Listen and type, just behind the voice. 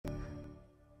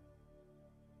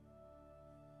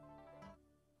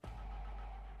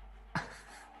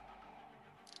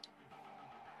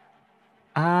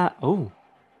Oh.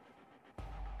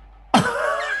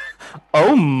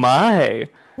 Oh my.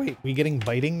 Wait, we getting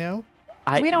biting now?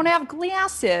 We don't have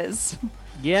glasses.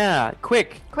 Yeah,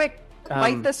 quick. Quick,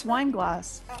 bite this wine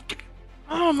glass.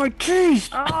 Oh, my teeth.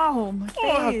 Oh, my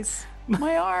face.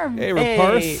 My arm. Hey,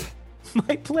 Raparth.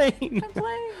 My plane. My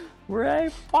plane.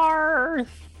 Raparth.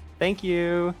 Thank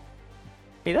you.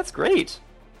 Hey, that's great.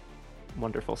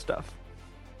 Wonderful stuff.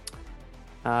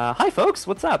 Hi, folks.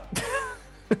 What's up?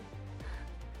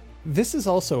 This is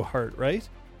also heart, right?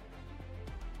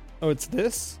 Oh, it's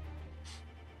this?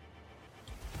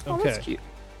 Oh, Okay. that's cute.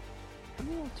 How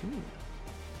do you all doing?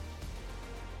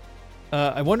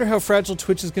 I wonder how fragile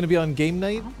Twitch is going to be on game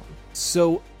night.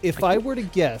 So, if I were to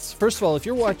guess, first of all, if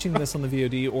you're watching this on the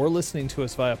VOD or listening to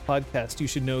us via podcast, you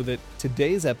should know that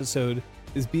today's episode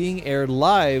is being aired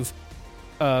live,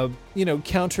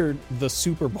 counter the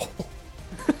Super Bowl.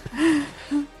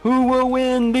 Who will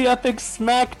win the epic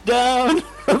SmackDown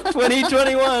of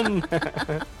 2021?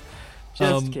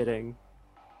 Just kidding.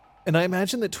 And I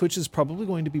imagine that Twitch is probably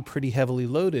going to be pretty heavily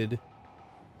loaded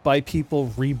by people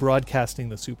rebroadcasting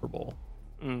the Super Bowl.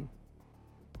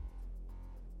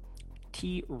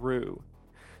 T-Roo.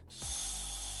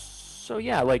 So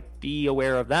yeah, be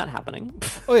aware of that happening.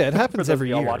 Oh yeah, it happens those every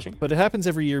of y'all year. watching. But it happens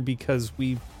every year because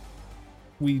we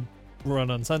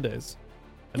run on Sundays.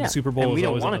 And the Super Bowl and is we don't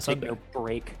always on want a to take Sunday. no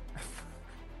break.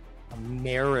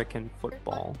 American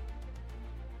football.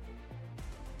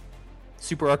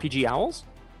 Super RPG Owls?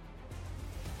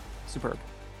 Superb.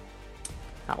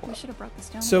 We Owls. should have brought this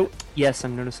down. a So bit. Yes,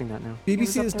 I'm noticing that now. was BBC up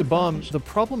is there to for bomb. audition. The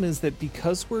problem is that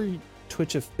because we're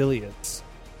Twitch affiliates,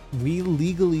 we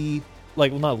legally,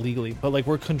 not legally, but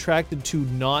we're contracted to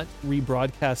not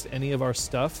rebroadcast any of our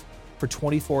stuff for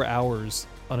 24 hours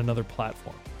on another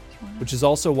platform. Which is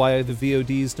also why the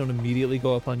VODs don't immediately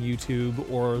go up on YouTube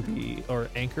or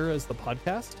Anchor as the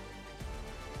podcast.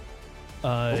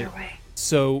 Either way.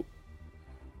 So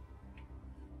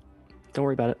Don't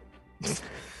worry about it.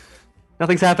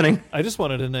 Nothing's happening. I just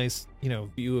wanted a nice,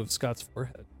 view of Scott's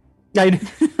forehead. It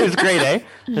was great, eh?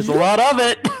 There's a lot of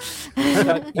it.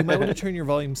 Scott, you might want to turn your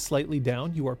volume slightly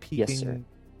down. You are peaking Yes, sir.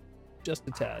 just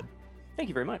a tad. Thank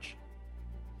you very much.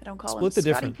 I don't call Split him the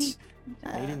Scotty difference. Pete.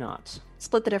 I do not.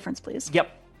 Split the difference, please.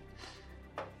 Yep.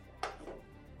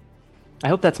 I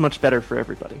hope that's much better for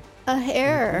everybody. A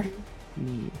hair,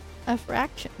 Me. a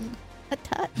fraction, a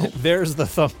touch. There's the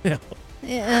thumbnail.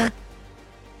 Yeah.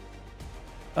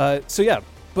 So yeah,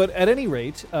 but at any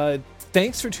rate,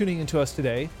 thanks for tuning into us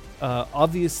today.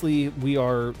 Obviously, we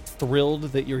are thrilled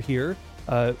that you're here.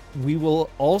 We will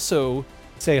also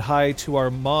say hi to our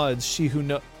mods, She Who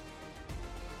Know,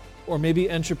 or maybe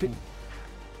Entropy,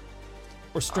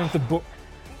 or Strength of Book.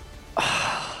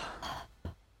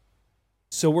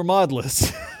 So we're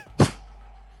modless.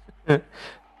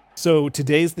 So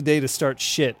today's the day to start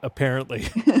shit, apparently.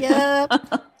 Yep.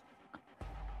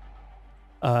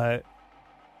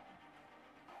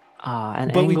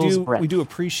 And But we Angle's do breath. we do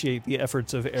appreciate the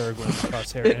efforts of Aragorn,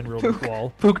 Crosshair, and Robert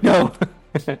Wall. Pook, no.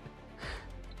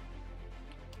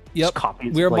 Yep,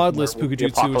 copies we're of, modless Werewolf the Pukajutsu,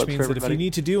 which Apocalypse means for that if you everybody.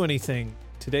 need to do anything,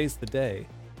 today's the day.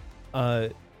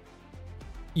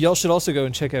 Y'all should also go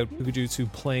and check out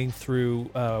Pukajutsu playing through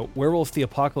Werewolf the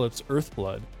Apocalypse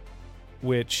Earthblood,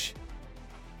 which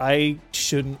I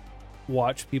shouldn't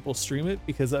watch people stream it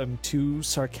because I'm too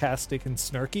sarcastic and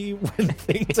snarky when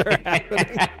things are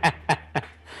happening.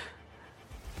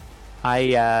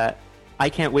 I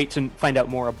can't wait to find out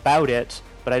more about it,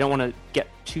 but I don't want to get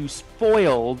too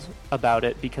spoiled about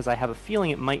it because I have a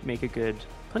feeling it might make a good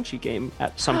punchy game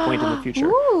at some point in the future.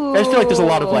 I just feel like there's a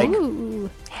lot of Ooh.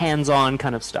 hands-on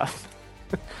kind of stuff.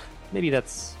 Maybe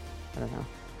that's, I don't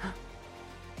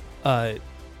know.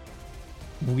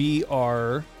 We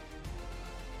are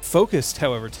focused,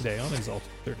 however, today on Exalted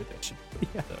 3rd Edition,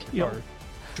 Yeah. our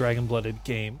dragon-blooded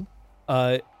game.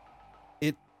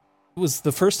 It was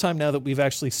the first time now that we've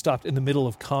actually stopped in the middle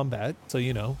of combat, so,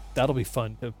 that'll be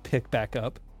fun to pick back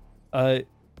up.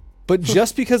 But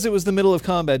just because it was the middle of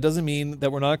combat doesn't mean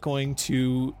that we're not going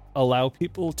to allow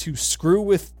people to screw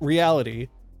with reality.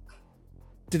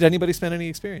 Did anybody spend any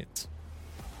experience?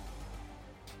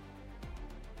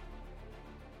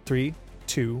 3,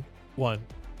 2, 1,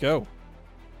 go.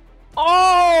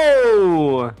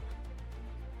 Oh!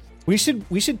 We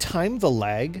should time the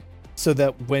lag so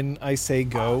that when I say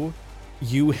go,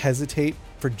 you hesitate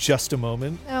for just a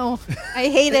moment. No, I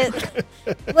hate it.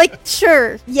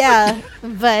 Sure, yeah,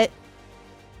 but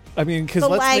I mean, because the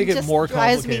let's lag make it just more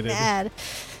drives me complicated.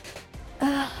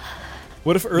 mad.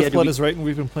 What if do Earthblood we- is right and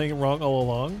we've been playing it wrong all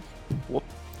along?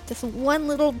 This one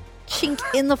little chink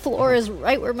in the floor is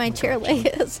right where my chair leg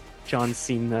is. John's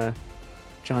seen the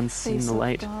John's seen Face the of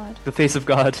light. God. The face of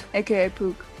God. AKA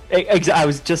Pook. I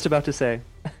was just about to say.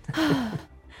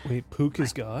 Wait, Pook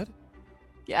is God?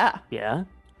 Yeah. Yeah.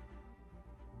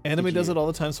 Anime Did does you- it all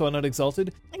the time, so I'm not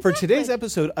exalted. For Exactly. today's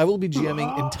episode, I will be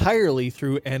GMing entirely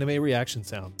through anime reaction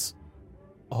sounds.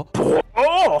 Oh.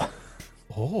 Oh!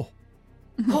 Oh.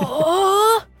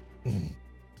 Oh,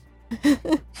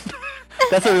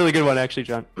 That's a really good one, actually,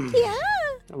 John. yeah.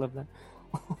 I love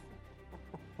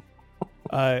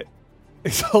that.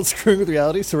 It's all screwing with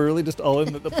reality, so we're really just all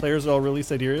in that the players are all really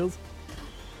sidereals.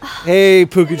 Hey,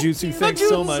 Pukajutsu, thanks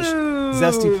so much.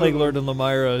 Zesty, Plague Lord, and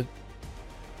Lamyra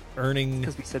earning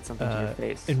Because we said something to your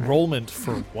face. right? enrollment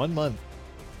for 1 month.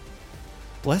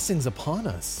 Blessings upon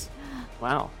us.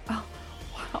 Wow. Wow.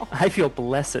 I feel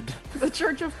blessed. The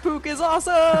Church of Pook is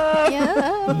awesome.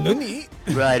 Yeah. Nani?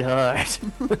 Right hard.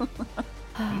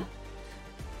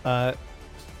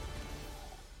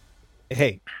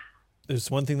 Hey,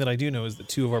 there's one thing that I do know is that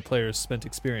 2 of our players spent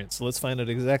experience. So let's find out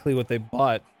exactly what they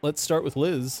bought. Let's start with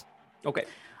Liz. Okay.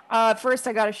 First,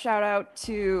 I got a shout out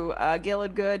to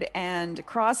Gilad Good and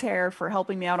Crosshair for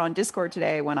helping me out on Discord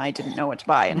today when I didn't know what to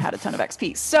buy and had a ton of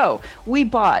XP. So we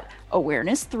bought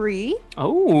Awareness 3.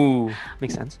 Oh,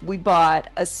 makes sense. We bought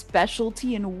a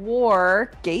Specialty in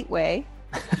War Gateway.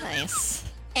 Nice.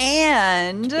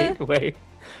 And Gateway.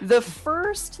 the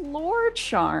first lore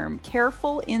charm,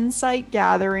 Careful Insight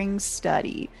Gathering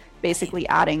Study. Basically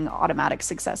adding automatic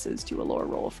successes to a lore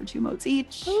roll for 2 modes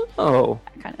each. Oh,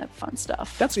 That kind of fun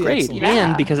stuff. that's Pretty great. excellent. Yeah.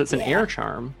 And because it's an Yeah. air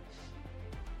charm,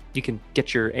 you can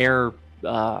get your air. Get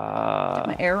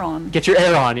my air on. Get your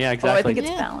air on. Yeah, Oh, I exactly. think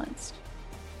it's Yeah. balanced.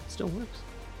 Still works.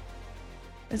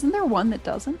 Isn't there one that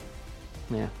doesn't?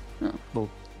 Yeah. Oh. We'll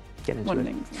get into One it.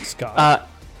 thing. Scott.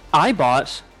 I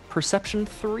bought Perception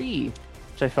 3,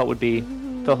 which I felt would be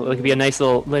felt like it'd be a nice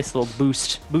little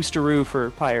boosteroo for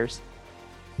pyres.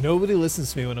 Nobody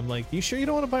listens to me when I'm like, you sure you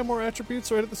don't want to buy more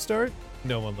attributes right at the start?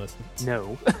 No one listens.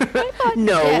 No.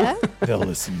 no. Yeah. They'll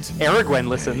listen to me. Aragwen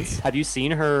listens. Have you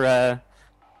seen her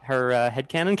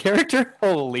headcanon character?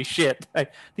 Holy shit. I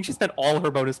think she spent all her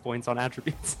bonus points on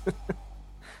attributes.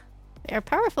 They're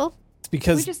powerful. It's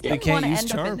because We just they didn't can't want to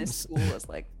use end up in this charms. school as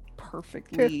like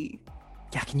perfectly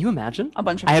Yeah, can you imagine? a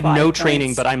bunch of I have 5 no points.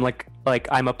 training, but I'm like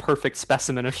I'm a perfect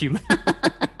specimen of human.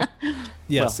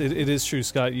 Yes, it is true,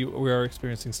 Scott. We are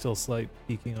experiencing still slight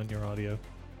peaking on your audio.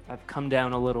 I've come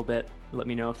down a little bit. Let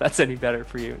me know if that's any better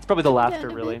for you. It's probably the laughter,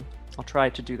 Yeah, really. I'll try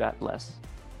to do that less.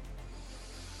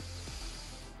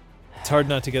 It's hard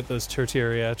not to get those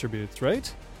tertiary attributes,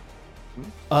 right?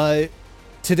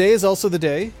 Today is also the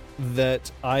day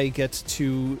that I get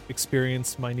to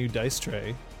experience my new dice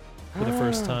tray for the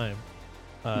first time.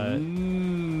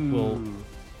 We'll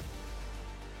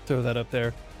throw that up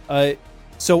there.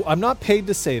 So I'm not paid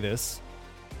to say this.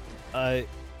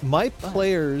 My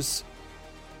players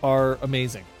are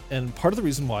amazing. And part of the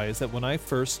reason why is that when I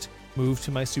first moved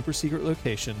to my super secret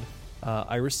location,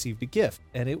 I received a gift.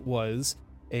 And it was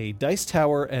a dice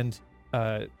tower and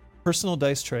personal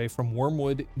dice tray from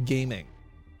Wormwood Gaming,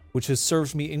 which has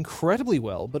served me incredibly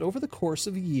well. But over the course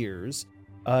of years,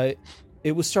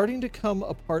 it was starting to come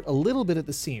apart a little bit at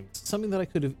the seams, something that I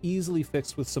could have easily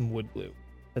fixed with some wood glue.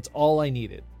 That's all I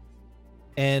needed.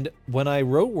 And when I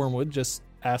wrote Wormwood, just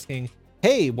asking,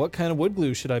 hey, what kind of wood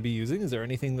glue should I be using? Is there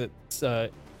anything that's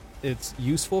it's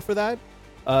useful for that?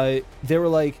 They were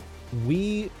like,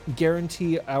 we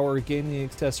guarantee our gaming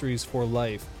accessories for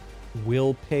life.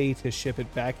 We'll pay to ship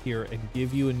it back here and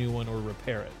give you a new one or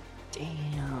repair it.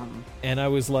 Damn. And I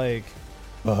was like,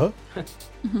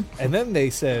 And then they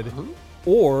said,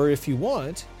 or if you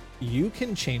want, you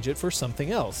can change it for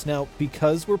something else. Now,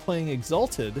 because we're playing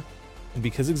Exalted, and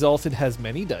because Exalted has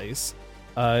many dice,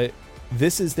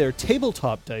 this is their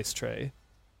tabletop dice tray,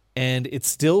 and it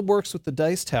still works with the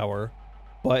dice tower,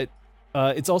 but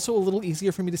it's also a little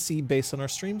easier for me to see based on our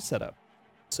stream setup.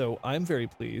 So I'm very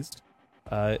pleased.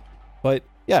 But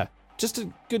yeah, just a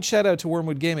good shout out to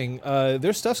Wormwood Gaming.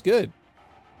 Their stuff's good.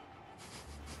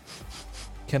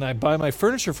 Can I buy my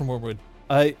furniture from Wormwood?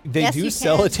 They Yes, do you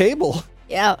sell can. a table.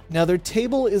 Yeah. Now, their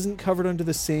table isn't covered under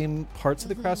the same parts of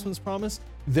the Craftsman's Promise.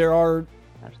 There are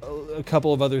a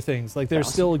couple of other things. Like, they're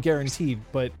Awesome. still guaranteed,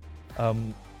 but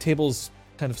tables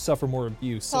kind of suffer more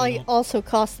abuse. So Probably also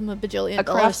cost them a bajillion A dollars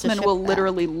to craftsman ship will that.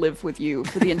 literally live with you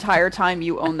for the entire time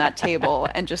you own that table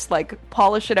and just like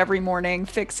polish it every morning,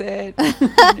 fix it.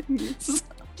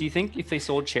 Do you think if they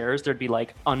sold chairs, there'd be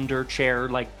like under chair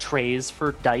like trays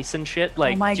for dice and shit?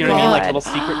 Like, my do you know what I mean? Like God. little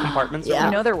secret compartments. or Yeah.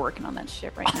 I know they're working on that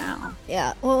shit right now.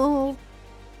 Yeah. Well,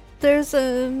 there's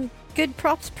good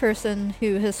props person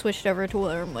who has switched over to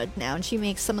Wormwood now, and she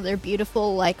makes some of their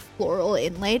beautiful, like, floral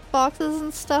inlaid boxes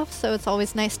and stuff, so it's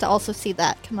always nice to also see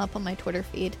that come up on my Twitter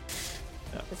feed.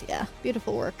 Yeah,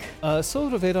 beautiful work.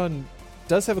 Solo Vedon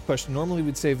does have a question. Normally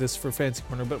we'd save this for Fancy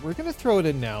Corner, but we're going to throw it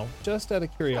in now, just out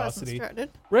of curiosity.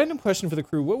 Random question for the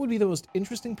crew. What would be the most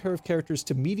interesting pair of characters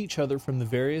to meet each other from the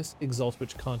various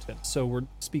Exaltwitch content? So we're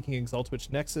speaking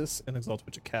Exaltwitch Nexus and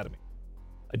Exaltwitch Academy.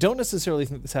 I don't necessarily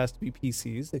think this has to be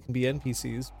PCs. They can be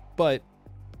NPCs, but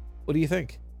what do you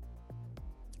think?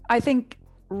 I think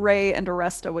Ray and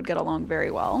Aresta would get along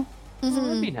very well.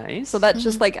 That'd be nice. So that's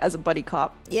just like as a buddy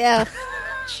cop Yeah.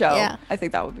 show. Yeah. I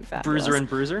think that would be fabulous. Bruiser and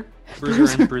Bruiser?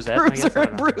 Bruiser and Bruisette, I guess. Bruiser I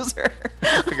and don't know. Bruiser.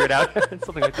 Figure it out.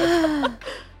 Something like that.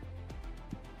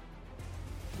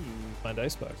 Find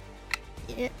Icebox.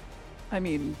 Yeah. I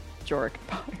mean, Jorik and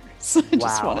Pyres. I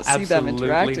just want to see them absolutely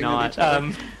interacting not. with each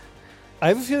other. I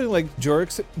have a feeling like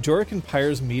Jorik and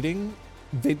Pyre's meeting,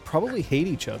 they'd probably hate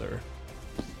each other.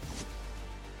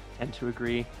 Tend to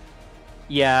agree.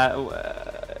 Yeah,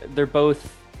 they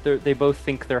both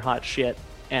think they're hot shit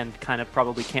and kind of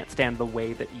probably can't stand the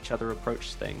way that each other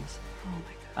approach things. Oh my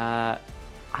god.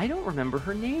 I don't remember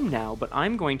her name now, but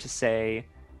I'm going to say,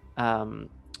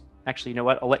 actually, you know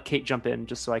what? I'll let Kate jump in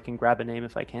just so I can grab a name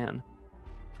if I can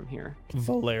from here.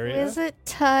 Valeria? Is it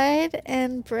Tide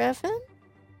and Brevin?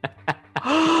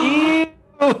 Ew!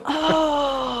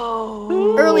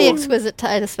 Oh. Early Exquisite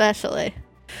Tide, especially.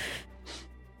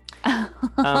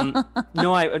 No,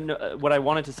 what I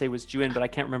wanted to say was Juin, but I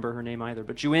can't remember her name either.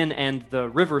 But Juin and the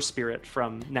river spirit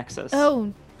from Nexus.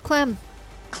 Oh, Clem.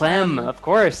 Clem, of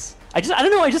course. I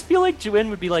don't know. I just feel like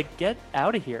Juin would be like, get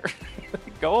out of here,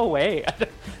 go away.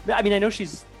 I mean, I know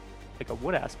she's like a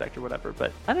wood aspect or whatever,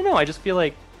 but I don't know. I just feel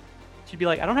like she'd be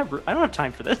like, I don't have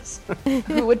time for this.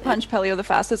 Who would punch Pelio the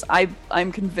fastest?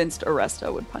 I'm convinced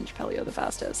Aresta would punch Pelio the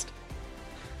fastest.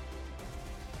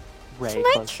 Ray, You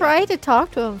might close try second. to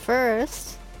talk to him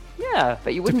first. Yeah,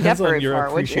 But you wouldn't Depends get very on your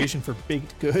far, would you? appreciation for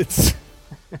baked goods.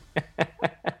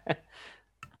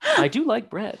 I do like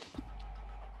bread.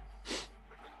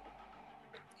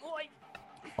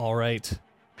 All right.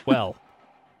 Well,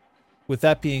 with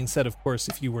that being said, of course,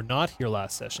 if you were not here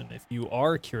last session, if you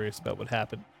are curious about what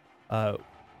happened,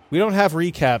 we don't have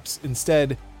recaps.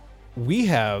 Instead, we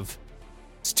have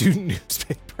student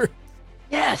newspaper.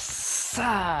 Yes.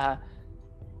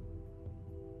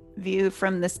 View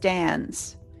from the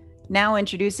stands. Now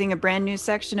introducing a brand new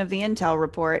section of the Intel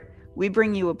report. We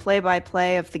bring you a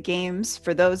play-by-play of the games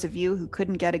for those of you who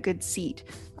couldn't get a good seat.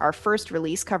 Our first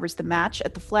release covers the match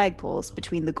at the flagpoles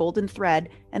between the Golden Thread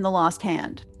and the Lost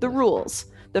Hand. The rules.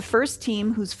 The first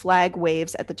team whose flag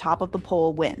waves at the top of the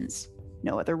pole wins.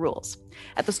 No other rules.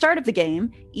 At the start of the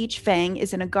game, each Fang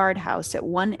is in a guardhouse at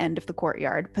one end of the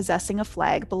courtyard, possessing a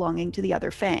flag belonging to the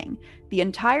other Fang. The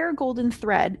entire Golden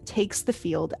Thread takes the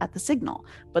field at the signal,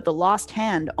 but the Lost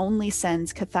Hand only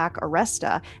sends Cathak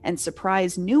Aresta and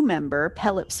surprise new member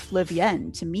Pelips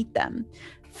Flivien to meet them.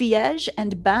 Fiege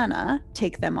and Bana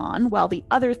take them on, while the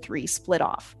other three split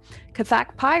off.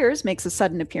 Cathak Pyres makes a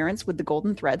sudden appearance with the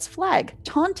Golden Thread's flag,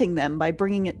 taunting them by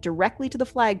bringing it directly to the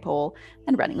flagpole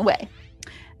and running away.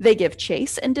 They give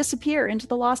chase and disappear into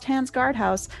the Lost Hands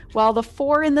guardhouse, while the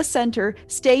four in the center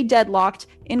stay deadlocked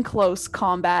in close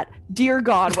combat. Dear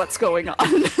God, what's going on?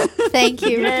 Thank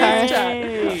you, Ricard.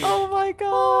 Yay! Oh my God.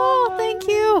 Oh, thank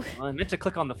you. Well, I meant to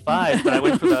click on the 5, but I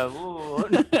went for the. Ooh.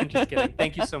 I'm just kidding.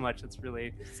 Thank you so much. It's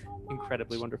really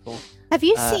incredibly wonderful. Have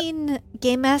you seen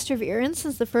Game Master Viren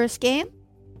since the first game?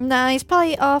 Nah, he's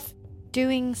probably off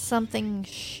doing something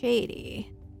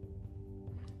shady.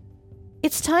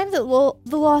 It's time that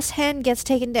the Lost Hand gets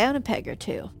taken down a peg or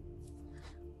two.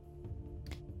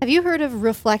 Have you heard of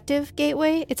Reflective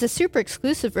Gateway? It's a super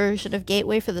exclusive version of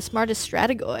Gateway for the smartest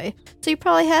Strategoi, so you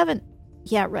probably haven't.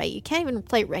 Yeah, right, you can't even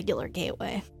play regular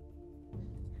Gateway.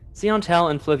 Siontel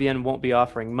and Flivien won't be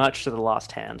offering much to the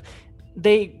Lost Hand.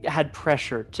 They had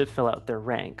pressure to fill out their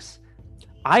ranks.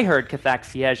 I heard Cathak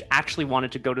Fiege actually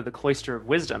wanted to go to the Cloister of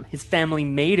Wisdom. His family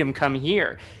made him come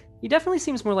here. He definitely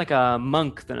seems more like a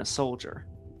monk than a soldier.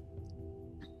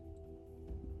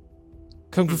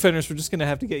 Kung Fu Fenders, we're just going to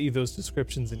have to get you those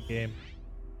descriptions in game.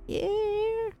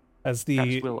 Yeah. As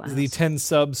Perhaps we'll the ask. 10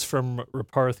 subs from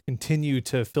Raparth continue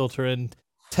to filter in,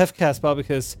 Tefcast,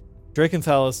 Bobicus,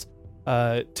 Dracenthalis,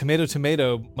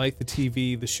 Tomato, Mike the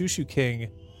TV, the Shushu King,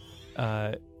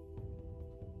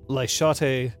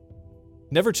 Laishate,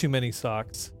 Never Too Many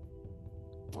Socks,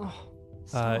 Oh,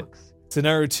 sucks.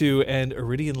 Zenaru 2, and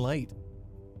Iridian Light.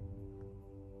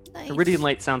 Nice. Iridian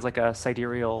Light sounds like a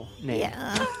sidereal name.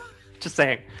 Yeah. Just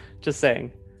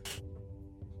saying.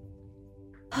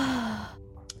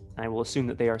 I will assume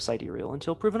that they are sidereal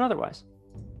until proven otherwise.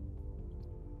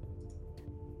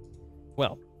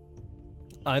 Well,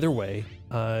 either way,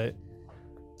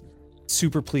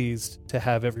 super pleased to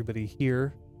have everybody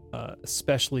here.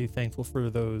 Especially thankful for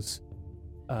those.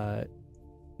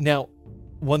 Now,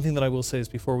 one thing that I will say is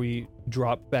before we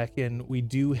drop back in, we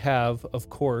do have, of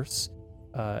course,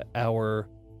 our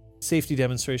safety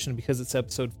demonstration. Because it's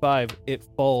episode 5, it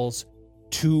falls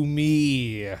to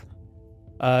me.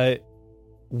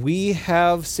 We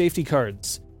have safety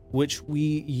cards, which we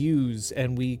use,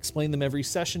 and we explain them every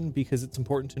session because it's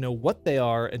important to know what they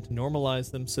are and to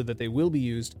normalize them so that they will be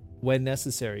used when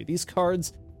necessary. These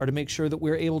cards are to make sure that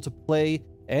we're able to play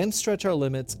and stretch our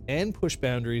limits and push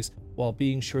boundaries while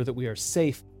being sure that we are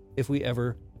safe if we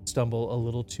ever stumble a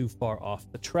little too far off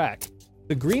the track.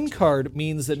 The green card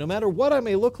means that no matter what I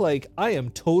may look like, I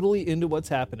am totally into what's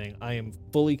happening. I am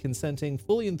fully consenting,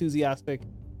 fully enthusiastic.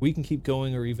 We can keep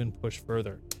going or even push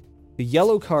further. The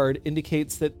yellow card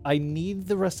indicates that I need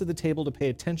the rest of the table to pay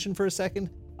attention for a second.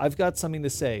 I've got something to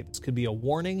say. This could be a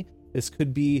warning. This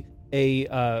could be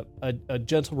a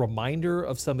gentle reminder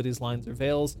of somebody's lines or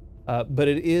veils, but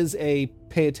it is a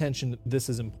pay attention. This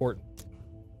is important.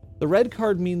 The red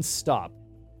card means stop.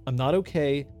 I'm not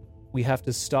okay. We have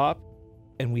to stop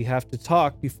and we have to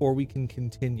talk before we can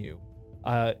continue.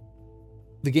 The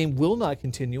game will not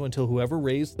continue until whoever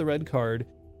raised the red card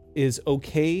is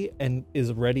okay and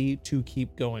is ready to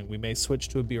keep going. We may switch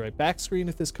to a be right back screen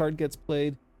if this card gets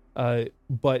played,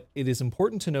 but it is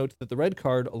important to note that the red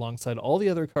card, alongside all the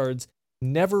other cards,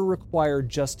 never require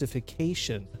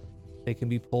justification. They can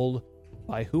be pulled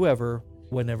by whoever,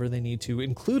 whenever they need to,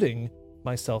 including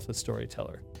myself as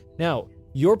storyteller. Now,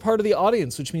 you're part of the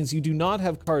audience, which means you do not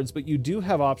have cards, but you do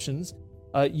have options.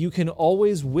 You can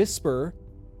always whisper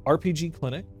RPG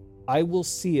Clinic. I will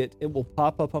see it. It will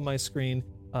pop up on my screen.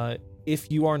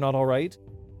 If you are not all right,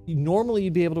 normally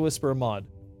you'd be able to whisper a mod,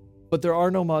 but there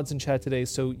are no mods in chat today,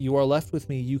 so you are left with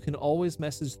me. You can always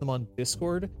message them on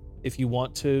Discord if you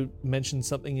want to mention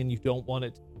something and you don't want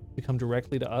it to come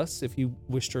directly to us. If you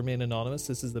wish to remain anonymous,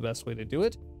 this is the best way to do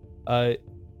it.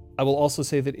 I will also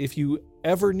say that if you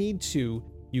ever need to,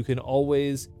 you can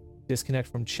always disconnect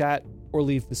from chat or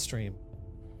leave the stream.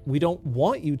 We don't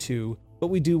want you to, but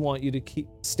we do want you to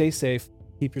stay safe,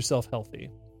 keep yourself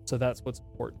healthy. So that's what's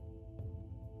important.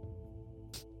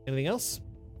 Anything else?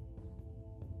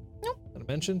 Nope. That I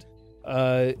mentioned.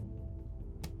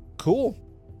 Cool.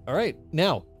 All right.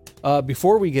 Now,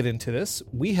 before we get into this,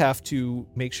 we have to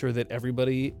make sure that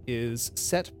everybody is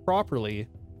set properly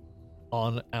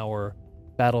on our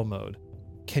battle mode.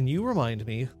 Can you remind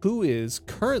me who is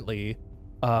currently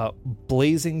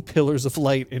blazing pillars of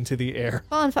light into the air?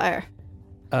 Bonfire.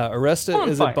 Aresta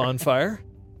is at Bonfire.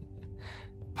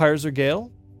 Pyres or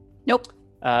Gale? Nope.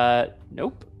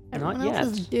 Nope. Everyone Not else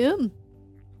yet. is Doom.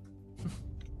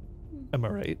 Am I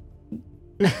right?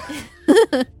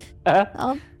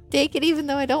 I'll take it even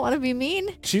though I don't want to be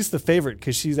mean. She's the favorite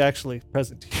because she's actually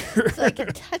present here. So I can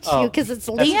touch Oh, you because it's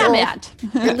Yeah, legal. Matt.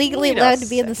 You're legally Wait a allowed to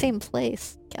be in the second. same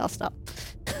place. Okay, I'll stop.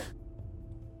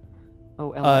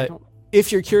 Oh, Ellen, I don't...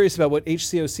 If you're curious about what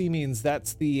HCOC means,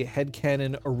 that's the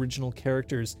headcanon original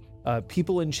characters.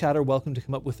 People in chat are welcome to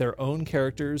come up with their own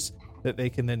characters that they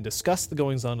can then discuss the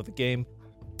goings-on of the game.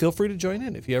 Feel free to join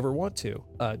in if you ever want to.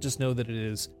 Just know that it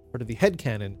is part of the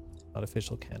headcanon, not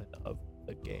official canon of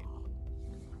the game.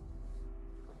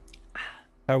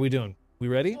 How are we doing? We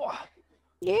ready?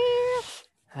 Yeah.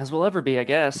 As will ever be, I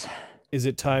guess. Is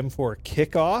it time for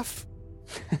kickoff?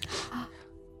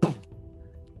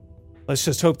 Let's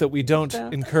just hope that we don't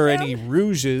incur any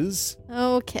rouges.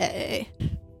 Okay.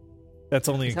 That's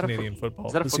only Is in that a Canadian football.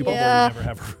 is that a The Super football? Bowl Yeah. would never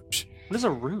have a rouge. What is a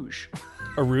rouge?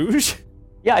 A rouge?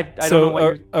 Yeah, I don't know So what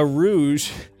you're... a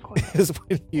rouge is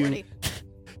when you Ready.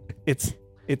 it's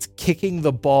kicking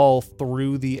the ball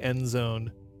through the end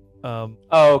zone, Oh,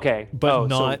 okay. but Oh, so-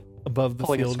 not above the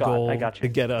pulling a field Scott. goal I got you. to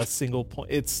get a single point.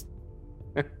 It's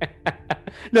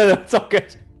no, it's all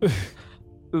good.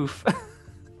 Oof.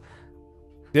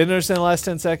 didn't understand the last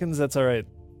 10 seconds. That's all right.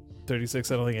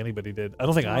 36. I don't think anybody did. I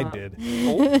don't think I Uh, did.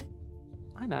 Oh.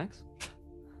 Hi, Max.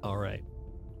 All right.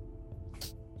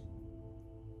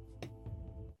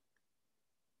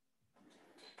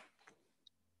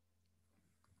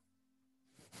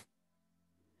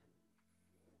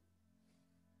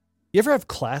 You ever have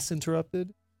class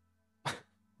interrupted?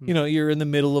 You know, you're in the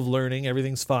middle of learning,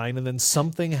 everything's fine, and then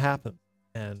something happens.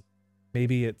 And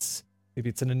maybe it's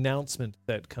an announcement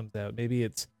that comes out. Maybe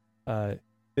it's the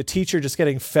teacher just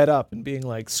getting fed up and being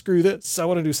like, screw this, I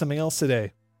want to do something else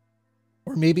today.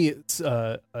 Or maybe it's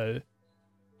a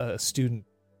student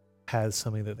has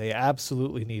something that they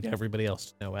absolutely need everybody else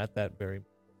to know at that very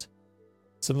moment.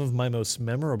 some of my most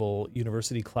memorable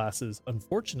university classes,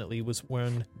 unfortunately, was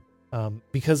when,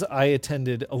 because I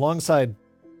attended alongside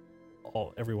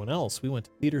everyone else, we went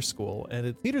to theater school. And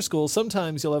at theater school,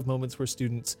 sometimes you'll have moments where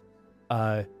students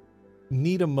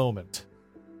need a moment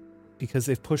because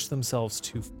they've pushed themselves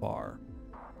too far.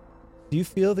 Do you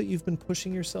feel that you've been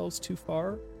pushing yourselves too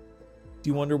far? Do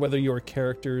you wonder whether your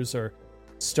characters are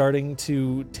starting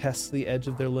to test the edge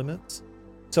of their limits?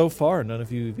 So far, none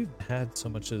of you have even had so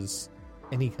much as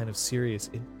any kind of serious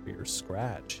injury or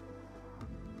scratch.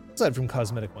 Aside from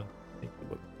cosmetic ones, I think they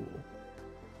look cool.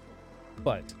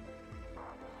 But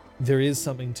there is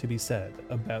something to be said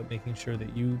about making sure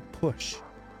that you push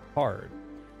hard.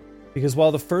 Because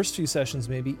while the first few sessions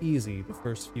may be easy, the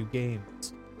first few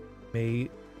games may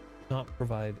not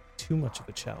provide too much of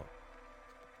a challenge.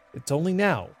 It's only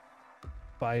now,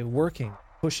 by working,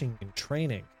 pushing, and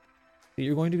training, that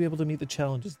you're going to be able to meet the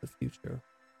challenges of the future,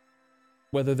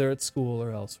 whether they're at school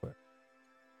or elsewhere.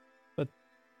 But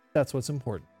that's what's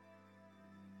important.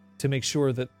 To make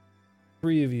sure that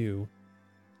 3 of you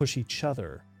push each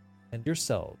other and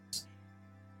yourselves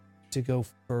to go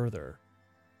further.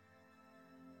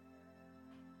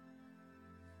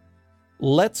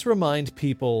 Let's remind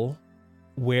people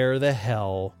where the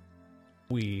hell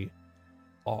we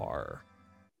are.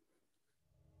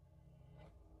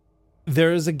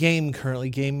 There is a game currently,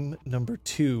 game number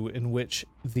 2, in which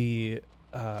the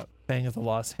Fang of the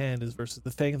Lost Hand is versus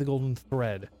the Fang of the Golden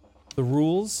Thread. The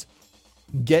rules: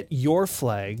 get your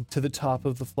flag to the top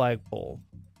of the flagpole.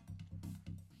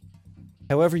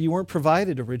 However, you weren't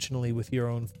provided originally with your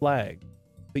own flag,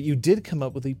 but you did come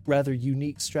up with a rather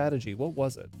unique strategy. What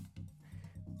was it?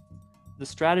 The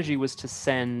strategy was to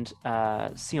send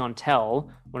Siontel,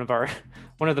 one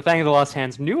of the Fang of the Lost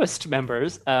Hand's newest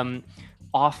members,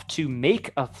 off to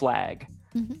make a flag,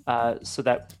 so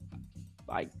that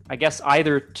I guess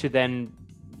either to then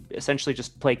essentially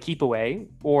just play keep away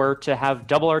or to have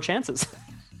double our chances.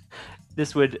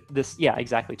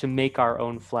 Exactly, to make our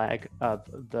own flag of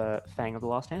the Fang of the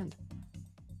Lost Hand.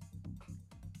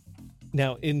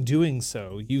 Now, in doing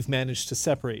so, you've managed to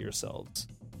separate yourselves.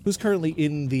 Who's currently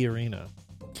in the arena?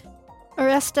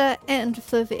 Aresta and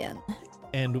Flavian.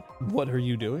 And what are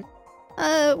you doing?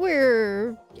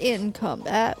 We're in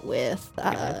combat with,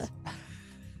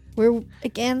 we're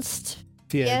against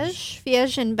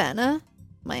Fiege and Banna.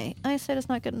 My eyesight is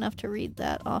not good enough to read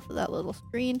that off of that little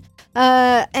screen.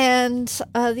 And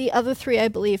the other 3, I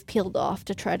believe, peeled off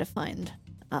to try to find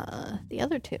the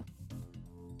other 2.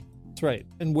 That's right.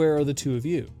 And where are the 2 of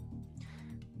you?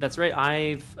 That's right.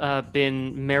 I've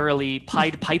been merrily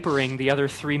Pied Pipering the other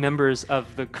 3 members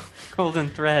of the Golden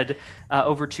Thread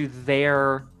over to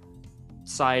their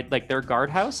side, like their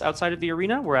guardhouse outside of the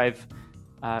arena, where I've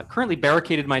currently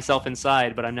barricaded myself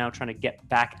inside, but I'm now trying to get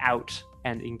back out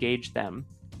and engage them.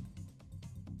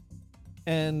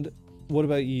 And what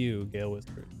about you, Gale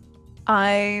Whisper?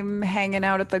 I'm hanging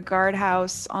out at the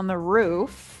guardhouse on the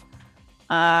roof.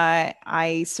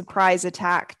 I surprise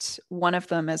attacked one of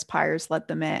them as Pyres let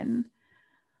them in.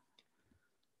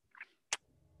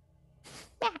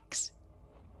 Max.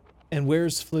 And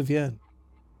where's Flavian?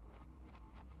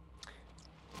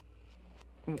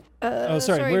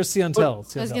 Sorry. Where's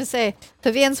Siontel? I was going to say,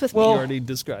 Flavian's with You me. already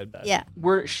described that. Yeah.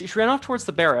 She ran off towards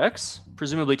the barracks,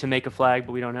 presumably to make a flag,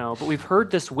 but we don't know. But we've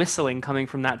heard this whistling coming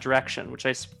from that direction, which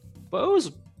I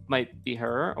suppose might be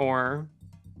her, or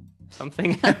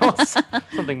something else.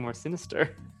 Something more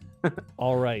sinister.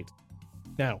 All right.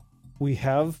 Now, we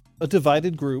have a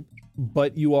divided group,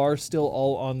 but you are still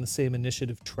all on the same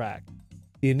initiative track.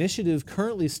 The initiative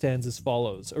currently stands as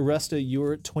follows. Aresta,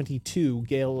 you're at 22.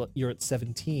 Gale, you're at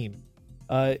 17.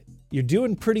 You're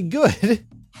doing pretty good.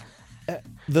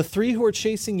 The 3 who are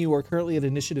chasing you are currently at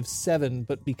initiative 7,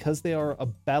 but because they are a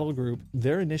battle group,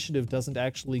 their initiative doesn't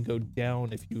actually go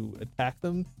down if you attack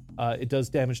them. It does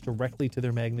damage directly to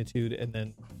their magnitude and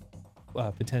then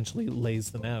potentially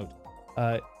lays them out.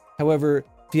 However,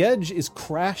 Fiege is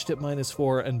crashed at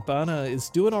 -4, and Banna is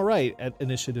doing all right at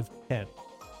initiative 10.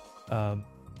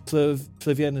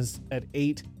 Flavian is at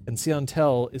 8, and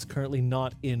Siontel is currently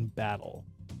not in battle.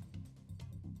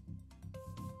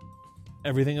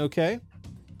 Everything okay?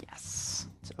 Yes.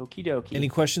 It's okie dokie. Any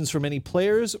questions from any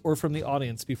players or from the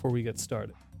audience before we get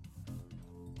started?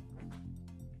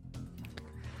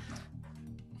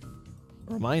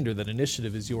 A reminder that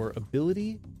initiative is your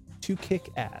ability to kick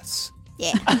ass.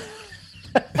 Yeah.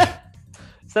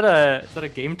 Is that a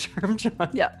game term,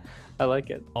 John? Yeah. I like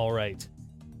it. All right.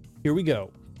 Here we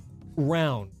go.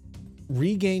 Round.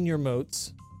 Regain your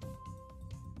motes.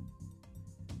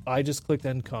 I just clicked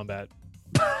end combat.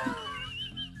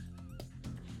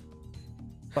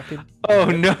 Fucking. Oh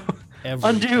no.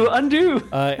 Undo, undo.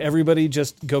 Everybody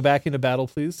just go back into battle,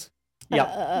 please. Yep.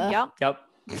 Yep. Yep.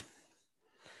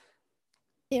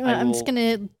 You know, I I'm just will,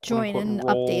 gonna join quote, and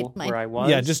roll update where my. I was.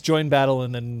 Yeah, just join battle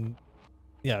and then,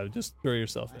 just throw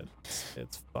yourself in.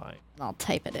 It's fine. I'll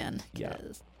type it in. Yeah.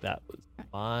 'Cause That was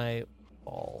my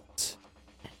fault.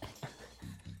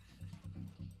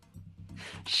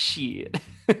 Shit.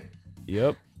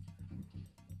 Yep.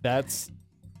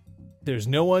 There's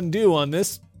no undo on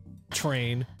this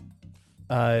train.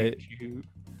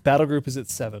 Battle group is at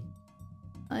 7.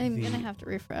 I'm gonna have to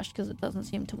refresh because it doesn't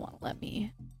seem to want to let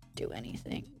me do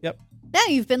anything. Yep. Now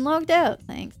you've been logged out.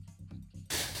 Thanks.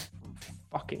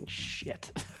 Fucking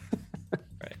shit.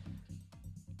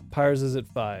 Pyres is at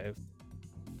 5.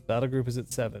 Battle group is at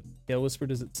 7. Gale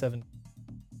Whispered is at 7.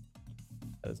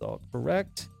 That is all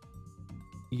correct.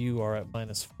 You are at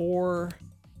 -4.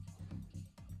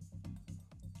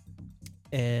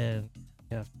 And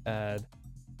you have to add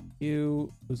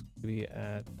you, who's going to be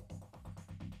at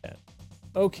 10.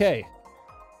 Okay.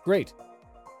 Great.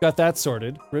 Got that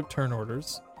sorted. Rip turn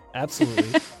orders.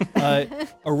 Absolutely.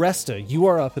 Aresta, you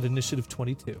are up at initiative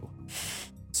 22.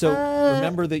 So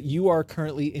remember that you are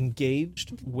currently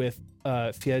engaged with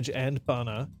Fiej and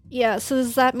Bana. Yeah. So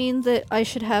does that mean that I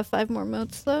should have 5 more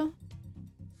motes though?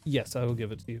 Yes, I will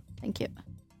give it to you. Thank you.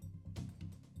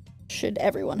 Should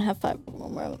everyone have 5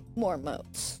 more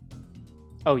motes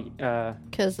Oh,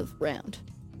 because of round?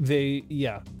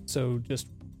 So just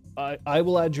I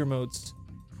will add your motes.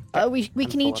 We I'm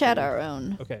can full each up add now. our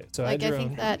own. Okay, so Like add your I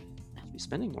think own. that be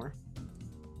spending more.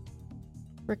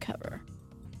 recover.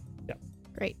 Yeah.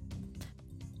 Great.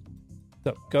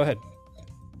 So go ahead.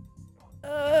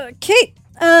 Okay.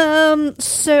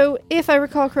 So if I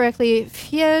recall correctly,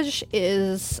 Fiej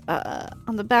is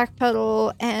on the back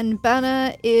pedal, and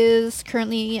Bana is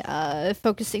currently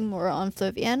focusing more on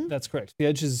Flavienne. That's correct. The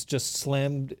edge is just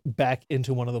slammed back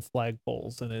into one of the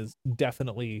flagpoles and is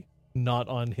definitely not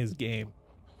on his game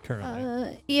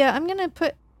currently. Yeah, I'm gonna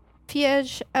put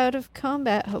Fiej out of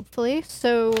combat, hopefully.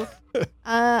 So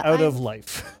Out of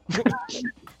life.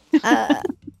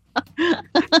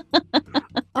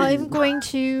 I'm going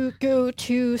to go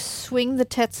to swing the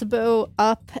Tetsubo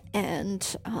up,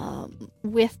 and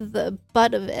with the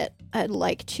butt of it, I'd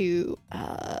like to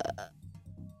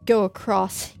go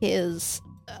across his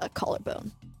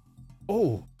collarbone.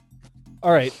 Oh.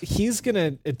 All right. He's going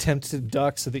to attempt to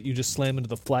duck so that you just slam into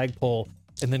the flagpole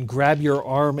and then grab your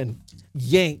arm and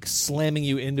yank, slamming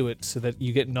you into it so that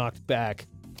you get knocked back.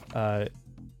 I'm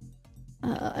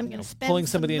going to spend pulling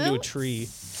some somebody into a motes. tree.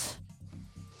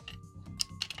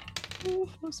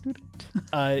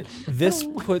 This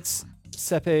puts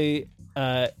Sepe,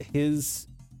 he's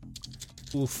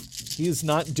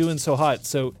not doing so hot.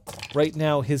 So right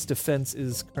now his defense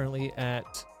is currently at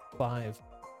 5.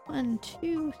 1,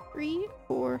 2, 3,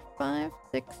 4, 5,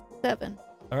 6, 7.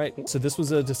 All right, so this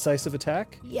was a decisive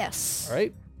attack. Yes. All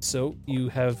right, so you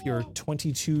have your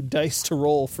 22 dice to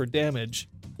roll for damage.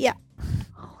 Yeah.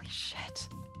 Holy shit.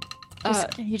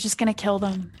 You're just gonna kill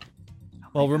them.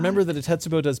 Well, remember that a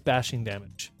Tetsubo does bashing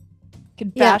damage.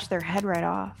 Could Yeah. bash their head right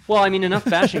off. Well, I mean, enough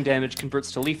bashing damage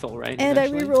converts to lethal, right? And I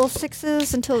eventually? reroll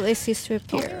 6s until they cease to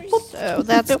appear. So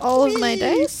that's all of my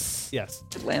dice. Yes,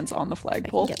 It lands on the I can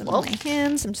flagpole. get them in my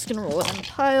hands. I'm just gonna roll it on the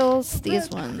piles. These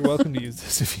you're ones welcome to use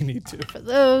this if you need to. for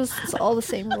those. It's all the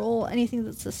same roll. Anything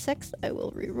that's a 6, I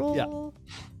will reroll. Yeah.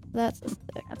 That's a 6.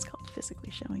 That's called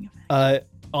physically showing effect.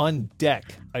 On deck,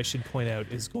 I should point out,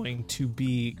 is going to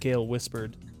be Gale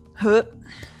Whispered. Huh.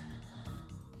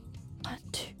 1,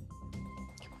 2,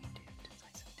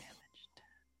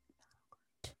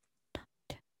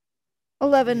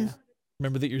 11.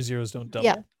 Remember that your zeros don't double.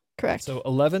 Yeah, correct. So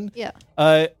 11. Yeah.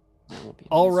 That won't be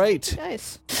All nice. right.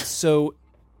 Guys. So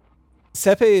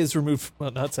Sepe is removed.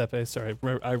 Well, not Sepe. Sorry.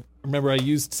 I remember I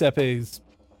used Sepe's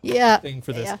Yeah. thing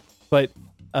for this. Yeah. But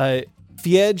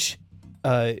Fiej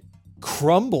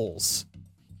crumbles.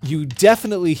 You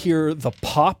definitely hear the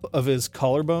pop of his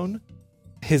collarbone.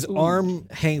 His arm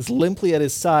hangs limply at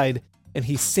his side, and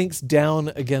he sinks down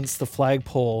against the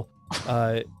flagpole,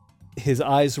 his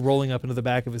eyes rolling up into the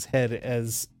back of his head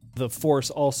as the force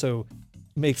also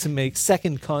makes him make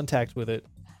second contact with it.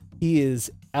 He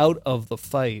is out of the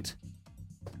fight.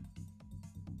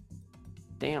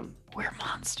 Damn. We're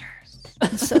monsters.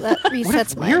 So that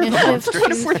resets my We're the initiative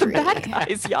monsters. to We're the 3. bad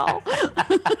guys, y'all.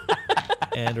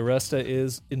 And Aresta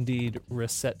is indeed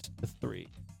reset to 3.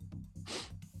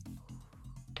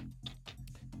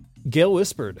 Gale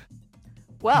Whispered.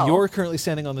 Well, You're currently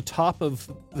standing on the top of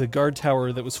the guard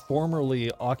tower that was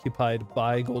formerly occupied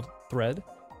by Golden Thread.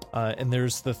 And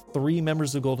there's the 3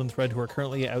 members of Golden Thread who are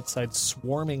currently outside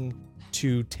swarming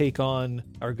to take on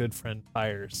our good friend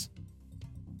Pyres.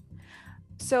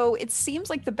 So it seems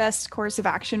like the best course of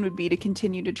action would be to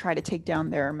continue to try to take down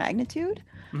their magnitude.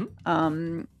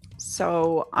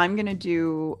 So I'm going to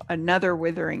do another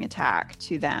withering attack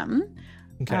to them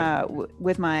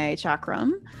with my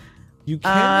chakram. You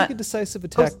can make a decisive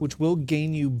attack, which will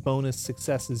gain you bonus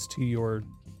successes to your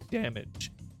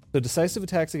damage. So decisive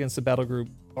attacks against the battle group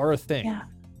are a thing.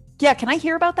 Yeah, can I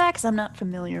hear about that? Because I'm not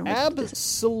familiar with this.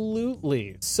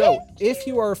 Absolutely. So if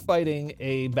you are fighting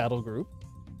a battle group,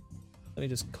 let me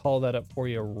just call that up for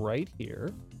you right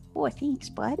here. Oh, thanks,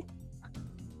 bud.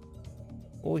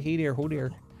 Oh, hey there, oh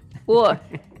dear. Oh.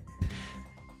 You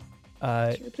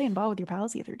Uh, were playing ball with your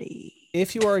pals the other day.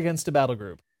 if you are against a battle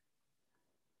group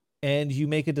and you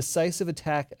make a decisive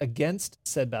attack against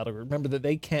said battle group, remember that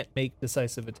they can't make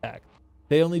decisive attack.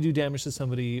 They only do damage to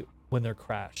somebody when they're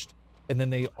crashed, and then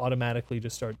they automatically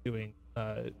just start doing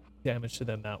damage to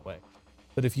them that way.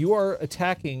 But if you are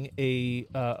attacking a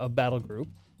battle group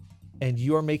and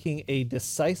you are making a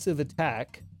decisive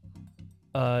attack,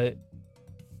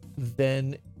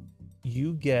 then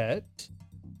you get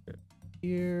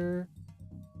here.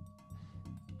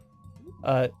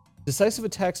 Decisive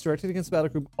attacks directed against the battle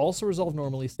group also resolve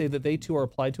normally, say that they too are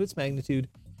applied to its magnitude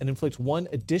and inflict 1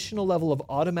 additional level of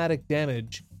automatic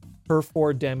damage per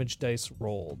 4 damage dice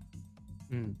rolled.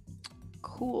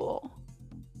 Cool.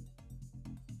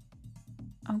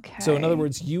 Okay. So in other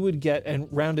words, you would get, and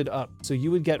rounded up, so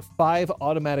you would get 5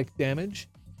 automatic damage,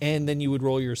 and then you would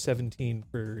roll your 17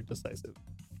 for decisive.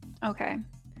 Okay.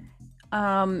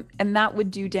 And that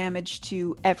would do damage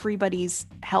to everybody's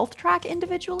health track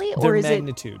individually, or Their is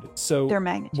magnitude. So their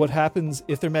magnitude? what happens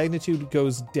if their magnitude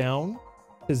goes down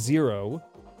to 0,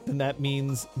 then that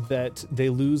means that they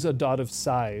lose a dot of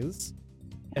size,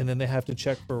 and then they have to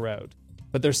check for route.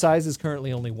 But their size is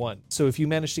currently only 1. So if you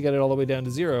manage to get it all the way down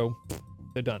to 0,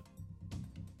 they're done.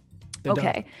 They're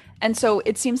okay. done. And so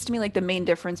it seems to me like the main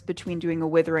difference between doing a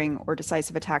withering or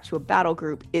decisive attack to a battle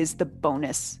group is the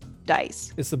bonus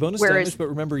dice. It's the bonus Whereas- damage, but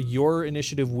remember, your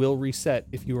initiative will reset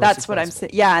if you are That's what I'm successful.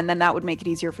 saying. Yeah, and then that would make it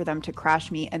easier for them to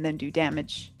crash me and then do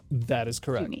damage That is to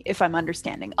correct. me, if I'm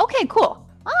understanding. Okay, cool.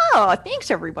 Oh,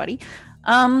 thanks everybody.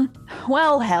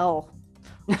 Well, hell,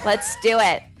 let's do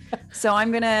it. So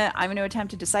I'm gonna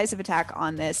attempt a decisive attack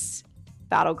on this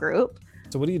battle group.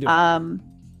 So what do you do? I'm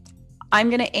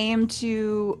gonna aim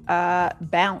to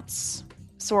bounce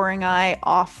Soaring Eye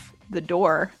off the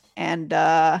door and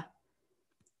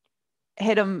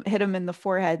hit him in the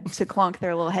forehead to clonk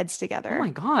their little heads together. Oh my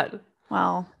god.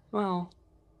 Well,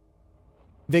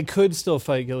 They could still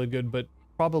fight Gilligood, but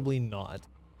probably not.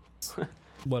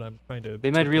 What I'm trying to...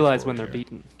 They might realize when here. they're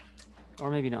beaten.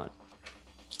 Or maybe not.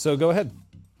 So go ahead.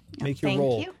 Make your thank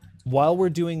roll. you. While we're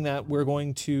doing that, we're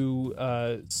going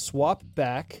to swap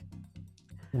back.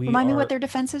 Remind me what their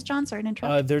defense is, John. Sorry to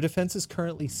interrupt. Their defense is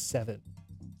currently 7.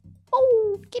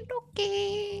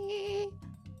 Okay.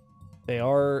 They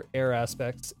are air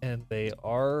aspects, and they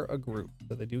are a group,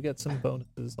 so they do get some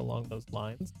bonuses along those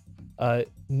lines.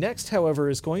 Next, however,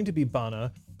 is going to be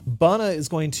Bana. Bana is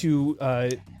going to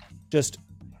just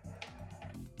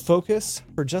focus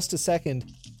for just a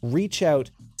second, reach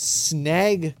out,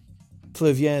 snag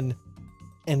Flavienne,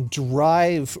 and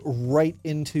drive right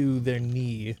into their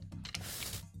knee,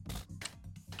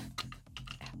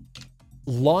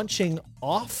 launching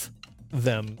off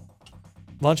Flavienne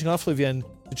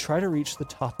to try to reach the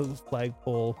top of the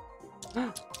flagpole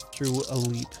through a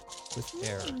leap with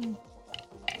air.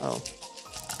 Oh.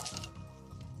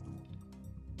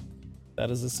 That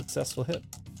is a successful hit.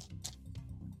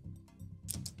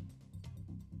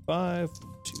 5,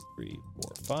 2, 3,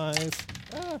 4,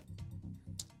 5.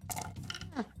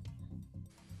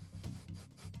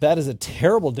 That is a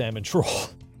terrible damage roll,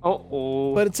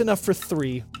 Oh. but it's enough for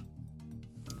 3.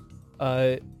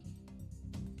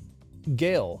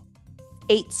 Gale.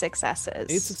 8 successes.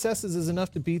 8 successes is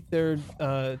enough to beat their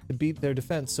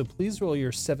defense. So please roll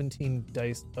your 17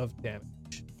 dice of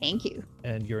damage, Thank you.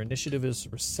 and your initiative is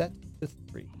reset to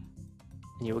 3.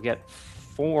 And you will get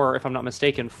 4, if I'm not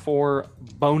mistaken, 4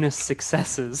 bonus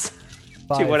successes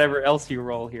to 5. whatever else you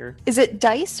roll here. Is it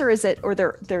dice or is it or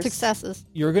there's Successes.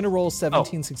 You're going to roll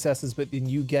 17 successes, but then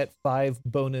you get 5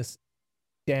 bonus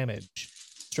damage.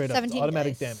 Straight up, 17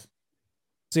 automatic dice. damage.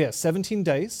 So yeah, 17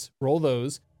 dice, roll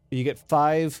those, but you get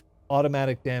 5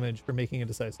 automatic damage for making a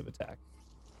decisive attack.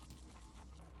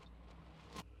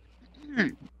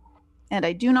 And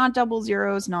I do not double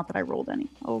zeros, not that I rolled any.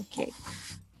 Okay.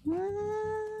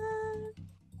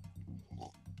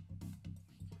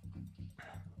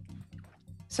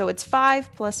 So it's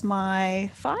 5 plus my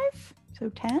 5, so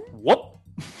 10. Whoop.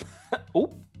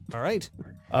 Oh. All right.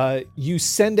 You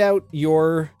send out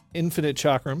your infinite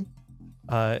chakram.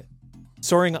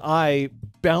 Soaring Eye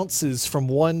bounces from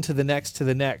one to the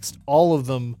next, all of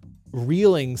them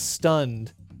reeling,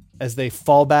 stunned, as they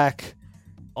fall back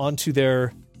onto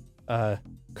their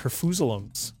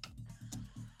Kerfuzelums.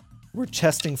 We're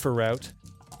chesting for rout.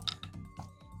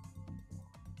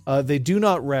 They do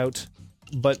not rout,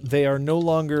 but they are no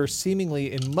longer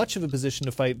seemingly in much of a position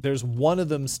to fight. There's one of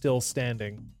them still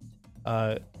standing,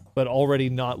 but already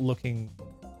not looking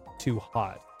too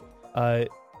hot.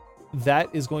 That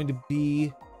is going to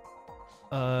be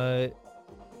my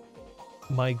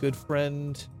good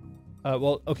friend.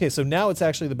 Well, okay, so now it's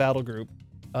actually the battle group.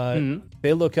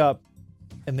 They look up,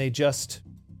 and they just...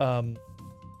 the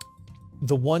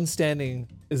one standing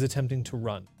is attempting to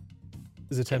run.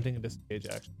 Is attempting a disengage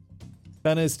action.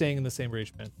 Benna is staying in the same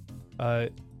range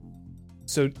band.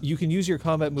 So you can use your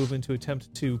combat movement to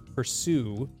attempt to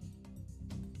pursue.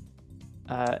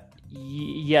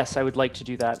 Yes, I would like to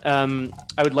do that.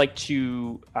 I would like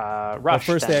to rush. Well,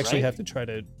 first, then, they actually right? have to try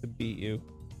to beat you.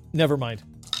 Never mind.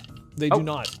 They do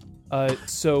not.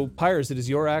 So, Pyres, it is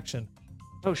your action.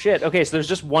 Oh, shit. Okay, so there's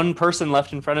just one person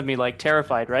left in front of me, like,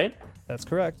 terrified, right? That's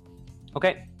correct.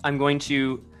 Okay, I'm going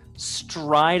to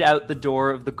stride out the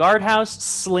door of the guardhouse,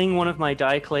 sling one of my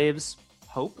Diaclaves,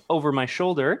 Hope, over my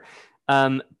shoulder,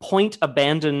 point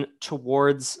Abandon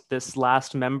towards this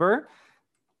last member,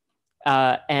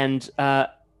 and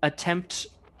attempt...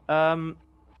 do I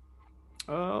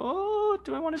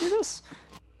want to do this?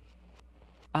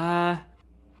 Yeah,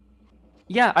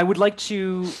 I would like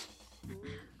to...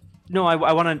 No, I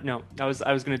want to... No, I was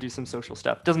going to do some social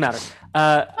stuff. Doesn't matter.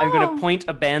 I'm going to point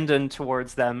Abandon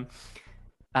towards them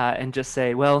and just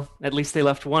say, well, at least they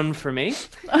left one for me,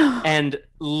 and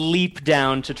leap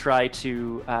down to try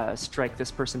to strike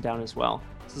this person down as well.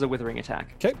 This is a withering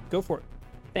attack. Okay, go for it.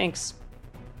 Thanks.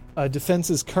 Defense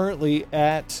is currently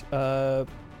at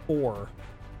 4.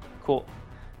 Cool.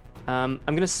 I'm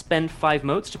going to spend 5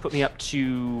 motes to put me up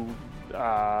to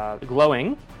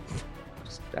glowing.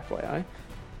 Just FYI.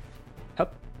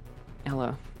 Hup.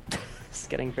 Ella. It's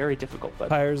getting very difficult, but...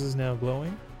 Pyres is now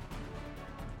glowing.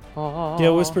 Oh.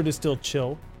 Gale Whispered is still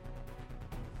chill.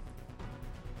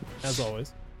 As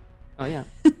always. Oh, yeah.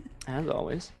 As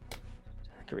always.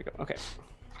 Here we go. Okay.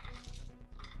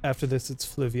 After this, it's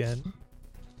Flavienne,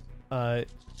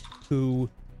 who,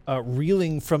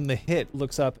 reeling from the hit,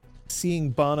 looks up,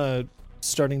 seeing Bana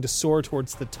starting to soar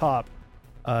towards the top,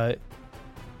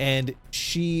 and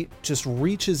she just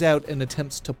reaches out and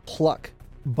attempts to pluck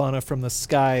Bana from the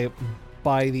sky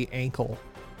by the ankle,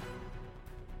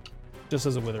 just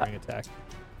as a withering attack.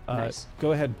 Nice.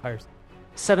 Go ahead, Pyres.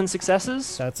 7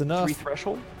 successes. That's enough. 3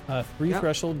 threshold. 3 Yep.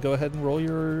 threshold. Go ahead and roll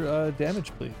your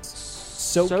damage, please.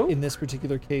 Soak in this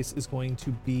particular case is going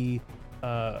to be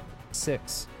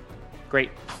 6.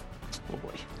 Great. Oh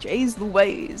boy. Jay's the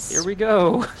ways. Here we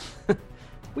go.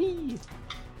 Whee!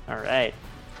 All right.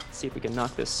 Let's see if we can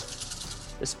knock this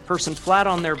person flat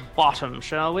on their bottom,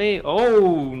 shall we?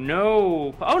 Oh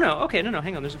no! Oh no! Okay, no.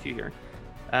 Hang on. There's a few here.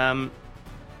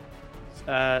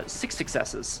 6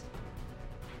 successes.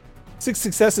 6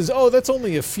 successes. Oh, that's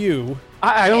only a few.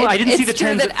 I didn't see the It's true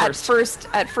 10s that at first.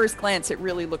 At first glance, it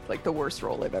really looked like the worst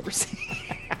roll I've ever seen.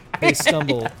 They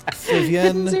stumble.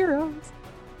 Flavienne Zeros.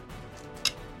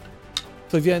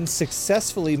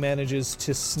 successfully manages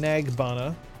to snag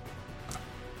Bana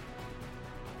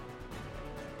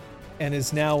and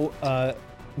is now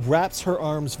wraps her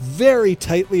arms very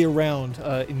tightly around,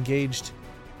 engaged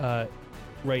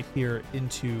right here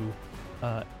into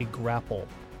a grapple.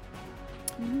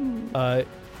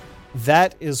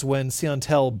 That is when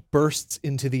Siantel bursts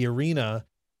into the arena,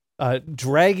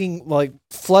 dragging, like,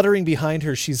 fluttering behind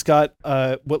her. She's got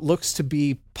what looks to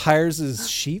be Pyres'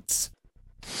 sheets,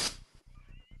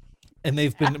 and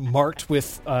they've been marked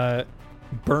with a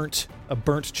burnt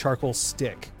charcoal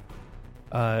stick,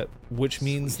 which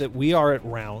means that we are at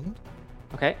round.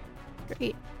 Okay.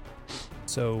 Great.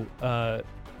 So,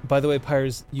 by the way,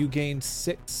 Pyres, you gained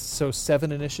 6, so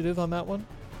 7 initiative on that one.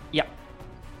 Yeah.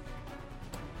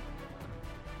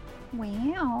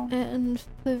 Wow. And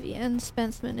Flavienne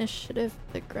spent some initiative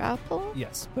to grapple.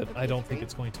 Yes, but I don't think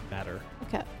it's going to matter.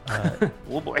 Okay.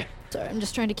 Oh boy. Sorry, I'm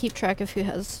just trying to keep track of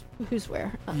who's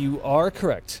where. You are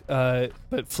correct, but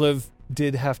Fliv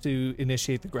did have to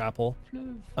initiate the grapple.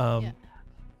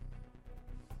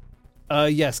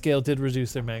 Yes, Gale did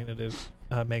reduce their magnitude,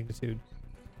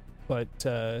 but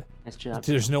Nice job.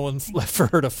 there's no one left for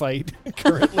her to fight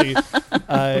currently.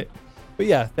 But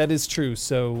yeah, that is true.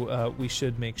 So we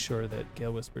should make sure that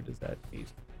Gale Whispered is at 8.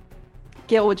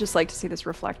 Gail would just like to see this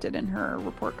reflected in her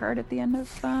report card at the end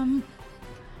of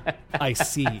I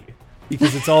see.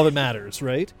 because it's all that matters,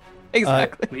 right?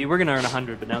 Exactly. We were gonna earn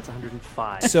 100, but now it's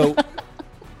 105. So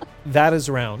that is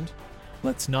round.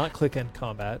 Let's not click end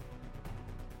combat.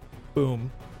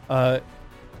 Boom. We're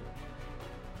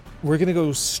gonna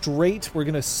go straight. We're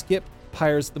gonna skip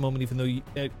Pyres at the moment, even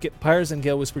though get Pyres and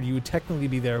Gale Whispered, you would technically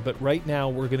be there. But right now,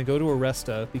 we're gonna go to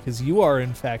Aresta because you are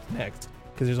in fact next.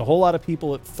 Because there's a whole lot of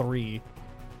people at 3.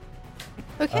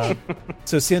 Okay.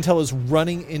 So Siantel is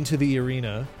running into the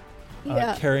arena,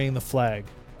 Yeah. carrying the flag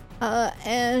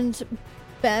And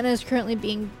Ben is currently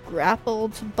being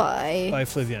grappled by by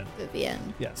Flavienne.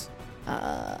 Vivienne. Yes.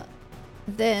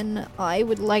 Then I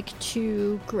would like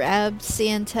to grab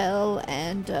Siantel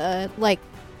and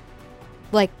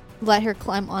let her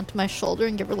climb onto my shoulder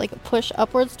and give her like a push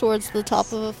upwards towards the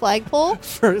top of a flagpole.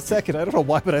 For a second, I don't know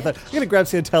why, but I thought I'm gonna grab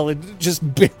Siantel and just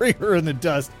bury her in the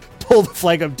dust, pull the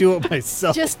flag up, do it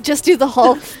myself. Just do the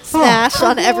Hulk smash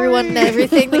on everyone and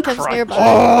everything that comes nearby.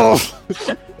 Oh!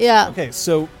 Yeah. Okay,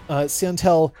 so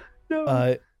Siantel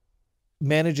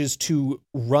manages to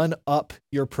run up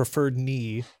your preferred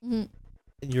knee. Mhm.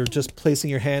 And you're just placing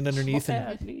your hand underneath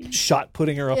and shot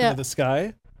putting her up Yeah. into the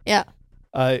sky. Yeah.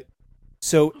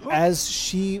 So as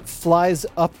she flies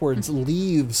upwards,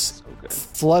 leaves So good.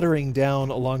 fluttering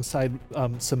down alongside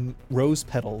some rose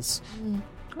petals,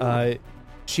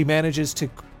 she manages to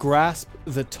grasp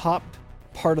the top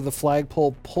part of the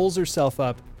flagpole, pulls herself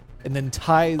up, and then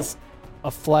ties a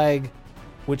flag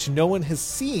which no one has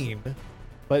seen,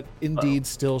 but indeed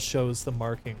still shows the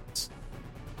markings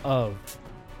of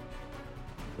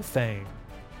the fang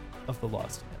of the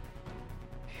lost hen.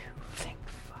 Thank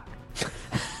fuck.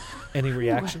 Any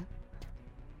reaction?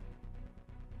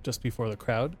 Just before the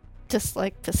crowd? Just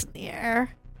like piss in the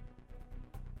air.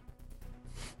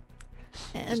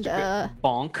 And Just a bit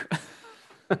bonk.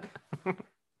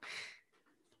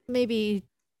 maybe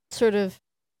sort of,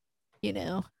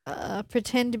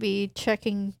 pretend to be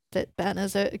checking that Ben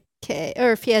is okay,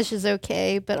 or Fiege is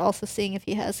okay, but also seeing if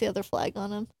he has the other flag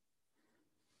on him.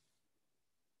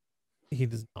 He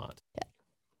does not. Yeah.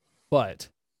 But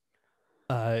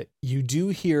you do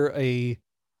hear a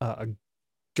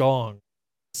gong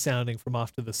sounding from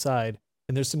off to the side,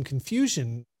 and there's some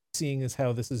confusion, seeing as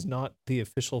how this is not the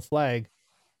official flag,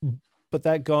 but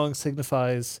that gong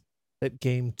signifies that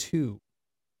game 2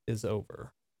 is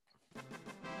over.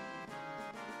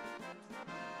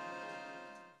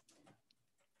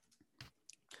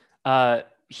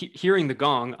 Hearing the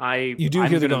gong, You do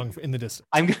hear the gong in the distance.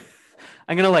 I'm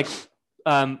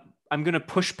gonna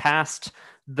push past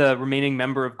the remaining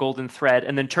member of Golden Thread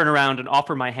and then turn around and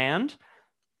offer my hand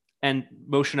and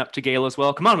motion up to Gale as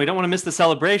well. Come on, we don't want to miss the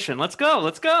celebration. Let's go.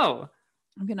 Let's go.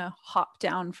 I'm gonna hop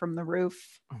down from the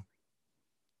roof.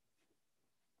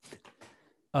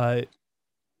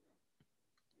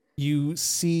 You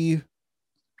see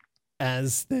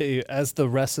as the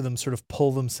rest of them sort of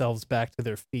pull themselves back to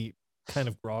their feet, kind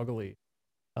of groggily,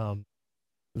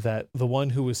 that the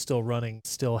one who was still running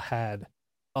still had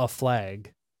a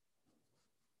flag,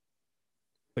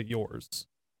 but yours.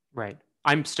 Right.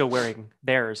 I'm still wearing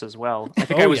theirs as well. I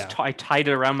think Oh, I was yeah. I tied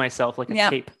it around myself like a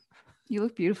Yep. cape. You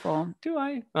look beautiful. Do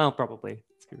I? Well, probably.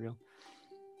 Let's be real.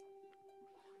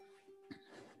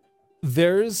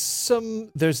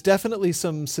 There's definitely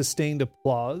some sustained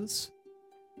applause.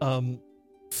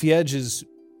 Fiege is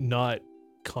not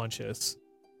conscious.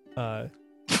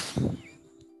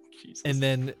 Jesus. And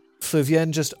then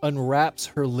Flavienne just unwraps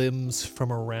her limbs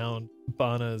from around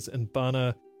Bana's, and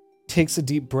Bana takes a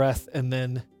deep breath and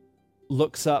then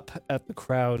looks up at the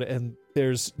crowd, and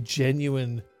there's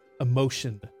genuine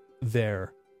emotion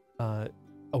there. A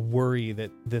worry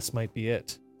that this might be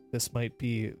it. This might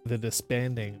be the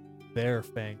disbanding of their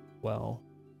fang well.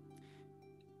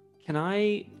 Can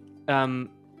I I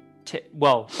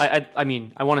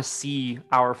mean, I want to see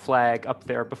our flag up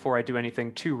there before I do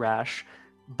anything too rash,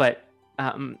 but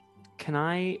can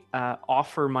I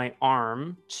offer my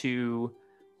arm to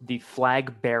the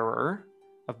flag bearer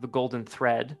of the Golden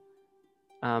Thread?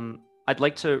 I'd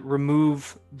like to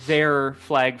remove their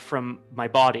flag from my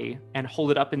body and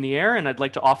hold it up in the air, and I'd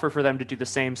like to offer for them to do the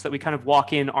same so that we kind of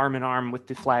walk in arm with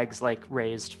the flags like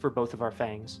raised for both of our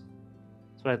fangs.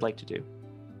 That's what I'd like to do.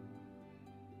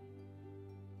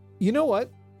 You know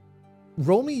what?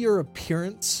 Roll me your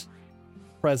appearance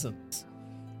presence.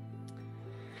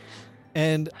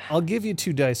 And I'll give you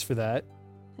 2 dice for that.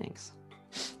 Thanks.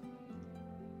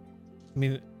 I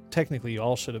mean, technically, you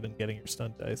all should have been getting your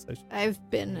stunt dice. I've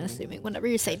been assuming whenever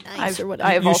you say nice or I've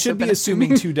whatever. You also should be been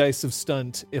assuming 2 dice of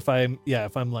stunt if I'm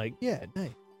like, yeah, nice.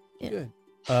 Yeah. Good.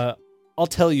 I'll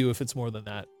tell you if it's more than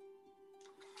that.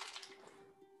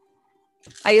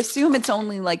 I assume it's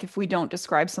only like if we don't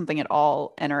describe something at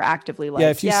all and are actively like,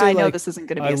 if you say, I know like, this isn't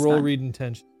going to be I a roll stunt. read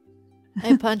intention.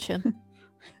 I punch him.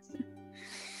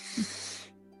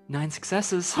 9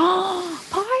 successes.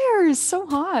 Pyres, so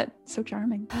hot, so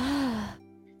charming.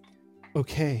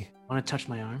 Okay. Want to touch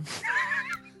my arm?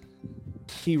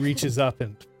 He reaches up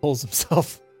and pulls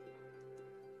himself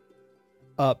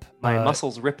up. My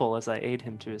muscles ripple as I aid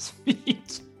him to his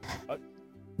feet.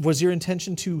 Was your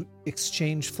intention to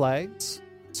exchange flags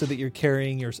so that you're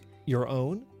carrying your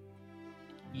own?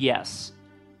 Yes.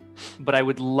 But I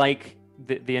would like...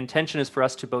 The intention is for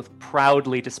us to both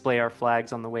proudly display our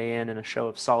flags on the way in a show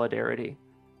of solidarity.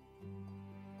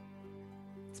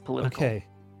 It's political. Okay.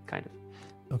 Kind of.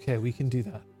 Okay, we can do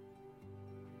that.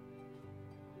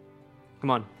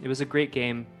 Come on. It was a great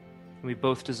game. And we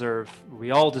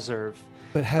all deserve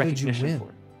But how did you recognition win? for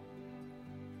it.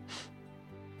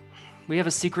 We have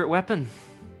a secret weapon.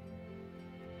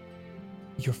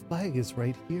 Your flag is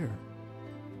right here.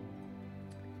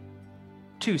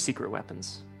 2 secret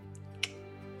weapons.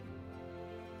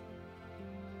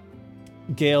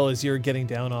 Gale, as you're getting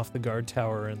down off the guard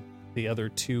tower and the other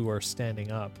 2 are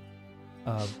standing up,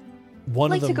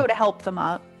 one I'd like of them... to go to help them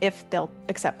up if they'll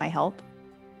accept my help.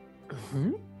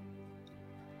 Mm-hmm.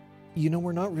 You know,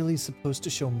 we're not really supposed to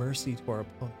show mercy to our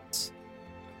opponents.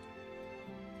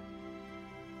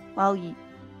 Well,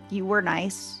 you were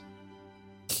nice.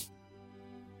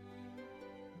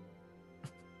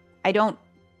 I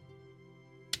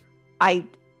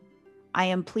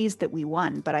am pleased that we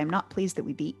won, but I'm not pleased that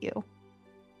we beat you.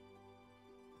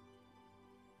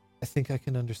 I think I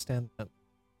can understand that.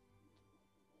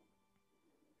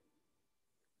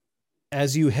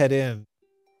 As you head in,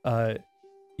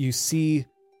 you see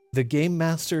the game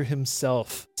master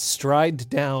himself stride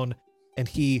down, and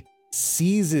he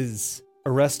seizes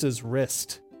Aresta's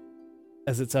wrist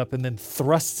as it's up and then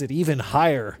thrusts it even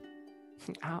higher.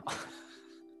 Ow.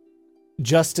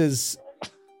 Just as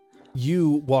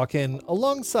you walk in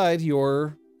alongside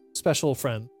your special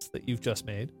friends that you've just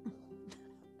made.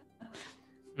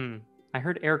 I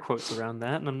heard air quotes around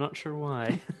that, and I'm not sure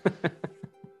why.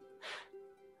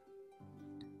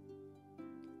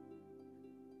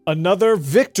 Another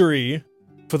victory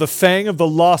for the Fang of the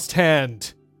Lost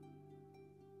Hand.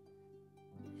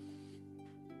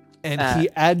 And he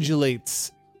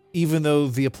adulates, even though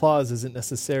the applause isn't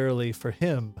necessarily for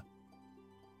him.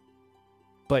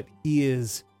 But he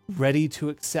is ready to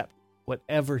accept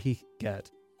whatever he can get.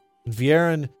 And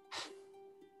Viren,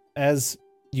 as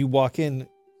you walk in,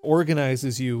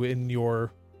 organizes you in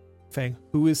your Fang.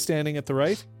 Who is standing at the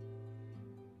right?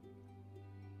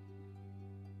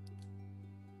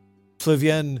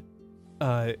 Flavienne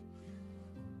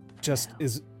just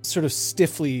is sort of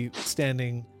stiffly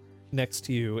standing next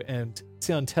to you, and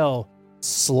Siantel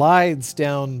slides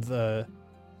down the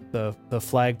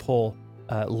flagpole,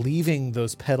 leaving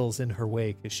those petals in her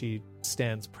wake as she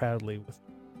stands proudly with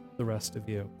the rest of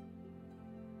you.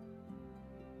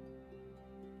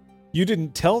 You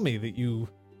didn't tell me that you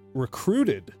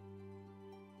recruited.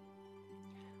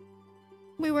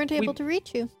 We weren't able to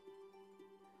reach you.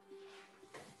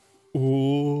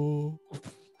 Ooh.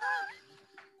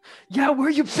 Yeah, where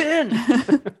you been?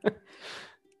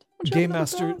 Game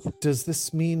Master, does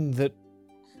this mean that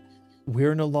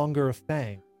we're no longer a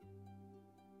Fang?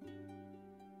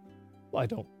 I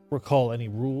don't recall any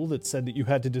rule that said that you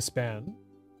had to disband.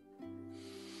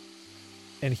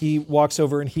 And he walks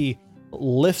over and he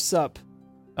lifts up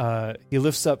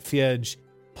Fiedge,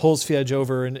 pulls Fiedge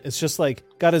over, and it's just like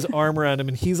got his arm around him,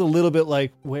 and he's a little bit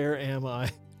like, where am I?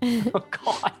 Oh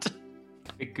God.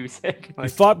 Big goose egg. You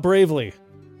fought bravely.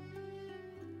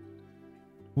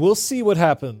 We'll see what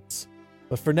happens.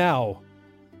 But for now,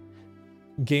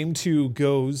 game 2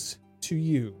 goes to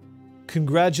you.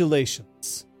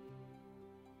 Congratulations.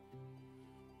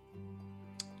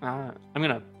 I'm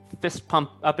gonna fist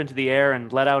pump up into the air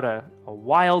and let out a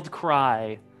wild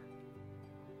cry,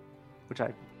 which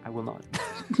I will not.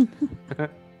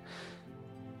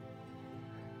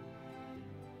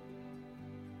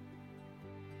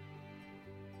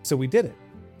 So we did it.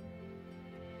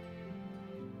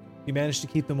 You managed to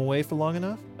keep them away for long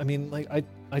enough? I mean, like,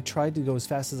 I tried to go as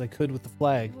fast as I could with the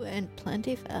flag. Went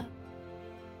plenty fast.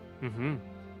 Mm-hmm.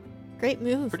 Great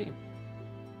move Pretty.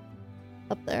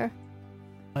 up there.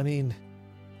 I mean,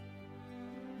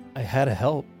 I had to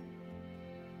help.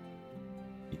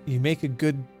 You make a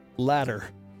good ladder.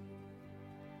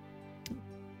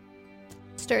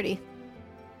 Sturdy.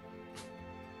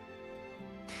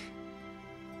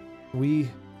 We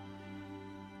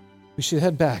should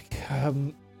head back.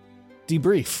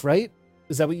 Debrief, right?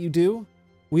 Is that what you do?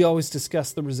 We always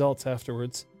discuss the results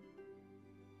afterwards.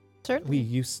 Certainly. We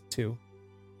used to.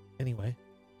 Anyway.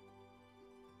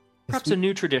 Perhaps a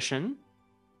new tradition.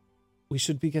 We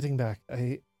should be getting back.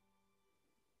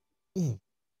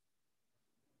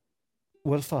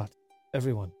 Well thought,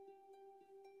 everyone.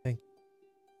 Thank you.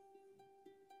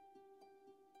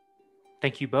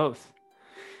 Thank you both.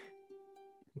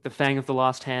 The Fang of the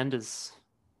Lost Hand has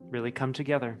really come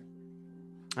together.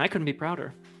 I couldn't be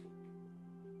prouder.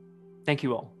 Thank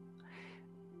you all.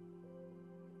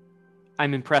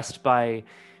 I'm impressed by,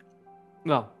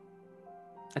 well,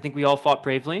 I think we all fought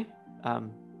bravely.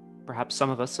 Perhaps some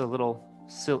of us a little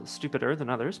stupider than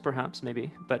others, perhaps,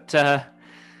 maybe. But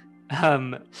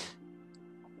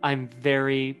I'm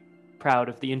very proud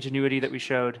of the ingenuity that we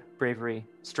showed, bravery,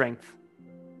 strength.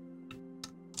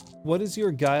 What is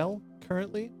your guile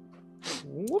currently?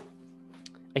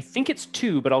 I think it's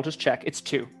 2, but I'll just check. It's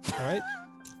 2. All right.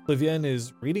 Livian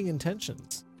is reading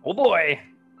intentions. Oh boy.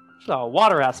 So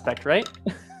water aspect, right?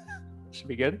 Should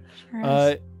be good.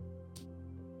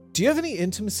 Do you have any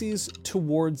intimacies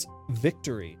towards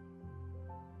victory?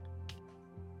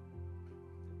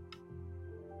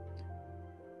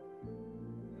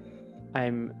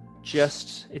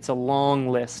 It's a long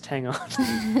list. Hang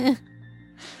on.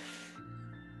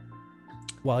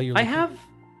 While you're I looking- have,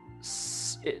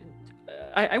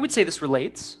 I would say this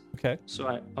relates. Okay. So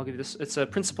I'll give you this. It's a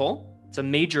principle. It's a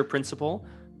major principle.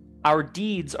 Our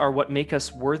deeds are what make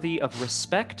us worthy of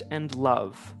respect and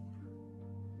love.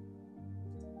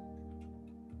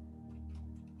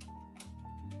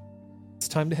 It's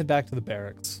time to head back to the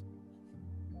barracks.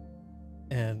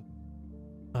 And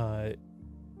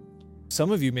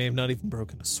some of you may have not even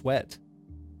broken a sweat.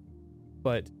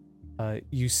 But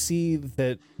you see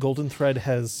that Golden Thread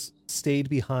has stayed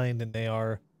behind, and they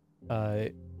are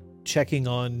checking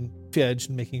on Fedge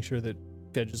and making sure that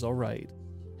Fedge is all right.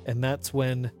 And that's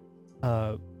when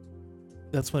Bana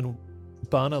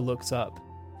looks up,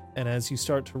 and as you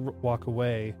start to walk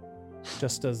away,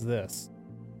 just does this.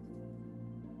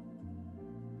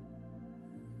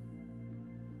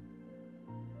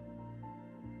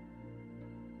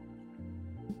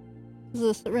 Is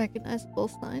this a recognizable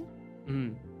sign?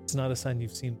 Mm. It's not a sign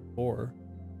you've seen before.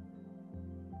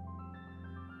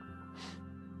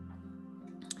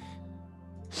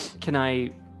 Can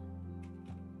I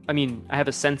have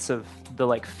a sense of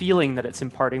the feeling that it's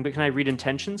imparting, but can I read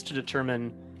intentions to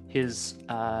determine his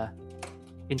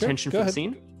intention Go for the ahead.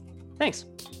 scene? Thanks.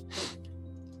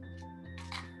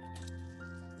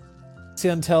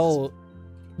 Siantel,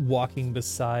 walking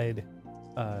beside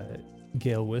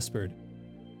Gale, whispered,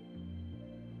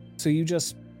 "So you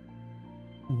just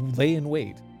lay in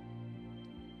wait,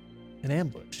 an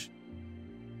ambush."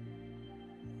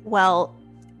 Well,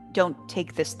 don't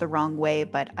take this the wrong way,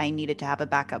 but I needed to have a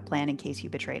backup plan in case you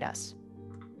betrayed us.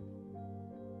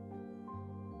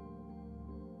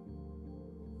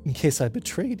 In case I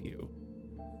betrayed you.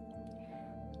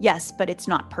 Yes, but it's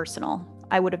not personal.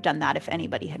 I would have done that if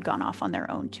anybody had gone off on their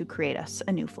own to create us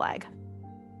a new flag.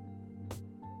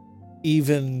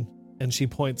 Even, and she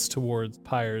points towards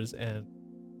Pyres and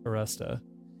Aresta.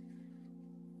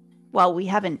 Well, we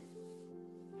haven't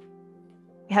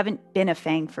been a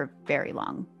Fang for very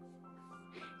long.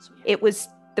 It was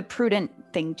the prudent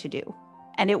thing to do,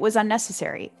 and it was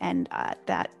unnecessary, and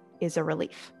that is a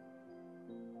relief.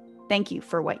 Thank you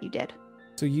for what you did.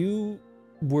 So you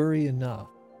worry enough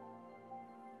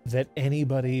that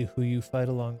anybody who you fight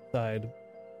alongside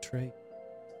betray.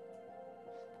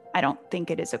 I don't think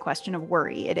it is a question of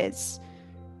worry. It is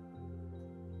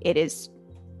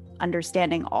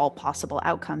understanding all possible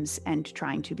outcomes and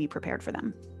trying to be prepared for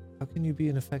them. How can you be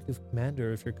an effective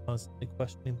commander if you're constantly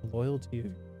questioning the loyalty of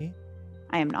your team?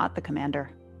 I am not the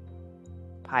commander.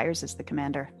 Pyres is the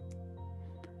commander.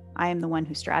 I am the one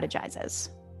who strategizes,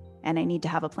 and I need to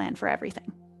have a plan for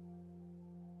everything.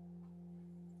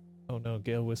 Oh no,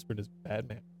 Gale whispered is bad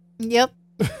man. Yep.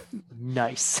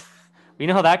 Nice. We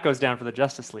know how that goes down for the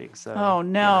Justice League. So. Oh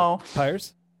no.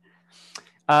 Pyres?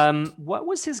 What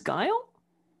was his guile?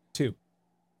 2.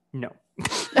 No.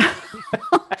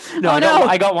 Oh, No, no.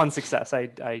 I got 1 success. I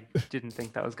didn't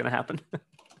think that was going to happen.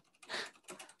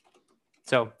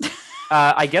 So,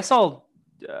 I guess I'll.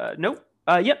 Nope.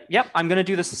 Yep. I'm going to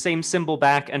do this same symbol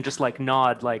back and just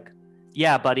nod,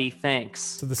 yeah, buddy, thanks.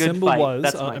 So the Good symbol fight. was,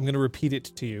 That's I'm going to repeat it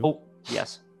to you. Oh,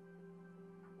 yes.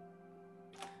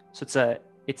 So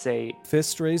it's a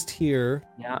Fist raised here,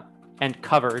 yeah, and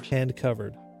covered. hand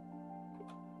covered.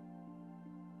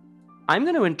 I'm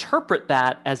going to interpret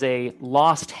that as a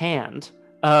lost hand.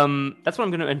 That's what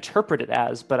I'm going to interpret it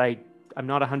as, but I'm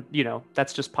not 100.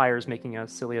 That's just Pyres making a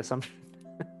silly assumption.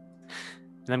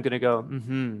 And I'm going to go,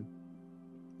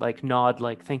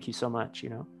 nod, thank you so much.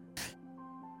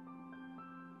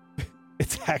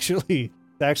 actually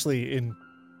in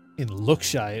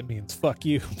Lookshy it means fuck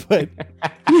you, but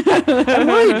I'm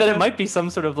worried that it might be some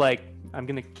sort of like, I'm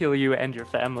gonna kill you and your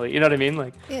family. You know what I mean?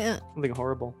 Like Yeah. something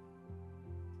horrible.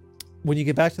 when you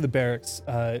get back to the barracks,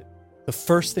 the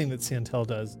first thing that Siantel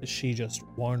does is she just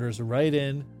wanders right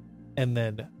in and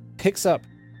then picks up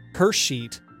her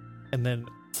sheet and then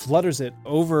flutters it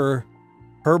over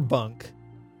her bunk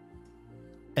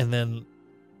and then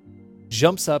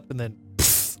jumps up and then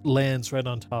lands right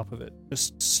on top of it,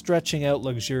 just stretching out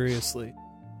luxuriously.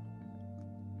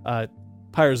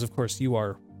 Pyres, of course, you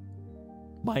are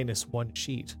 -1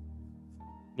 sheet.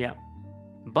 Yeah.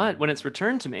 But when it's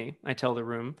returned to me, I tell the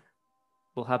room,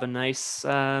 we'll have a nice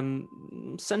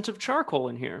scent of charcoal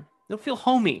in here. It'll feel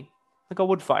homey, like a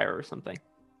wood fire or something.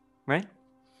 Right?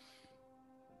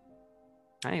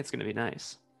 I think it's going to be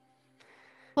nice.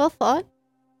 Well thought.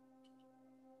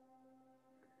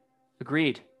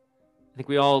 Agreed. I think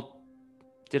we all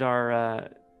did our,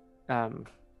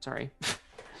 sorry.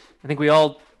 I think we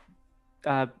all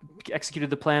executed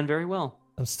the plan very well.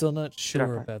 I'm still not our sure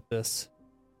part. about this.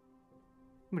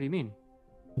 What do you mean?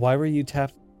 Why were you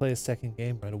tapped to play a second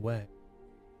game right away?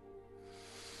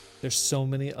 There's so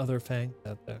many other fangs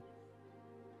out there.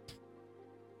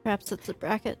 Perhaps it's a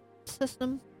bracket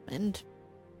system, and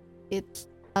it's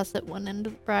us at one end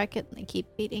of the bracket, and they keep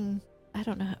beating. I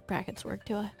don't know how brackets work,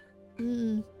 do I?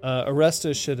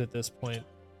 Aresta should at this point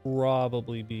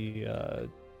probably be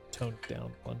toned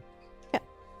down one.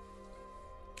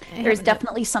 There's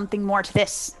definitely something more to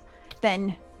this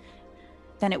than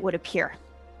it would appear.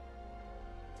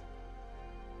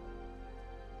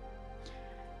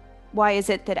 Why is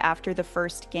it that after the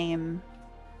first game,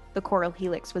 the Coral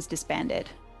Helix was disbanded,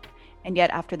 and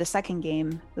yet after the second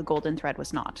game, the Golden Thread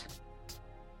was not?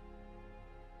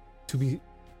 To be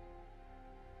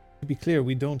clear,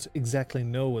 we don't exactly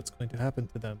know what's going to happen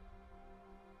to them.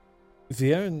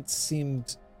 Viren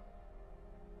seemed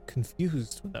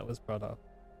confused when that was brought up.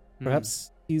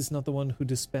 Perhaps he's not the one who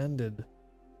disbanded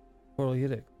Coral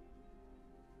Helix.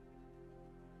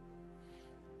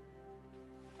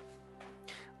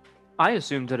 I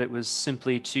assumed that it was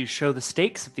simply to show the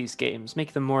stakes of these games,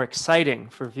 make them more exciting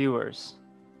for viewers,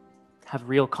 have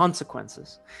real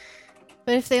consequences.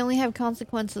 But if they only have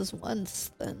consequences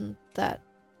once, then that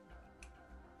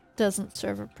doesn't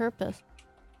serve a purpose.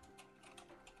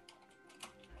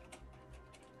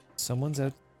 Someone's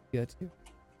out to get you.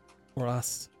 Or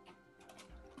us.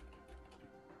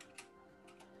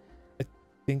 I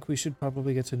think we should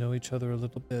probably get to know each other a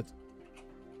little bit.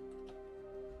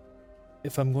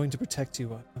 If I'm going to protect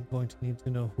you, I'm going to need to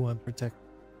know who I'm protecting.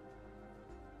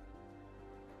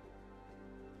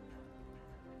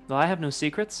 Well, I have no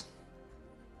secrets.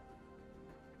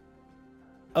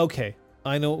 Okay,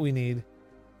 I know what we need.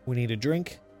 We need a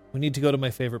drink. We need to go to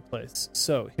my favorite place.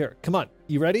 So, here, come on.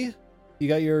 You ready? You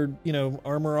got your,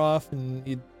 armor off,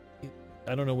 and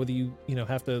I don't know whether you,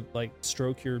 have to,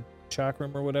 stroke your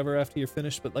chakram or whatever after you're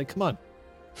finished, but, come on.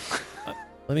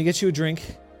 Let me get you a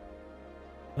drink.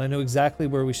 And I know exactly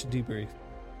where we should debrief.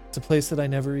 It's a place that I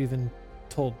never even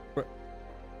told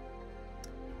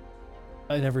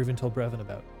Brevin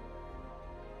about.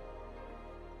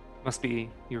 Must be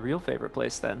your real favorite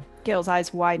place then. Gail's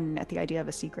eyes widen at the idea of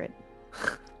a secret.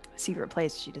 A secret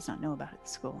place she does not know about at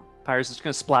school. Pyres is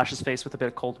going to splash his face with a bit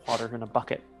of cold water in a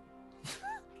bucket.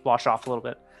 Wash off a little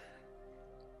bit.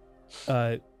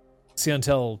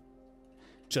 Siantel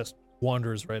just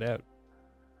wanders right out.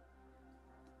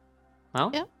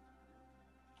 Well? Yeah.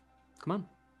 Come on.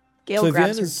 Gail So grabs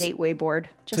Vivian her is- gateway board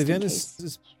just in Vivian case.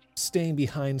 is staying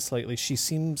behind slightly. She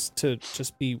seems to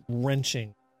just be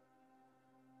wrenching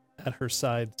at her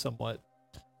side somewhat.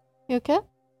 You okay?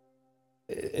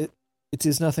 It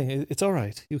is nothing. It's all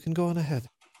right. You can go on ahead.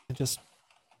 And just...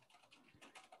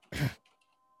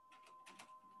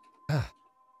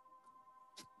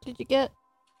 Did you get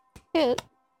hit?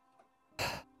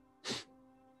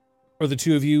 Are the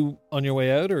two of you on your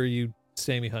way out, or are you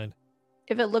staying behind?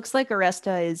 If it looks like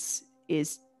Aresta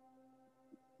is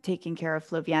taking care of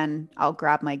Flavienne, I'll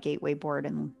grab my gateway board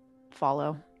and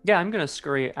follow. Yeah, I'm going to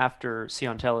scurry after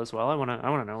Siantel as well. I want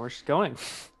to know where she's going.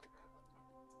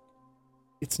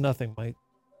 It's nothing, Mike.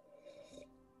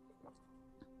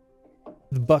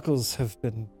 The buckles have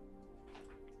been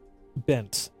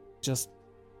bent.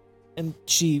 And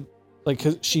she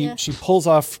pulls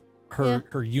off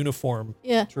her uniform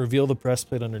Yeah. to reveal the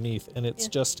breastplate underneath, and it's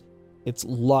it's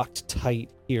locked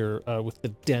tight here with the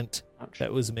dent Ouch.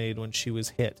 that was made when she was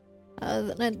hit.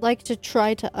 Then I'd like to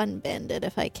try to unbend it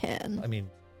if I can. I mean,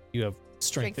 you have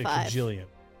strength Strength at 5. Gajillion.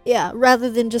 Yeah, rather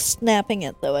than just snapping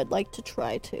it, though, I'd like to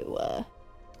try to,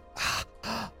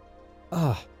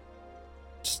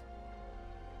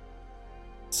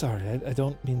 sorry. I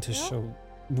don't mean to No. show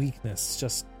weakness.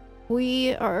 Just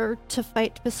We are to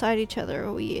fight beside each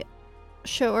other. We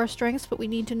show our strengths, but we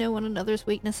need to know one another's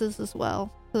weaknesses as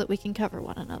well, so that we can cover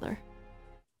one another.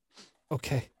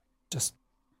 okay. Just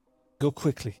go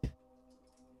quickly.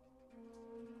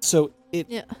 So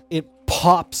Yeah. it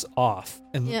pops off,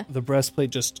 and Yeah. the breastplate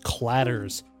just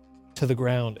clatters to the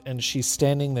ground, and she's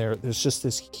standing there. There's just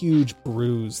this huge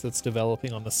bruise that's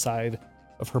developing on the side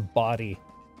of her body,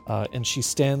 and she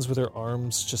stands with her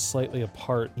arms just slightly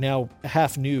apart, now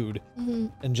half nude, Mm-hmm.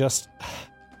 and just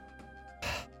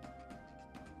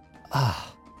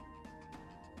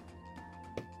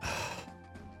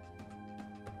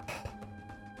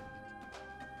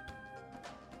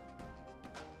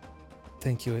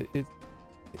Thank you. It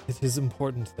is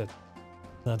important that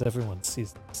not everyone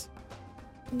sees this.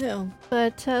 No,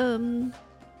 but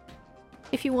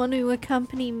if you want to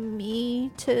accompany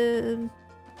me to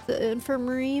the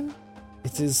infirmary,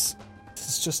 It is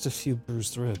just a few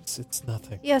bruised ribs. It's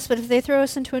nothing. yes, but if they throw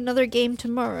us into another game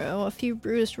tomorrow, a few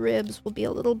bruised ribs will be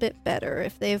a little bit better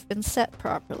if they've been set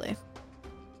properly.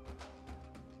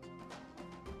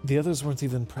 The others weren't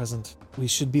even present. We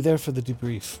should be there for the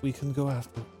debrief. We can go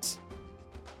afterwards.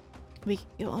 We can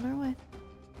go on our way.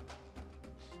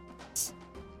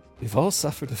 We've all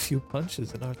suffered a few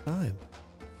punches in our time.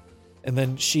 And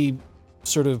then she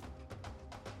sort of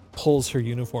pulls her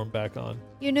uniform back on.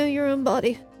 You know your own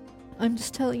body. I'm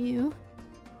just telling you,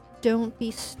 don't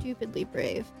be stupidly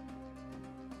brave.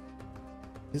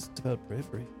 It isn't about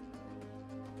bravery.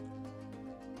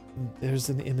 There's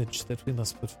an image that we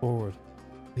must put forward.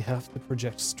 We have to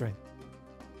project strength.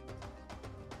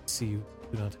 See, you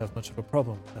do not have much of a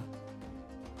problem with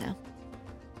that.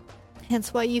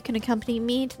 Hence why you can accompany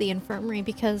me to the infirmary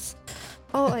because,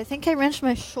 I think I wrenched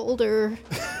my shoulder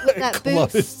with that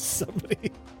Clubbed boost.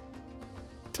 somebody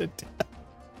to death.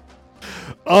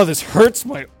 Oh, this hurts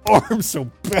my arm so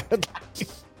badly.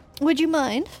 Would you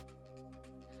mind?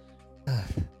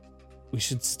 We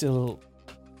should still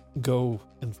go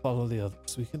and follow the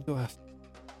others. We can go after.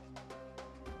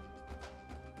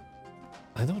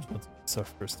 I don't want to miss our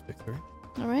first victory.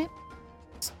 All right.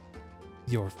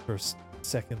 Your first,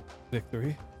 second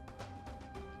victory.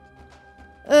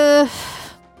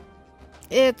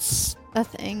 It's a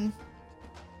thing.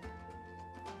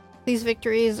 These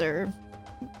victories are.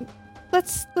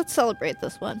 Let's celebrate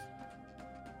this one.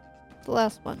 The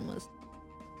last one was.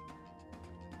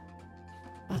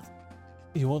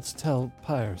 You want to tell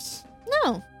Pyres?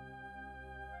 No,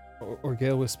 Or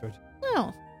Gale whispered.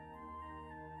 no.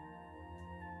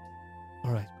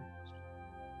 All right.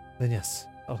 Then yes,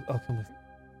 I'll come with you.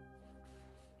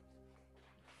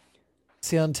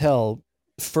 Siantel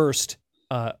first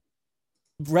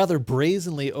rather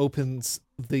brazenly opens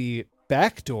the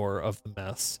back door of the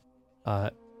mess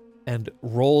and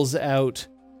rolls out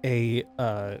a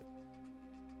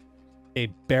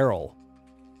barrel,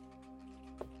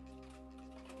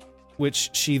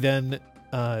 which she then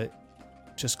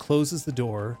just closes the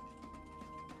door.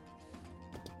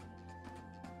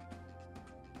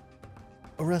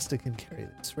 Oresta can carry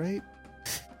this, right?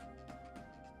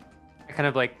 I kind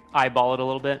of like eyeball it a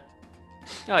little bit.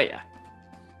 Oh yeah.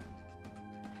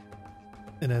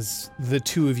 And as the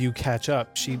two of you catch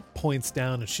up, she points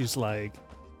down and she's like,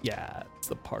 yeah, it's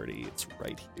the party. It's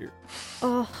right here.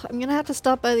 Oh, I'm gonna have to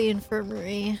stop by the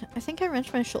infirmary. I think I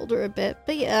wrenched my shoulder a bit,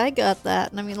 but yeah, I got that,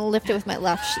 and I'm gonna lift it with my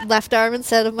left arm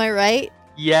instead of my right.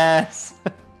 Yes.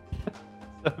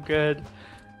 So good.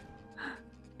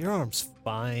 Your arm's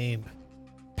fine,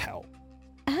 pal.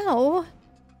 Ow!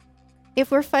 If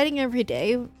we're fighting every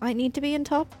day, I need to be in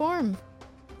top form.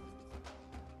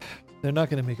 They're not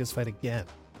going to make us fight again.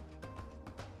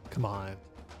 Come on.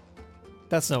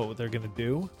 That's not what they're going to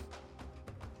do.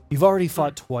 You've already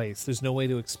fought twice. There's no way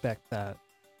to expect that.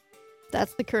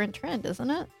 That's the current trend, isn't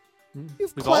it?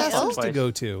 You've We've all fought classes to twice. go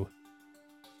to.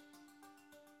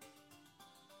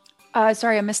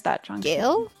 Sorry, I missed that, John.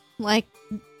 Gale? Like,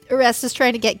 Arrest is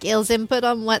trying to get Gale's input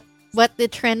on what the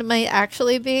trend might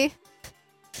actually be.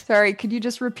 Sorry, could you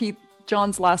just repeat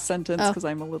John's last sentence? Oh. Because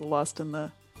I'm a little lost in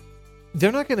the...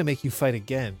 They're not going to make you fight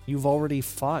again. You've already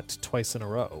fought twice in a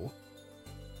row.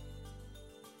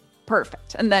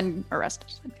 Perfect. And then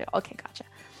arrested. Okay, gotcha.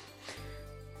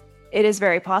 It is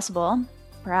very possible.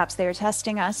 Perhaps they are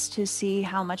testing us to see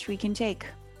how much we can take.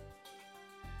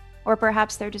 Or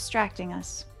perhaps they're distracting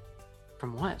us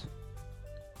From what?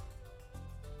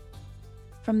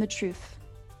 from the truth.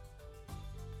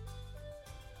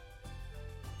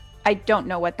 I don't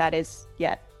know what that is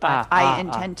yet, but I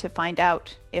intend to find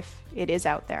out if it is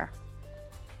out there.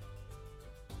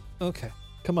 Okay,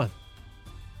 come on.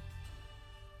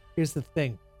 Here's the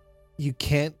thing. you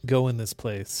can't go in this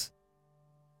place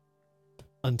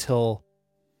until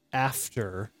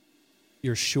after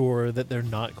you're sure that they're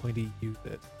not going to use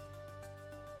it.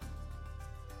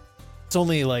 It's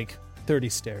only like 30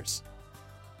 stairs.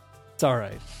 It's all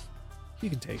right. You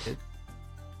can take it.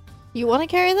 You want to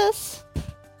carry this?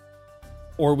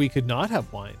 Or we could not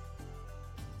have wine.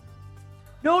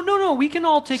 No. We can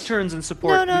all take turns and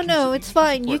support. No. It's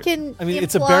fine. You support it. can. I mean,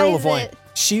 it's a imply barrel of wine.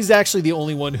 that- She's actually the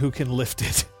only one who can lift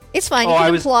it. It's fine. Oh, You I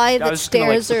can was- imply I that was gonna,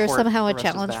 like, stairs are support somehow the a rest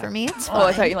of challenge that. for me. It's Oh, I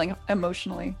fine. thought you like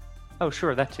emotionally. Oh,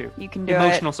 sure, that too. You can do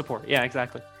Emotional support. Yeah,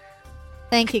 exactly.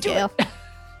 Thank you, Gail.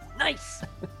 Nice.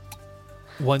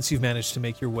 Once you've managed to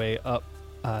make your way up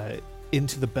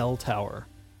into the bell tower,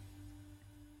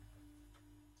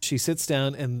 she sits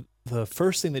down, and the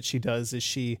first thing that she does is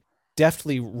she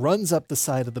deftly runs up the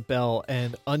side of the bell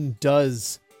and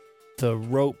undoes the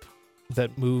rope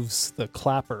that moves the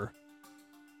clapper.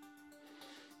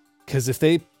 Because if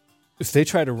they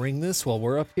try to ring this while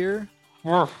we're up here,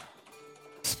 it.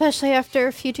 Especially after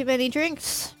a few too many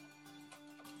drinks.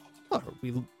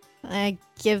 we I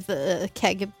give the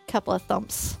keg a couple of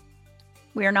thumps.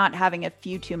 We are not having a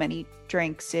few too many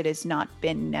drinks. It has not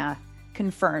been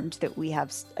confirmed that we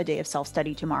have a day of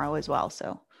self-study tomorrow as well.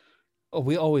 So,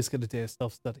 we always get a day of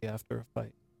self-study after a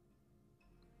fight.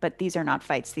 but these are not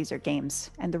fights; these are games,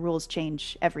 and the rules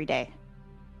change every day.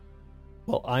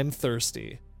 Well, I'm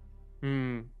thirsty.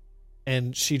 Hmm.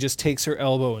 And she just takes her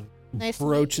elbow and Nice to meet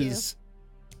broaches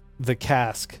the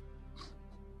cask.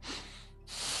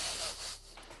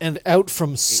 And out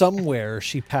from somewhere,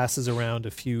 she passes around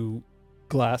a few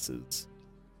glasses.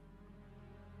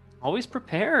 Always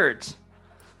prepared.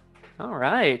 All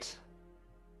right.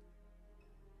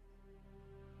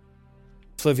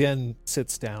 Flavienne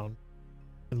sits down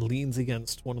and leans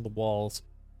against one of the walls.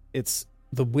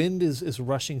 The wind is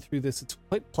rushing through this. It's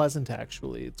quite pleasant,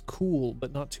 actually. It's cool,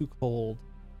 but not too cold.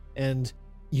 And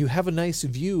you have a nice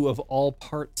view of all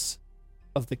parts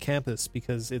of the campus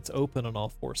because it's open on all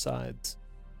four sides.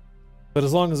 But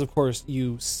as long as, of course,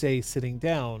 you stay sitting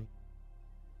down,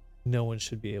 no one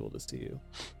should be able to see you.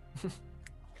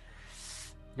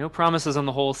 No promises on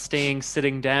the whole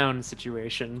sitting down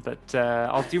situation, but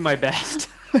I'll do my best.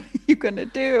 What are you gonna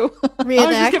do? I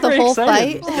Reenact just get the very whole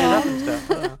excited fight. and stand up and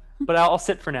stuff. I don't know. But I'll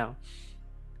sit for now.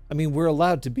 I mean, we're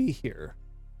allowed to be here.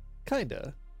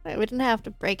 Kinda. Wait, we didn't have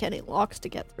to break any locks to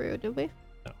get through, did we?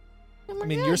 No. Then we're I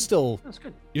mean, good. you're still That's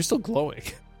good. glowing.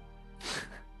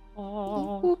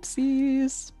 Oh.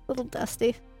 Oopsies. A little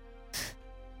dusty.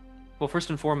 Well, first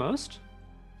and foremost,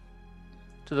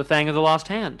 to the Fang of the Lost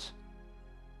Hand.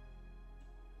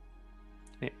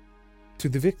 To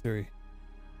the victory.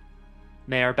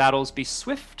 May our battles be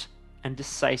swift and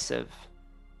decisive.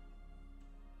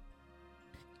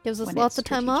 Gives us When lots it's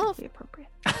of time off. strategically appropriate.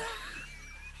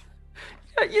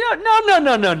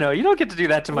 No. You don't get to do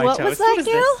that to my What toast. was that, is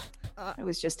Gail? this? It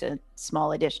was just a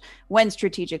small addition. When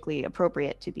strategically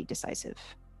appropriate to be decisive.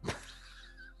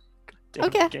 Damn,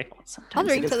 Okay. Gail. Sometimes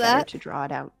drink it is to better that. to draw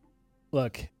it out.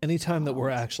 Look, anytime that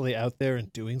we're actually out there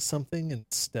and doing something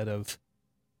instead of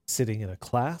sitting in a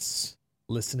class,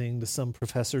 listening to some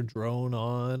professor drone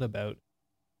on about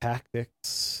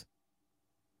tactics.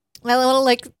 I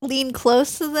want to lean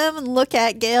close to them and look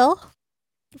at Gail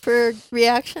for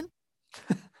reaction.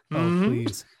 Oh, Mhm.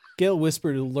 please. Gale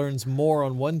Whisper learns more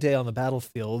on one day on the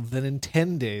battlefield than in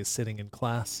 10 days sitting in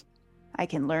class. I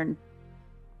can learn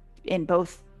in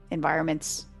both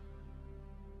environments.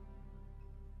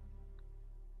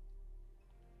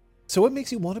 So what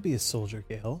makes you want to be a soldier,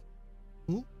 Gale?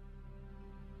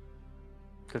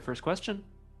 Good first question.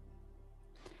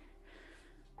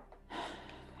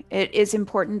 It is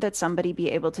important that somebody be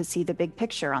able to see the big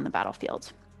picture on the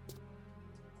battlefield.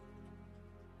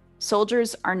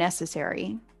 Soldiers are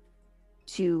necessary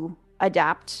to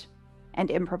adapt and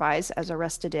improvise, as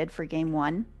Aresta did for Game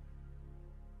 1,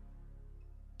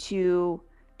 to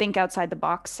think outside the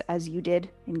box, as you did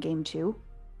in Game 2,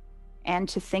 and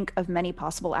to think of many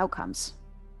possible outcomes.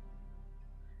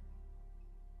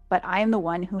 But I am the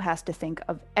one who has to think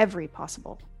of every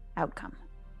possible outcome.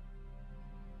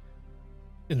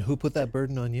 And who put that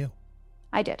burden on you?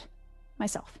 I did,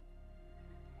 myself.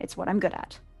 It's what I'm good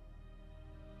at.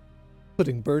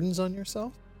 Putting burdens on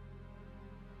yourself?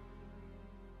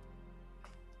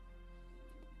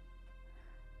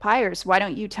 Pyres, why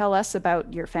don't you tell us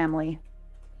about your family?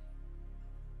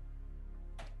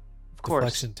 Of course.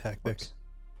 Deflection tactic.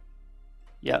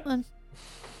 Yeah. One.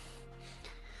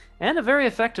 And a very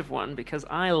effective one because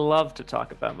I love to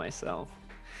talk about myself.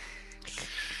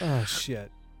 Oh,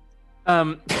 shit.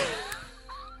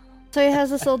 So he has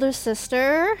this older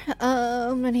sister,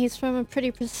 and he's from a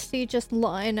pretty prestigious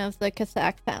line of the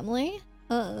Kathak family.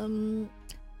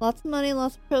 Lots of money,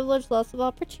 lots of privilege, lots of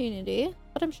opportunity.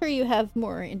 But I'm sure you have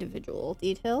more individual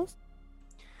details.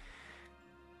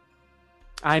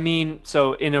 I mean,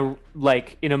 so in a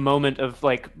moment of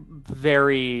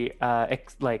very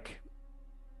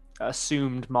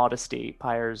assumed modesty,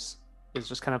 Pyres is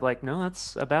just kind of like, no,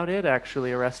 that's about it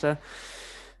actually, Aresta.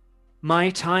 My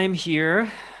time here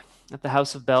at the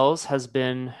House of Bells has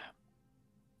been,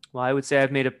 well, I would say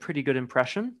I've made a pretty good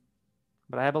impression,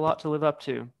 but I have a lot to live up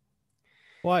to.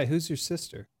 Why? Who's your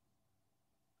sister?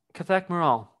 Kathak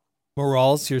Moral.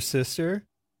 Moral's your sister?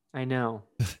 I know.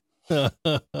 Yeah,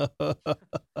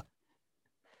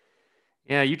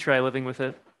 you try living with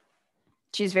it.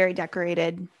 She's very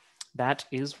decorated. That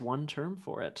is one term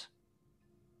for it.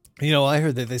 You know, I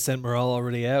heard that they sent Moral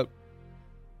already out.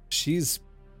 She's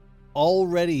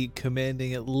already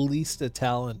commanding at least a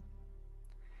talent.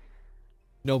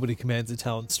 Nobody commands a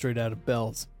talent straight out of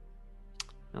Bells.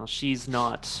 Well, she's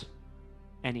not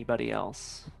anybody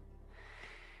else.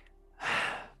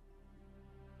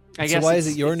 So why is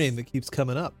it your name that keeps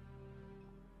coming up?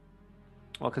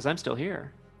 Well, because I'm still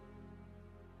here.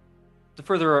 The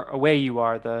further away you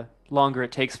are, the longer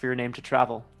it takes for your name to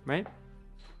travel, right?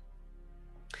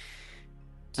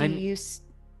 Do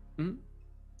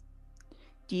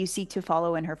you seek to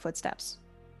follow in her footsteps?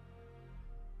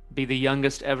 Be the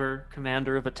youngest ever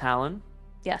commander of a Talon?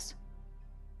 Yes.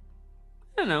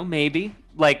 I don't know, maybe.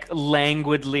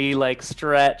 Languidly,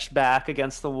 stretch back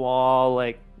against the wall,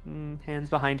 hands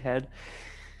behind head.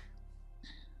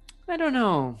 I don't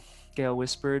know, Gale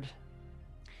whispered.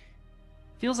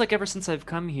 Feels like ever since I've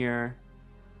come here,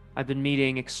 I've been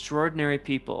meeting extraordinary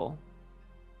people.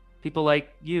 People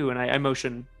like you, and I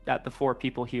motion at the 4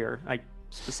 people here. I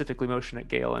specifically motion at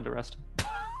Gale and Aresta.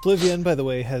 Flavienne, by the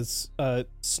way, has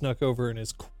snuck over and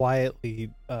is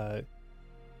quietly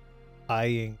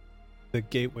eyeing the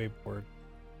gateway board.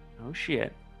 Oh,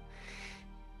 shit.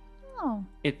 Oh.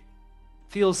 It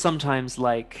feels sometimes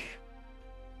like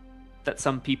that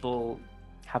some people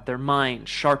have their mind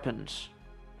sharpened,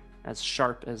 as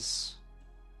sharp as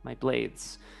my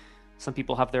blades. Some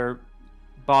people have their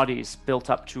bodies built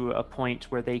up to a point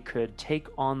where they could take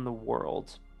on the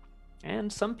world.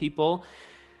 And some people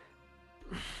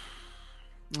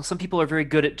are very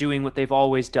good at doing what they've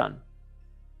always done.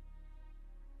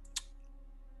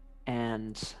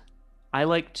 And I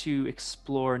like to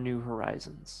explore new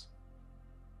horizons.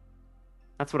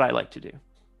 That's what I like to do.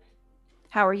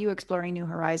 How are you exploring new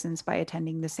horizons? By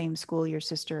attending the same school your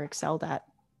sister excelled at?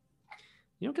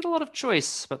 You don't get a lot of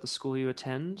choice about the school you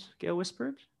attend, Gale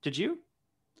whispered. Did you?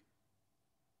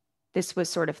 This was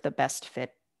sort of the best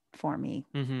fit for me,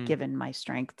 Mm-hmm. given my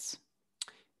strengths.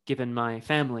 Given my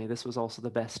family, this was also the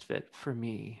best fit for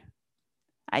me.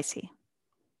 I see.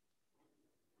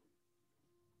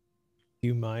 Do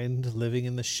you mind living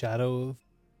in the shadow of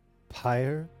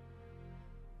Pyre?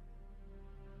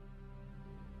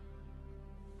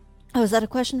 Oh, is that a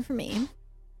question for me?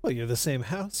 Well, you're the same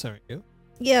house, aren't you?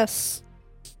 Yes.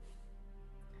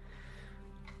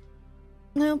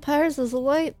 No, Pyres is a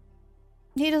light.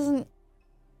 He doesn't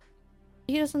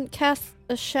cast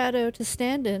a shadow to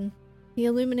stand in. He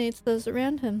illuminates those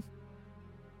around him.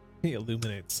 He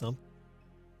illuminates something.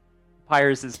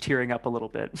 Pyres is tearing up a little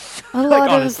bit. A lot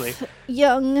honestly. of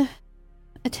young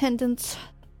attendants'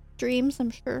 dreams,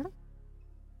 I'm sure.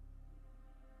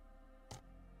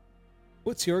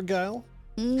 What's your guile?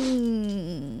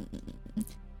 2,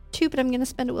 but I'm gonna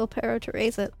spend a willpower to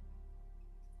raise it.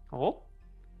 Oh?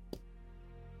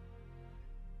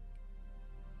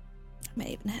 I might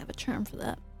even have a charm for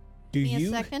that. Do Give me you?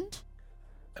 a second.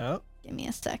 Oh, Give me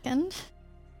a second.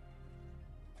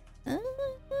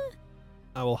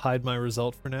 I will hide my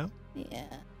result for now. Yeah.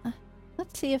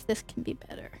 Let's see if this can be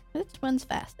better. Which one's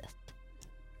fastest?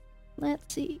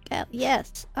 Let's see.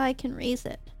 Yes, I can raise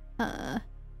it. I'm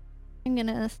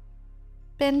gonna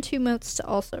spend 2 motes to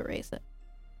also raise it.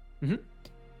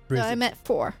 Mm-hmm. So I'm at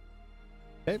 4.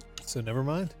 Okay, so never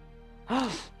mind.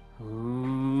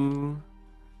 Ooh.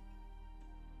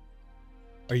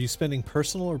 Are you spending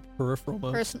personal or peripheral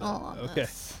modes? Personal on Okay.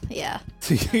 this. Yeah.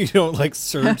 So you don't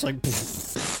surge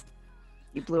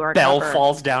You blew our Bell cover.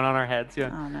 falls down on our heads,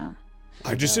 yeah. Oh no.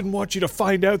 I just didn't want you to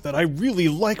find out that I really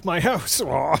like my house.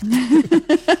 Aw.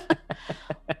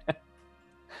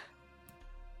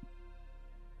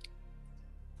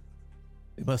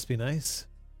 It must be nice.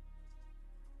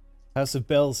 House of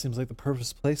Bells seems like the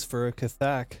perfect place for a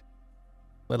Kathak,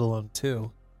 let alone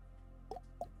 2.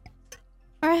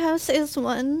 Our house is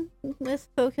one with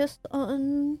focus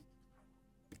on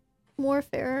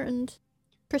warfare and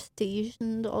prestige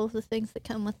and all of the things that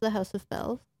come with the House of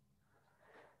Bells.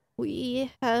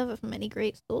 We have many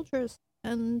great soldiers,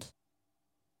 and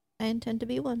I intend to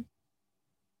be one.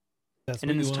 That's And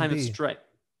what in you this wanna time of be. strife,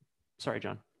 sorry,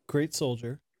 John. Great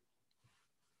soldier.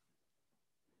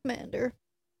 Commander.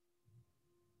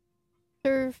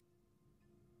 Serve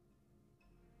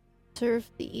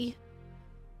the...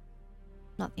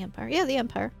 Not the Empire. Yeah, the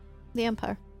Empire. The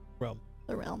Empire. Realm.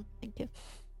 The realm. Thank you.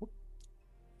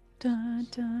 Dun,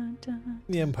 dun, dun.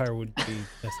 The Empire would be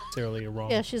necessarily a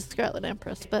wrong. Yeah, she's the Scarlet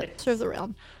Empress, but serve the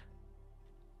realm.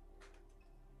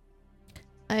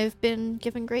 I've been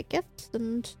given great gifts,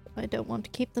 and I don't want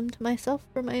to keep them to myself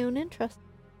for my own interest.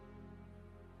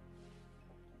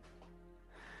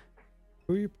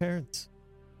 Who are your parents?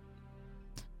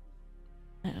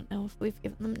 I don't know if we've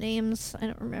given them names. I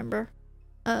don't remember.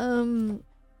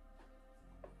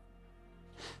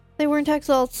 They weren't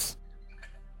exalts.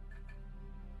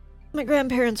 My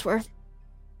grandparents were.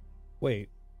 Wait.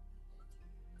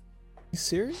 You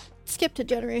serious? Skipped a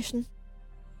generation.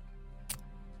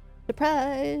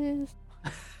 Surprise!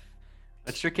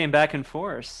 That sure came back in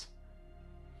force.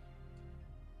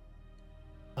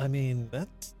 I mean,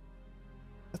 that's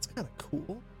kind of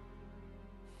cool.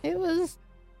 It was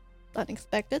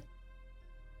unexpected.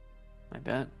 I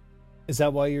bet. Is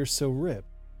that why you're so ripped?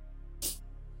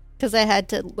 Because I had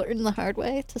to learn the hard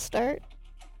way to start.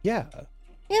 Yeah.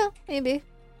 Yeah, maybe.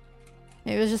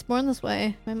 Maybe I was just born this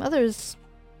way. My mother's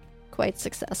quite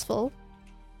successful.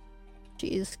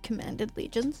 She's commanded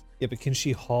legions. Yeah, but can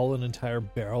she haul an entire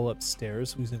barrel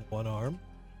upstairs using one arm?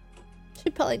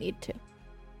 She'd probably need to.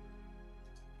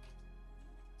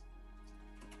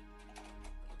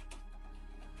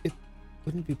 It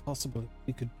wouldn't be possible if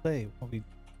we could play while we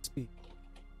speak.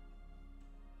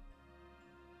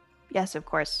 Yes, of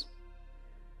course.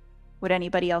 Would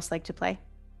anybody else like to play?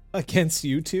 Against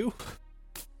you two?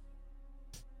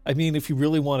 I mean, if you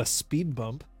really want a speed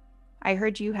bump. I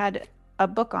heard you had a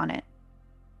book on it.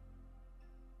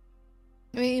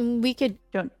 I mean, we could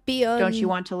Don't be on don't you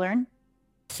want to learn?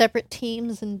 separate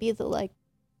teams and be the, like,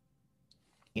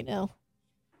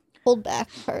 hold back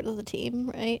part of the team,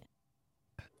 right?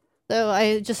 So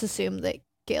I just assumed that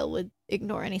Gale would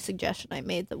ignore any suggestion I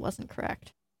made that wasn't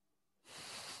correct.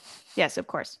 Yes, of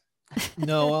course.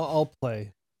 No, I'll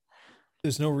play.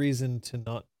 There's no reason to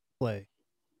not play.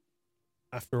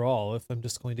 After all, if I'm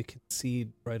just going to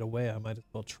concede right away, I might as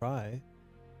well try.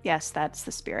 Yes, that's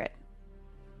the spirit.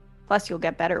 Plus, you'll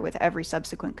get better with every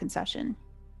subsequent concession.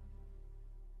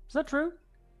 Is that true?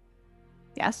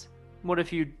 Yes? What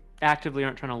if you actively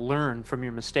aren't trying to learn from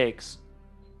your mistakes?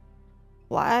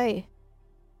 Why?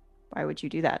 Why would you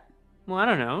do that? Well, I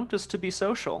don't know, just to be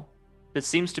social. It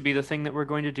seems to be the thing that we're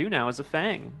going to do now as a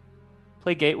Fang.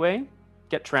 Play Gateway,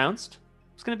 get trounced.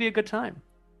 It's going to be a good time.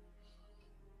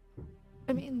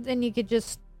 I mean, then you could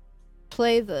just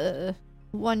play the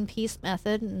One Piece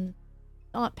method and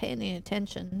not pay any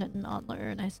attention and not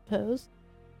learn, I suppose.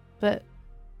 But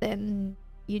then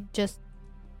you'd just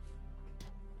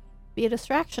be a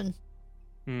distraction.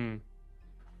 Hmm.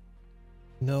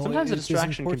 No, Sometimes a it is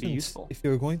distraction can be important, useful. If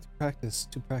you're going to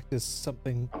practice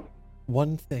something,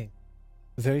 one thing,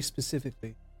 very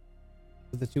specifically,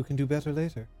 so that you can do better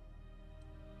later.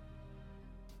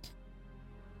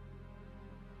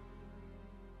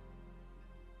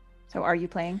 So are you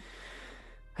playing?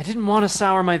 I didn't want to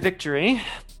sour my victory,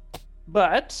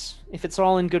 but if it's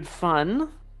all in good fun,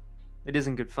 it is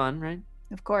in good fun, right?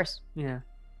 Of course. Yeah.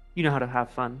 You know how to have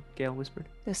fun, Gale whispered.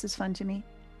 This is fun to me.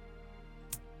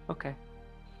 Okay.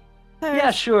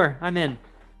 Yeah, sure, I'm in.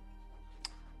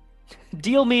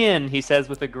 Deal me in, he says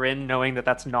with a grin, knowing that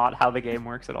that's not how the game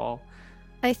works at all.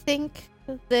 I think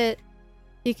that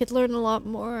you could learn a lot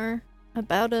more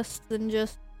about us than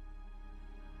just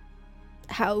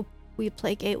how we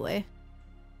play Gateway.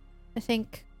 I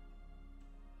think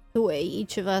the way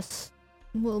each of us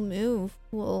will move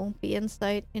will be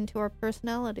insight into our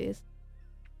personalities.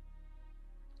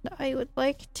 I would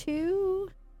like to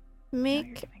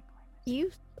make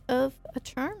use of a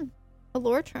charm, a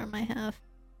lore charm I have.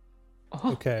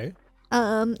 Oh, Okay.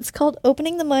 It's called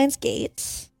Opening the Mind's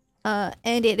Gates,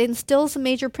 and it instills a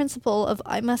major principle of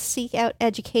I must seek out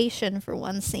education for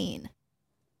one scene.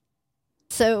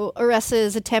 So Oressa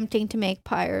is attempting to make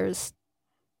Pyres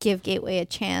give Gateway a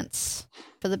chance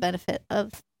for the benefit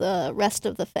of the rest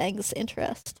of the Fang's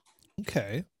interest.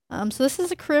 Okay. So this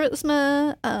is a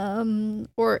charisma,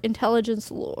 or intelligence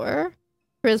lore,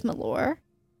 charisma lore.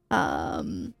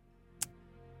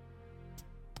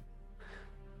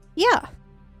 Yeah.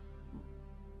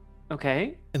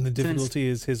 okay. And the So difficulty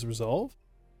is his resolve?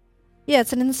 Yeah,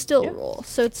 it's an instill Yeah. roll,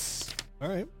 so it's All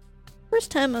right. First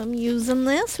time I'm using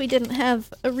this. We didn't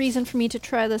have a reason for me to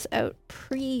try this out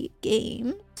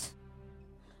pre-game.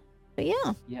 But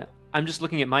yeah. Yeah. I'm just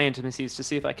looking at my intimacies to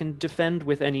see if I can defend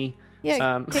with any.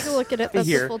 Yeah, take a look at it. That's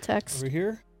here. the full text. Over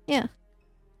here? Yeah.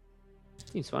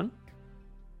 Seems fun.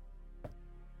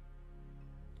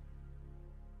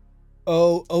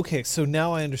 Oh, okay. So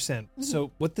now I understand. Mm-hmm.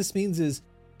 So what this means is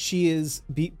she is,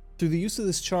 through the use of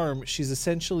this charm, she's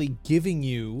essentially giving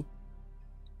you,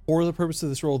 for the purpose of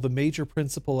this role, the major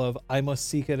principle of I must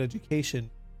seek out education.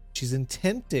 She's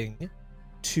intending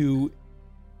to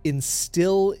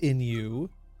instill in you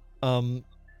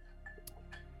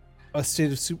a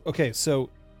state of okay, so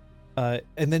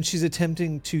and then she's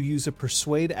attempting to use a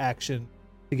persuade action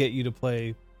to get you to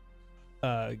play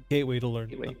Gateway to learn.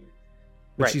 Gateway.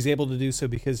 But Right. she's able to do so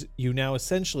because you now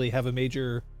essentially have a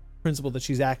major principle that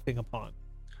she's acting upon,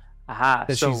 Aha.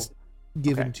 that So, she's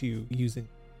given okay. to you using.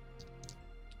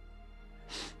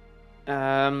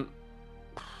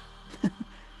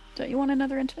 Don't you want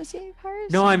another intimacy,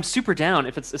 Hars? no, I'm super down.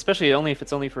 If it's especially only if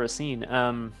it's only for a scene.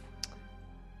 I'm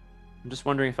just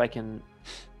wondering if I can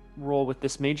roll with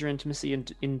this major intimacy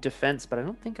in defense, but I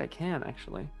don't think I can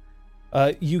actually.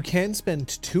 You can spend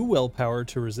 2 willpower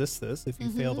to resist this if you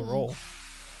fail the roll,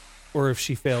 or if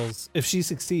she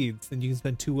succeeds, then you can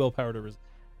spend 2 willpower to resist.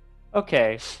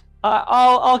 Okay.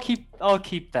 I'll keep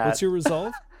that. What's your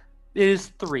resolve? It is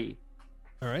 3.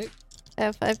 All right. I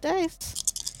have 5 dice.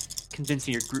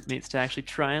 Convincing your group mates to actually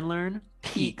try and learn.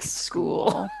 Peak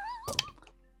school.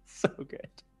 So good.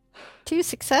 2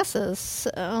 successes,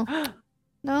 so...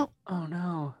 No. Oh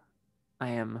no. I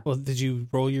am. Well, did you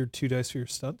roll your 2 dice for your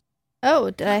stunt? Oh,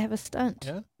 did I have a stunt?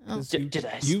 Yeah. Oh. 'Cause Did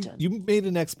I You stunt? you made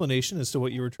an explanation as to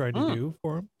what you were trying to Oh. do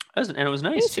for him. And it was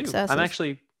nice 3 too. successes. I'm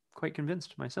actually quite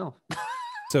convinced myself.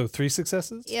 So 3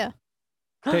 successes. Yeah.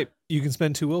 Okay, you can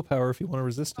spend 2 willpower if you want to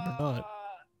resist him or not.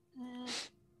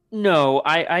 No,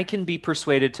 I can be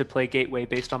persuaded to play Gateway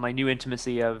based on my new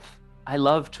intimacy of I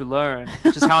love to learn,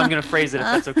 which is how I'm going to phrase it if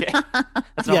that's okay.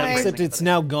 That's not Yeah, how I'm except phrasing it's it,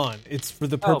 now gone. It's for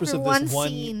the purpose For of one this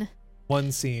scene.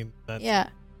 one scene. That's Yeah.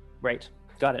 but- Right.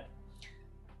 Got it.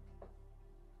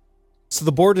 So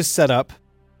the board is set up,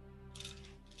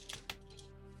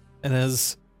 and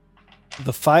as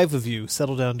the 5 of you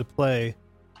settle down to play,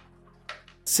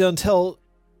 Siantel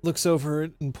looks over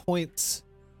and points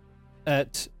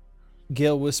at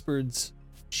Gale Whispered's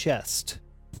chest.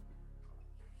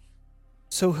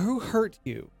 So who hurt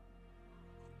you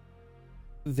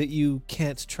that you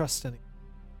can't trust anyone?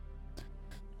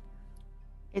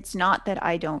 It's not that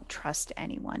I don't trust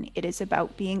anyone. It is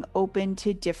about being open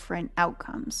to different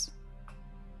outcomes.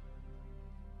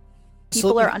 So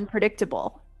People let are me-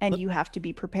 unpredictable, and let- you have to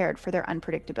be prepared for their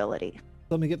unpredictability.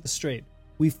 Let me get this straight.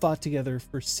 We've fought together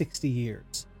for 60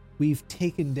 years. We've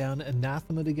taken down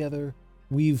anathema together.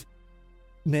 We've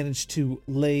managed to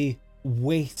lay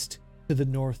waste to the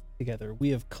north together. We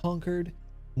have conquered.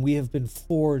 We have been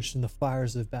forged in the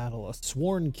fires of battle. A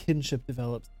sworn kinship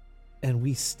develops, and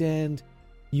we stand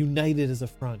united as a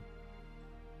front.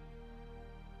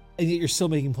 And yet you're still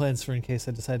making plans for in case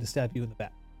I decide to stab you in the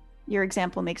back. Your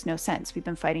example makes no sense. We've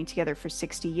been fighting together for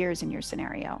 60 years in your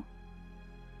scenario.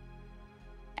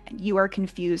 You are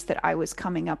confused that I was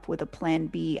coming up with a plan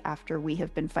B after we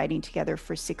have been fighting together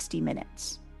for 60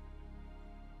 minutes.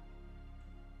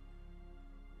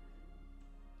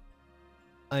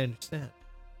 I understand.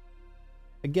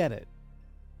 I get it.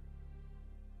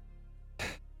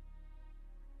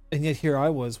 And yet here I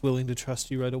was willing to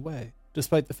trust you right away,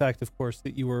 despite the fact, of course,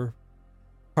 that you were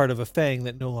part of a Fang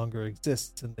that no longer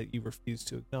exists and that you refused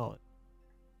to acknowledge.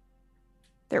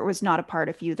 There was not a part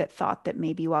of you that thought that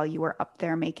maybe while you were up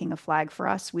there making a flag for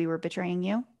us, we were betraying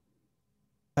you.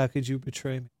 How could you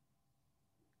betray me?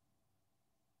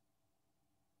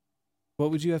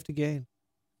 What would you have to gain?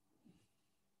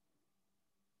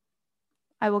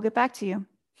 I will get back to you.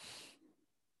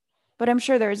 But I'm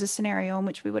sure there is a scenario in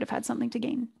which we would have had something to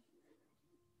gain.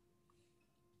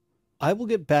 I will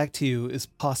get back to you is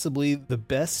possibly the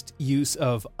best use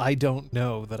of I don't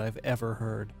know that I've ever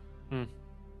heard.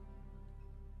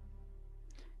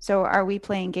 So are we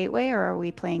playing Gateway or are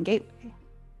we playing Gateway?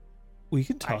 We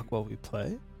can talk while we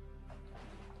play.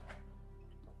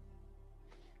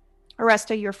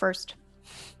 Aresta, you're first.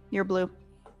 You're blue.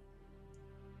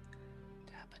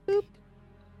 And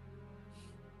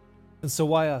so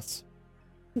why us?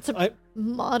 It's a I-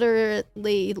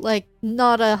 moderately, like,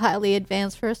 not a highly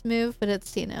advanced first move, but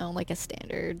it's, you know, like a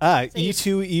standard. safe-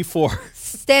 E2, E4.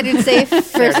 Standard safe There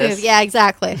first it move. is. Yeah,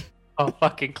 exactly. Oh,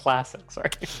 fucking classic.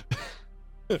 Sorry.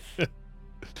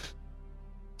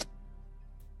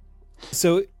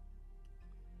 So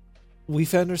we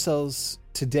found ourselves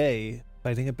today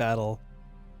fighting a battle.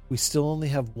 We still only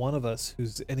have one of us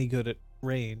who's any good at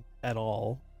rain at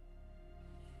all.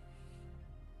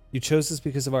 You chose this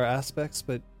because of our aspects,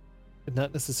 but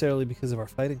not necessarily because of our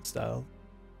fighting style.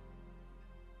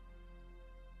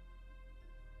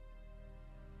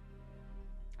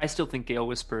 I still think Gale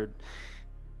Whispered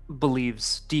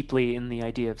believes deeply in the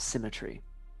idea of symmetry.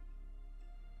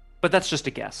 But that's just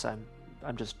a guess.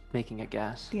 I'm just making a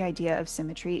guess. The idea of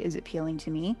symmetry is appealing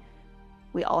to me.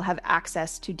 We all have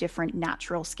access to different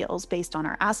natural skills based on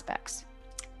our aspects.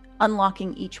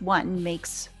 Unlocking each one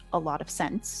makes a lot of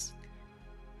sense.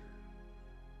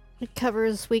 It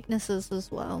covers weaknesses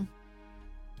as well.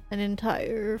 An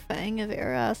entire Fang of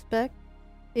Air aspect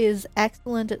is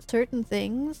excellent at certain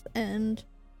things and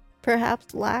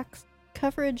perhaps lacks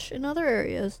coverage in other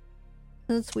areas.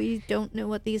 Since we don't know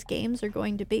what these games are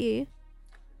going to be,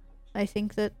 I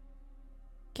think that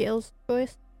Gale's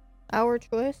choice, our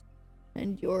choice,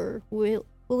 and your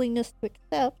willingness to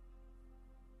accept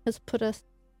has put us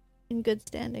in good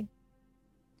standing.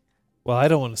 Well, I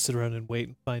don't want to sit around and wait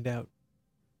and find out.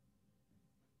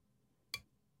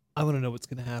 I want to know what's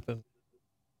going to happen.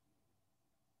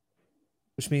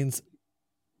 Which means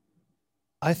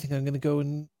I think I'm going to go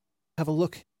and have a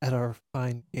look at our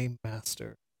fine game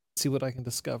master, see what I can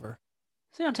discover.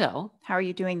 Siantel, How are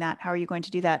you doing that? How are you going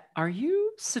to do that? are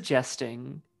you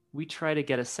suggesting we try to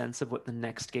get a sense of what the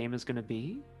next game is going to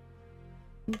be?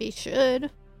 We should.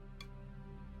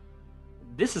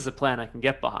 This is a plan I can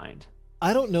get behind.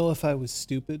 I don't know if I was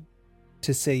stupid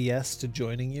to say yes to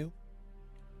joining you.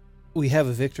 We have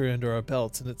a victory under our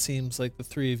belts, and it seems like the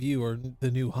three of you are the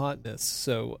new hotness,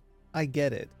 so I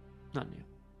get it. Not new.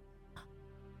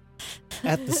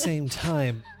 At the same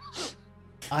time,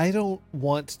 I don't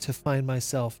want to find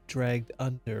myself dragged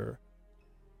under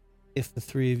if the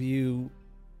three of you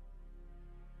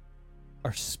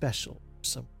are special or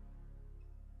something.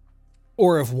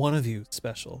 Or if one of you is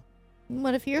special.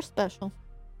 What if you're special?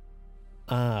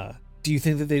 Do you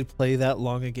think that they'd play that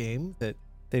long a game? That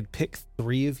they'd pick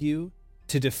three of you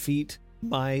to defeat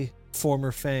my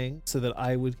former Fang so that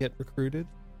I would get recruited?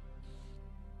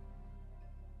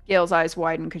 Gale's eyes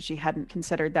widen because she hadn't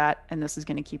considered that, and this is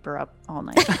going to keep her up all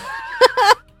night.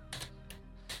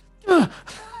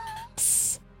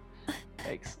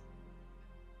 Thanks.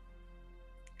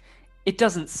 It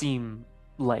doesn't seem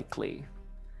likely.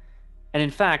 And in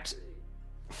fact,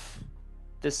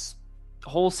 this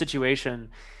whole situation,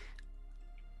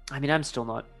 I mean, I'm still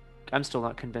not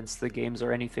convinced the games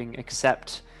are anything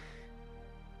except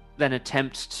an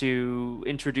attempt to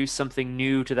introduce something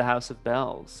new to the House of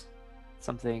Bells.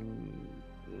 Something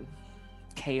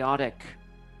chaotic,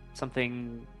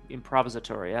 something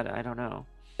improvisatory. I don't know.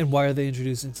 And why are they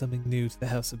introducing something new to the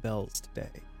House of Bells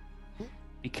today?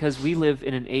 Because we live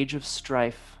in an age of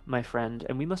strife, my friend,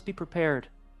 and we must be prepared.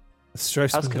 The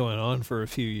strife's House been co- going on for a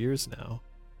few years now.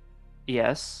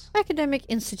 Yes. Academic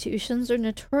institutions are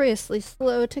notoriously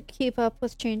slow to keep up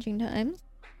with changing times.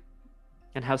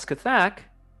 And House Cathak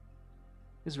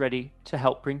is ready to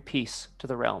help bring peace to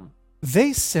the realm.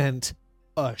 They sent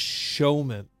a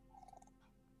showman.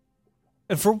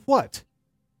 And for what?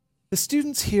 The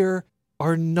students here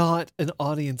are not an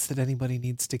audience that anybody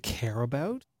needs to care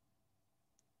about.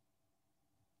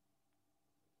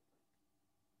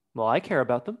 Well, I care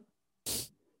about them.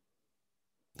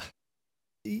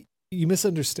 You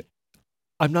misunderstand.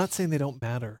 I'm not saying they don't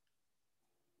matter.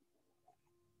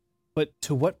 But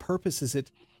to what purpose is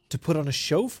it to put on a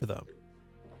show for them?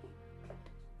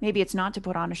 Maybe it's not to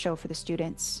put on a show for the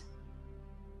students.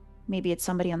 Maybe it's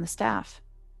somebody on the staff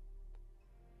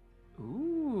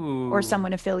Ooh. or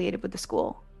someone affiliated with the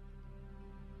school.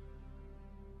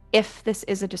 If this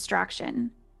is a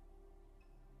distraction,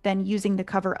 then using the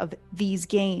cover of these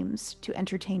games to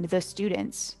entertain the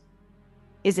students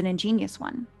is an ingenious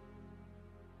one.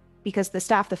 Because the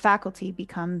staff, the faculty,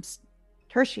 becomes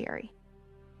tertiary.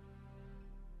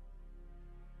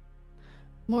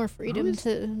 More freedom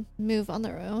to move on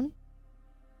their own.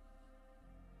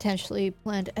 Potentially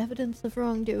plant evidence of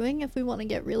wrongdoing if we want to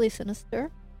get really sinister.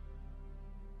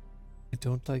 I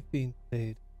don't like being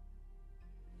paid.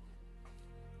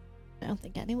 I don't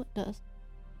think anyone does.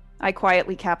 I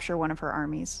quietly capture one of her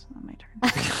armies on my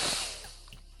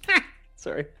turn.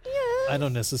 Sorry. I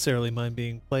don't necessarily mind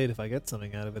being played if I get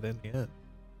something out of it in the end.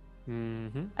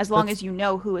 Mm-hmm. As long as you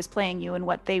know who is playing you and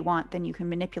what they want, then you can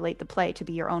manipulate the play to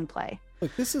be your own play.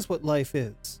 Look, this is what life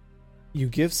is. You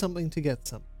give something to get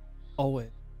something. Always.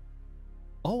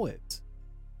 Always.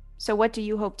 So what do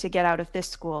you hope to get out of this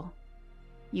school?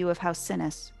 You of House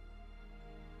Sinus.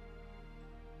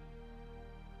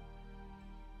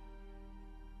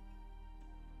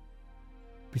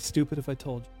 Be stupid if I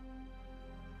told you.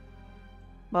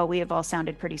 Well, we have all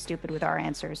sounded pretty stupid with our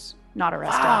answers. Not Aresta.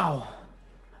 Wow.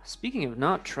 Speaking of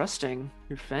not trusting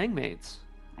your fangmates.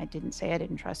 I didn't say I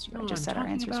didn't trust you. I No, just I'm said our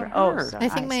talking answers about were. her. Oh, so I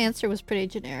think my see. answer was pretty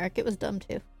generic. It was dumb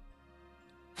too.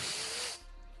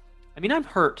 I mean, I'm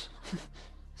hurt.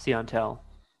 Siontel.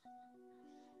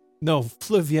 No,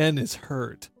 Flavienne is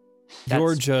hurt. You're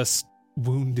That's- just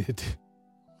wounded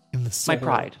in the soul. My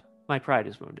pride. My pride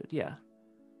is wounded, yeah.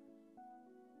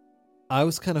 I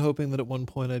was kind of hoping that at one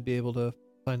point I'd be able to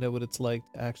find out what it's like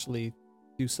to actually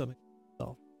do something for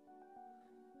myself.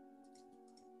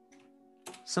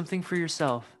 Something for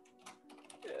yourself.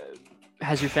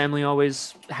 Has your family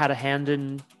always had a hand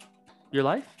in your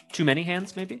life? Too many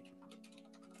hands, maybe?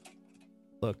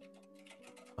 Look,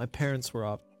 my parents were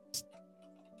optimists.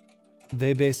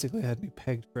 They basically had me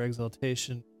pegged for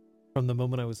exaltation from the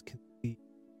moment I was conceived.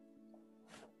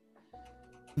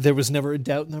 There was never a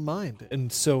doubt in their mind. And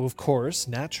so, of course,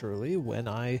 naturally, when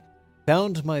I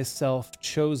found myself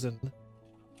chosen,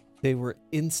 they were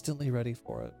instantly ready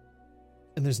for it.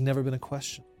 And there's never been a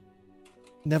question.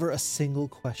 Never a single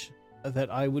question that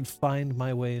I would find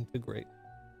my way into great.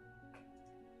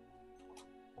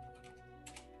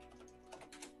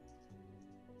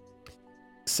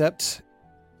 Except,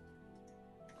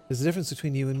 there's a difference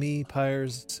between you and me,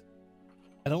 Pyres.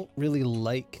 I don't really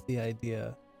like the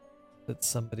idea that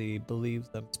somebody believes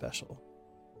them special.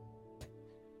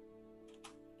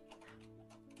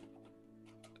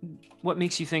 What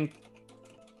makes you think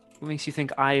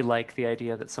I like the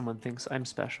idea that someone thinks I'm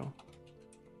special?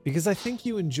 Because I think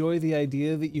you enjoy the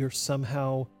idea that you're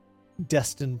somehow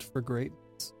destined for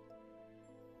greatness.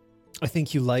 I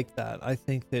think you like that. I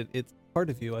think that it's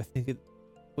part of you. I think it's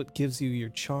what gives you your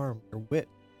charm, your wit,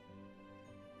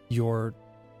 your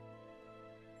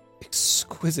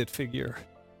exquisite figure.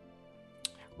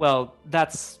 Well,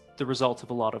 that's the result of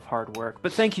a lot of hard work.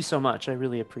 But thank you so much. I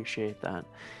really appreciate that.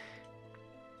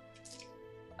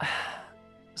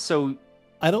 So,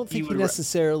 I don't think You you would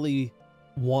necessarily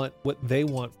want what they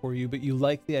want for you, but you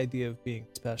like the idea of being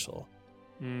special.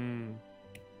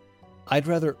 I'd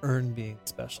rather earn being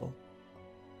special.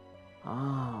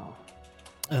 Oh.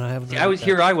 And I haven't. See,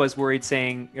 I was worried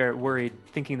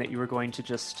thinking that you were going to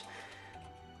just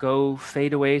go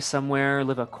fade away somewhere,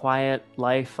 live a quiet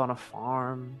life on a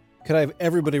farm. Could I have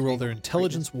everybody roll their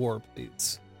intelligence war,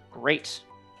 please? Great.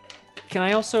 Can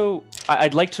I also?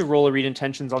 I'd like to roll a read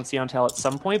intentions on Siontel at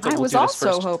some point, but I we'll was do this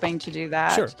also first. hoping to do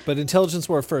that. Sure, but intelligence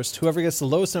war first. Whoever gets the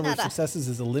lowest number Nada. of successes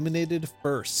is eliminated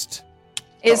first.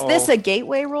 Is this Uh-oh. a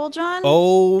gateway roll, John?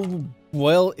 Oh,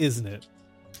 well, isn't it?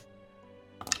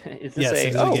 Is this Yes, it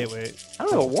is a a gateway. I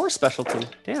don't have a war specialty.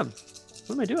 Damn.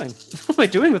 What am I doing? What am I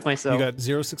doing with myself? You got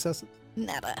 0 successes?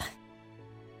 Nada.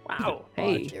 Wow.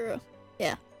 Hey, 0.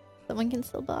 Yeah. Someone can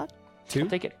still dodge. 2? I'll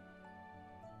take it.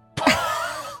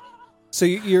 So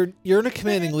you're in a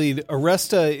commanding lead.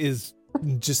 Aresta is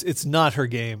just, it's not her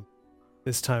game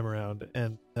this time around.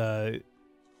 And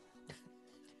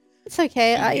It's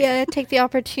okay. I take the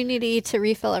opportunity to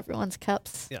refill everyone's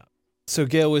cups. so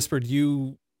Gale whispered,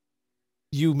 you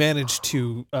managed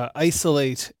to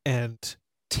isolate and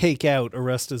take out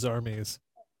Aresta's armies.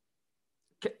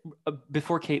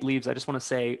 Before Kate leaves, I just want to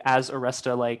say, as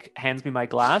Aresta hands me my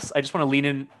glass, I just want to lean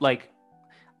in.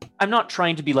 I'm not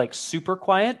trying to be super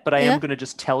quiet, but I Yeah. am going to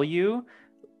just tell you,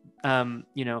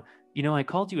 I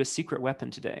called you a secret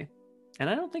weapon today, and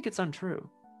I don't think it's untrue.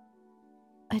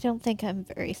 I don't think I'm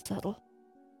very subtle.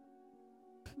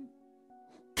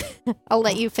 I'll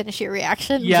let you finish your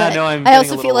reaction. Yeah, but no, I'm I getting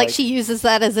also a feel little, like she uses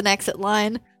that as an exit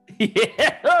line.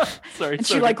 Yeah. Sorry. And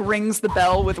she sorry. rings the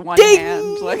bell with one Ding!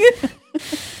 hand.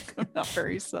 Not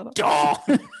very subtle. Aw.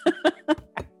 Amazing.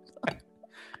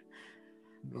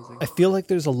 I feel like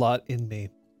there's a lot in me.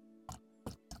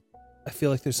 I feel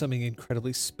like there's something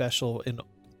incredibly special in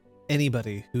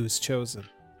anybody who's chosen.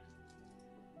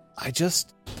 I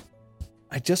just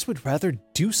would rather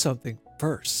do something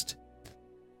first.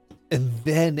 And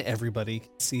then everybody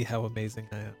can see how amazing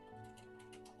I am.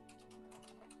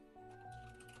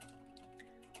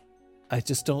 I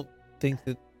just don't think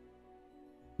that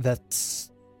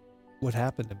that's what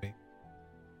happened to me.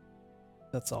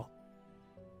 That's all.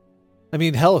 I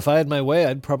mean, hell, if I had my way,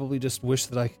 I'd probably just wish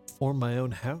that I could form my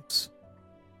own house.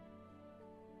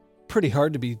 Pretty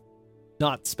hard to be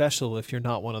not special if you're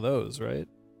not one of those, right?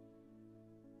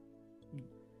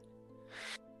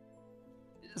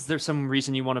 Is there some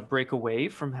reason you want to break away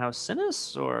from House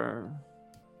Sinus, or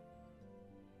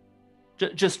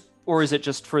or is it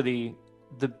just for the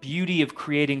beauty of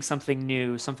creating something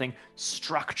new, something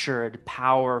structured,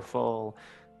 powerful,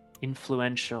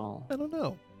 influential? I don't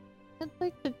know. I'd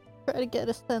like to try to get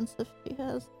a sense if she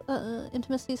has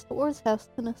intimacies towards House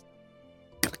Sinus.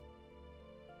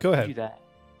 Go Do ahead.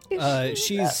 that.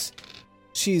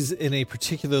 She's in a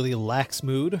particularly lax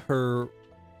mood. Her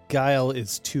guile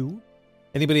is 2.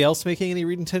 Anybody else making any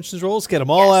read intentions rolls? Get them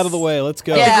all out of the way. Let's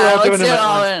go. we're Yeah, all let's doing do them it at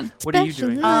all once. in. What are you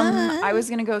doing? I was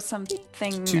gonna go something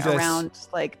 2 dice. around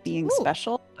like being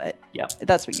special, but Yep.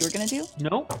 that's what you were gonna do.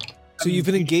 No. So you've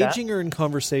been You do that. engaging her in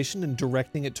conversation and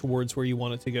directing it towards where you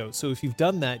want it to go. So if you've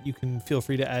done that, you can feel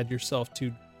free to add yourself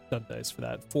 2 stunt dice for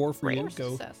that. 4 for you.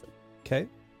 Go. Okay.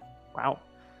 Wow.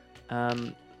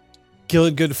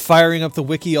 Gilligood firing up the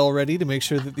wiki already to make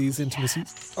sure that these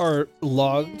intimacies are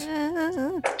logged.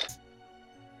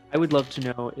 I would love to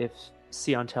know if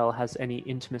Siontel has any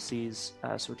intimacies.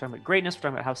 So we're talking about greatness. We're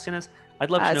talking about how sin is. I'd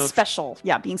love to know Special,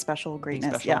 being special, being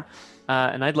greatness, special.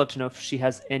 And I'd love to know if she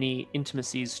has any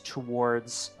intimacies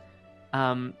towards,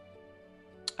 oh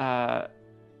my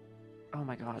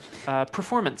god,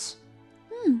 performance,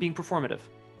 being performative.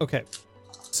 Okay.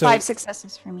 So 5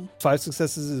 successes for me. 5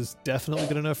 successes is definitely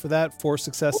good enough for that. 4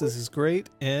 successes is great.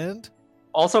 And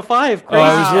Also 5. oh,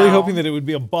 I was Crazy. really hoping that it would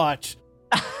be a botch.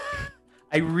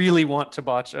 I really want to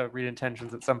botch read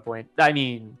intentions at some point. I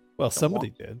mean, Well, somebody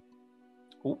did.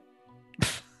 oh,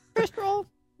 First roll.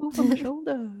 Over my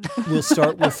shoulder. We'll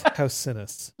start with House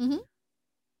Sinus. Mhm.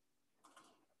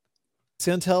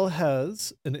 Siantel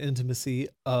has an intimacy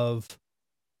of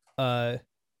what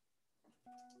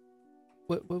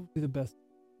would be the best?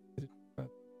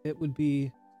 It would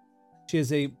be she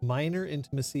has a minor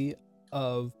intimacy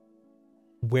of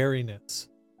wariness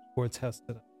towards House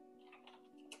Sinus.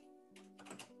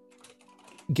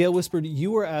 Gale whispered,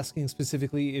 you were asking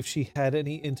specifically if she had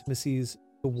any intimacies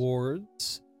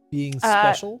towards being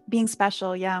special. Being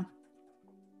special, yeah.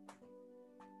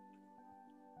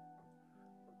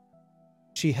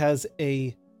 She has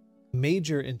a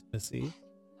major intimacy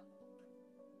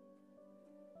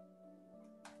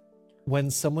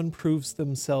when someone proves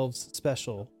themselves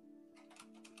special.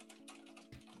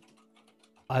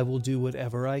 I will do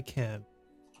whatever I can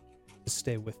to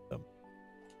stay with them.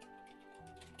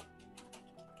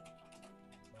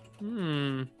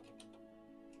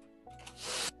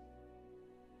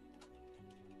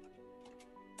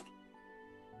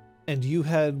 And you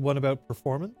had one about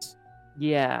performance?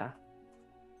 yeah.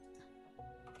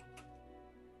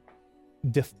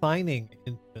 Defining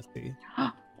intimacy.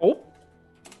 Oh,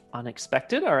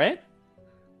 unexpected. All right.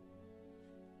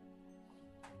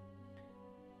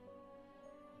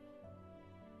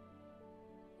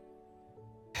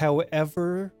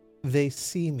 However they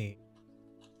see me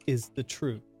is the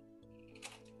truth.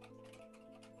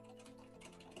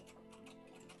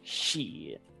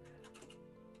 Shit.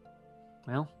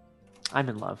 Well, I'm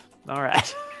in love. All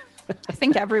right. I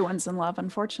think everyone's in love,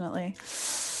 unfortunately.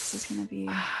 This is gonna be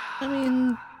I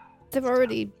mean, they've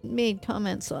already made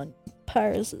comments on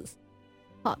Pyrus's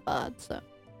hot bod, so.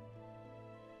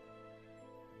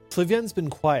 Flavienne's been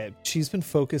quiet. She's been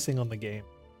focusing on the game.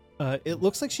 It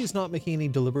looks like she's not making any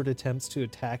deliberate attempts to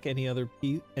attack any other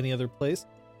place,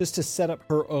 just to set up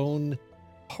her own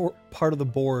part of the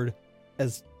board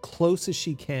as close as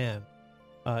she can.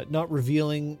 Not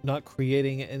revealing, not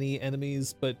creating any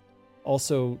enemies, but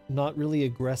also not really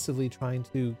aggressively trying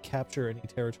to capture any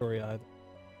territory either.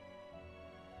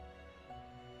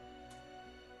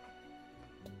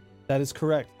 That is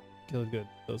correct, Gilgood.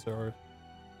 Those are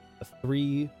the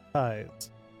 3 ties.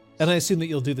 And I assume that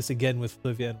you'll do this again with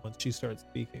Flavienne once she starts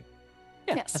speaking.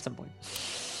 Yeah, Yes. at some point.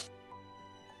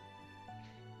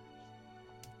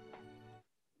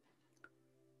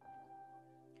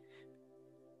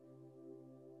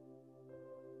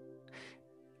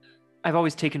 I've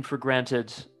always taken for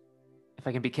granted, if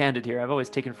I can be candid here, I've always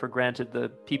taken for granted the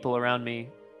people around me,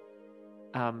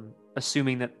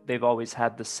 assuming that they've always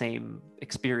had the same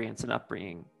experience and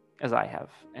upbringing as I have.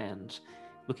 And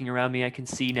looking around me, I can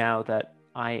see now that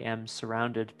I am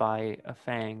surrounded by a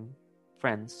Fang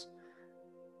friends,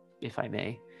 if I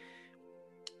may,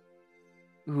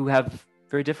 who have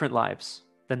very different lives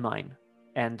than mine.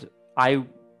 And I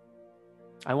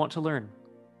want to learn.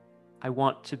 I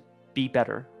want to be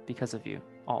better because of you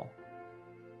all.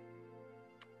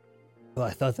 Well, I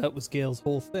thought that was Gale's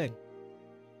whole thing.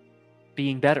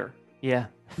 Being better. Yeah.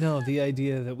 No, the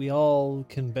idea that we all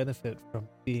can benefit from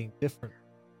being different.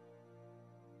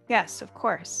 Yes, of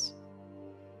course.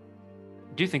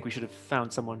 I do think we should have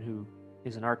found someone who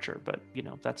is an archer, but,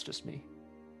 that's just me.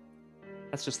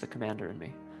 That's just the commander in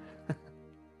me.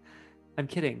 I'm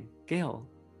kidding. Gale.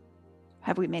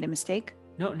 Have we made a mistake?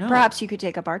 No. Perhaps you could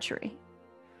take up archery.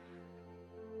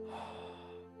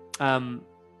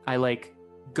 I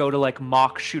go to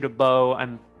mock shoot a bow.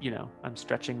 I'm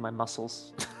stretching my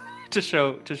muscles to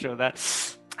show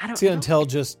that. I don't know. Siantel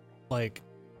just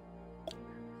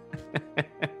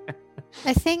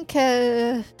I think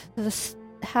half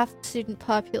the student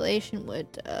population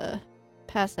would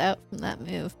pass out from that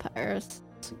move, Pyrus.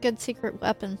 It's a good secret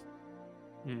weapon.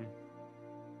 Hmm.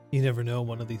 You never know,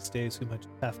 one of these days we might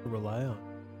just have to rely on.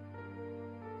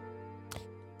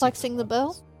 Flexing the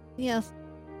bow? Yes.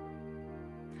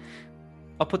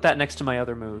 I'll put that next to my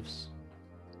other moves.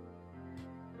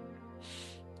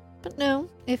 But no,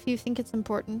 if you think it's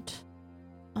important,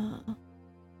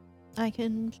 I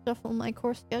can shuffle my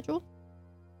course schedule.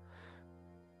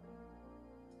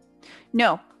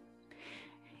 No.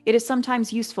 It is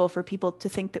sometimes useful for people to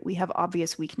think that we have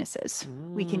obvious weaknesses.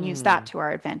 We can use that to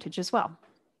our advantage as well.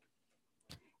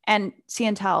 And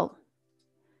Siantel,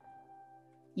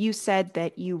 you said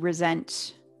that you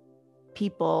resent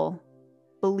people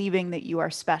believing that you are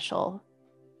special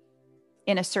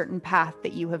in a certain path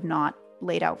that you have not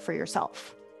laid out for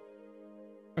yourself.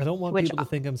 I don't want people to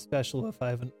think I'm special if I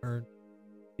haven't earned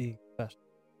being special.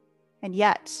 And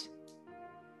yet,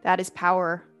 that is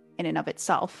power in and of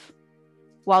itself.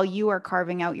 While you are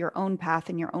carving out your own path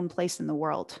and your own place in the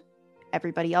world,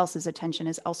 everybody else's attention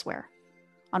is elsewhere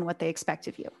on what they expect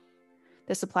of you.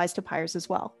 This applies to Pyres as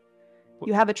well.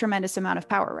 You have a tremendous amount of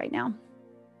power right now.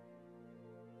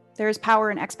 There is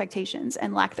power in expectations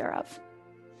and lack thereof.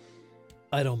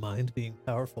 I don't mind being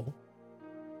powerful.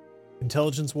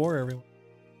 Intelligence war, everyone.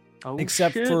 Oh,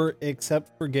 except shit.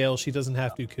 for Gale, she doesn't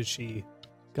have to because she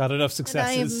got enough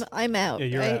successes. And I'm out. Yeah,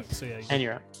 you're right? out. So yeah, And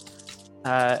you're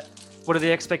out. What are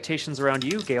the expectations around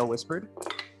you? Gale whispered.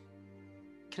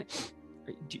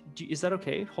 Is that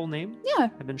okay? Whole name? Yeah,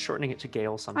 I've been shortening it to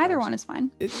Gale sometimes. either one is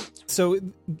fine. So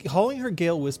calling her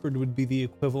Gale Whispered would be the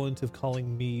equivalent of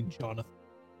calling me Jonathan.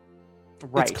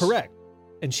 Right. It's correct.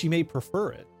 And she may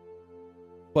prefer it.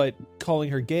 But calling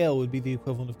her Gale would be the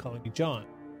equivalent of calling me John.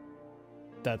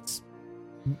 That's...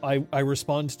 I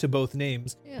respond to both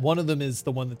names. Yeah. One of them is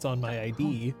the one that's on my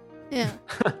ID. Yeah.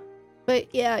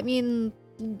 But yeah, I mean,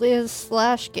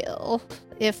 Liz/Gil,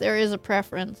 if there is a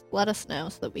preference, let us know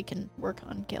so that we can work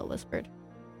on Gale Whispered.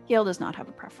 Gale does not have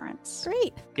a preference.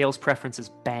 Great. Gale's preference is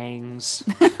bangs.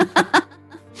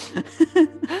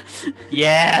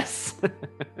 Yes!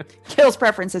 Gale's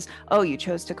preference is, oh, you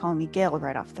chose to call me Gale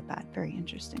right off the bat. Very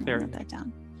interesting. Very I'll note that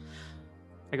down.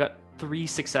 I got 3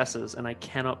 successes, and I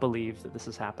cannot believe that this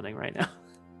is happening right now.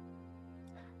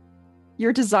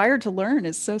 Your desire to learn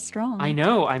is so strong. I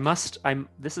know.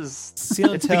 This is... It's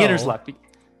Siantel- beginner's luck.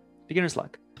 Beginner's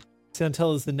luck.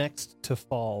 Siantel is the next to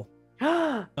fall.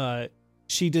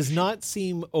 She does not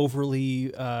seem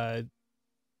overly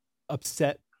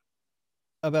upset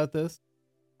about this.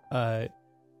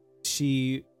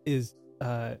 She is,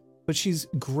 but she's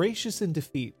gracious in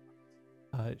defeat.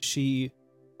 She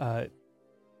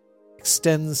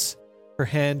extends her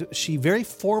hand. She very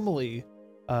formally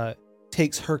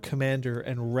takes her commander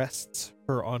and rests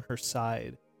her on her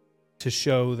side to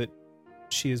show that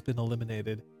she has been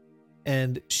eliminated.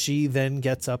 And she then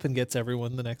gets up and gets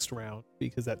everyone the next round,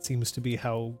 because that seems to be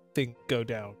how things go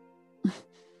down.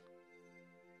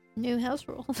 New house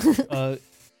rule.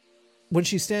 When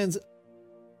she stands,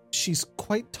 she's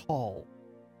quite tall.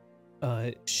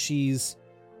 She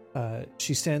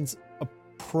stands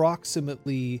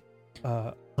approximately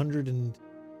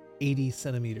 180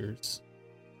 centimeters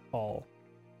tall.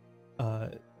 Do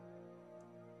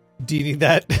you need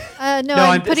that? No, No,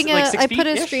 I'm this putting is like a. 6 I put a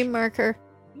feet-ish? stream marker.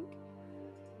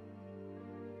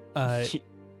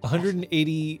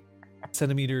 180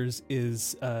 centimeters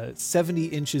is 70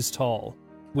 inches tall,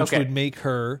 which Okay. would make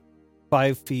her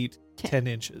 5 feet 10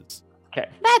 inches. Okay.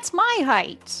 That's my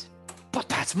height. But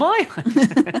that's mine.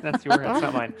 That's your height,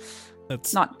 not mine.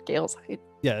 That's Not Gale's height.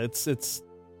 yeah. It's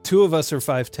two of us are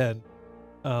 5'10".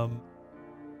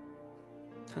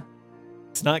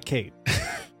 It's not Kate.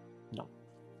 No.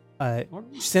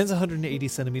 She stands 180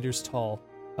 centimeters tall.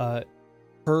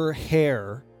 Her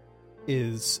hair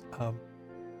is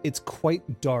it's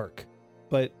quite dark,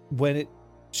 but when it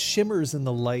shimmers in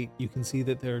the light, you can see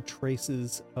that there are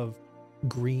traces of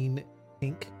green,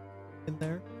 pink in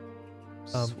there.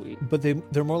 Sweet. But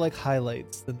they're more like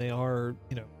highlights than they are,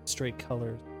 straight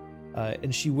colors.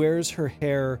 And she wears her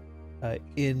hair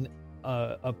in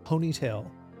a ponytail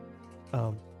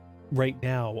right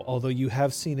now, although you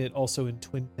have seen it also in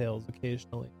twin tails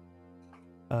occasionally.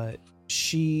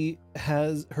 She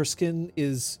has her skin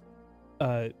is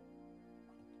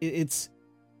it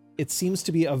seems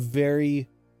to be a very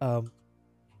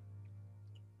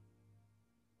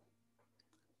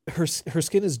her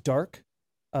skin is dark,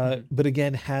 but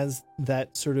again has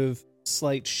that sort of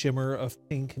slight shimmer of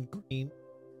pink and green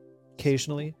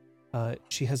occasionally.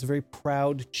 She has a very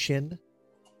proud chin.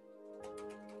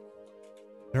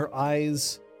 Her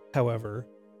eyes however,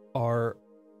 are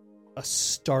a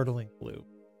startling blue.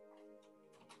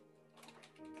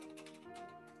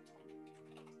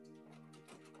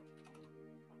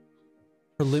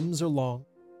 Her limbs are long,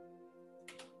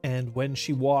 and when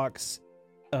she walks,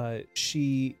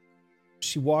 she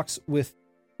walks with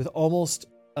almost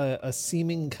a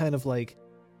seeming kind of like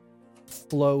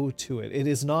flow to it. It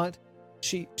is not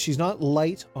she's not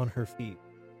light on her feet,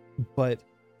 but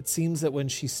it seems that when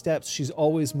she steps, she's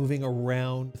always moving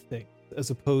around things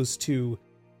as opposed to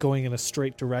going in a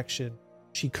straight direction.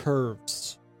 She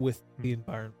curves with the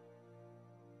environment.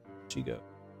 She goes.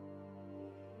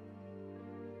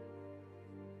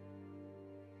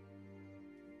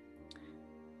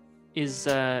 Is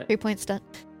 3 points done.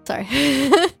 Sorry.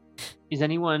 is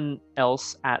anyone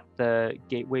else at the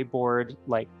gateway board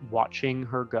like watching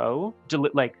her go?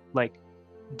 Like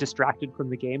distracted from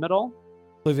the game at all?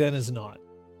 Flavienne is not.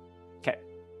 Okay.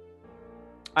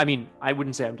 I mean, I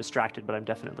wouldn't say I'm distracted, but I'm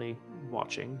definitely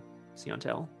watching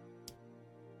Siontel.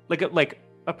 Like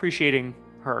appreciating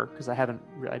her because I didn't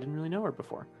really know her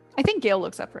before. I think Gale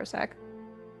looks up for a sec.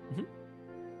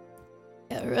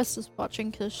 Yeah, the rest is watching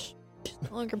because she's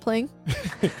no longer playing.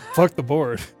 Fuck the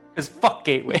board. Because fuck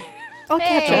Gateway. I'll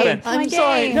catch Hey, up. it's my I'm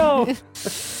sorry, game. no.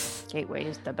 Gateway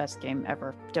is the best game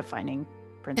ever, defining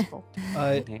principle.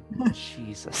 Okay.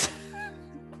 Jesus.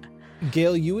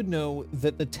 Gale, you would know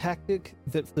that the tactic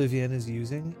that Flavienne is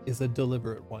using is a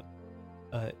deliberate one.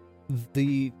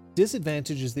 The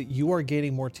disadvantage is that you are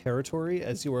gaining more territory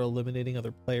as you are eliminating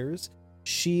other players.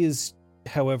 She is,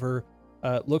 however,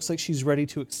 looks like she's ready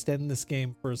to extend this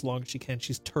game for as long as she can.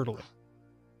 She's turtling.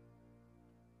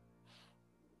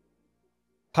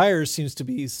 Pyres seems to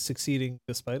be succeeding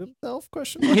despite himself,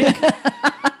 question mark.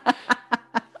 Yeah.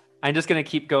 I'm just gonna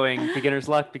keep going. Beginner's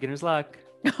luck, beginner's luck.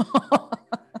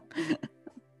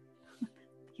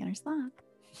 Beginner's luck.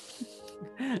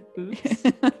 Oops.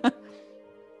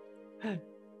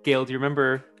 Gale, do you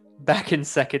remember back in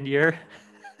second year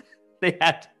do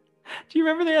you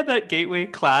remember they had that gateway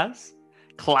class?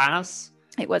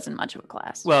 It wasn't much of a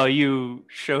class. Well, you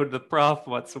showed the prof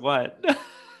what's what.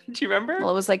 Do you remember?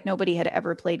 Well, it was like nobody had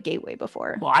ever played Gateway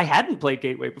before. Well, I hadn't played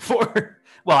Gateway before.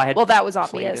 Well, I had. Well, that was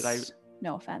played obvious. it.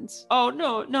 No offense. Oh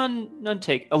no, none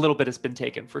take. A little bit has been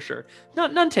taken for sure.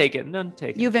 None taken.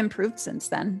 You've improved since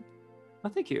then. Oh,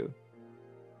 thank you.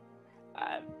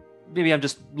 Maybe I'm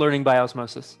just learning by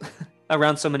osmosis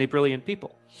around so many brilliant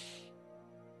people.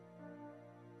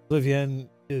 Flavienne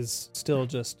is still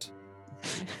just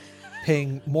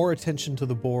paying more attention to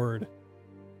the board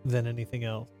than anything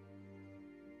else.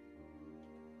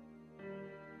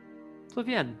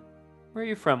 Flavienne, where are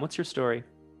you from? What's your story?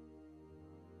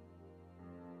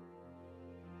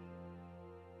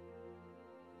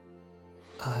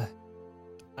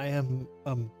 I am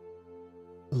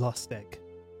Lost Egg.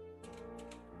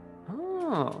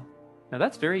 Oh, now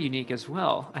that's very unique as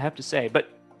well, I have to say. But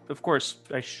of course,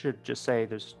 I should just say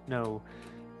there's no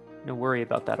worry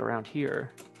about that around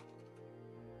here.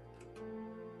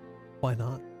 Why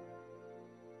not?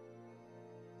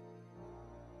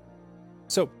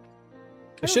 So,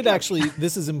 I should actually,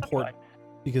 this is important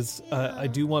because I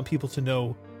do want people to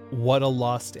know what a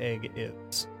lost egg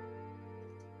is.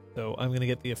 So I'm going to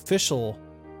get the official.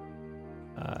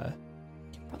 And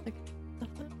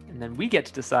then we get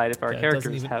to decide if our Yeah, it doesn't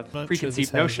characters even- have I'm not sure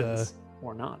preconceived this has, notions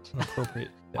or not. an appropriate.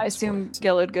 I assume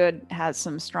Gillard Good has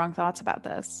some strong thoughts about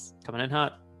this. Coming in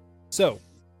hot. So,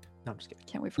 No, I'm just kidding.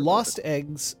 Can't wait for lost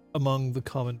eggs among the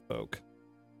common folk.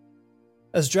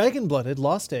 As dragon-blooded,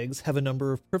 lost eggs have a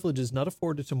number of privileges not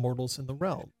afforded to mortals in the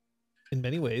realm. In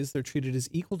many ways, they're treated as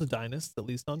equal to dynasts, at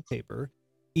least on paper.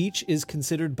 Each is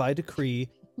considered by decree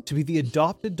to be the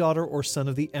adopted daughter or son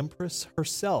of the Empress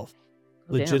herself,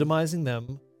 Oh, damn. legitimizing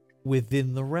them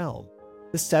within the realm.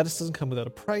 This status doesn't come without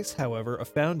a price, however. A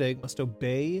found egg must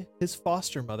obey his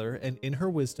foster mother, and in her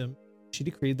wisdom, she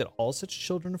decreed that all such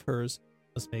children of hers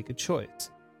must make a choice.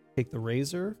 Take the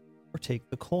razor or take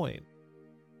the coin.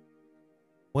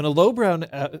 When a lowborn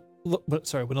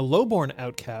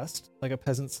outcast, like a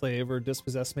peasant slave or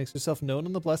dispossessed, makes herself known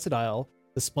on the Blessed Isle,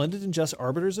 the splendid and just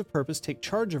arbiters of purpose take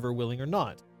charge of her, willing or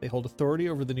not. They hold authority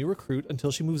over the new recruit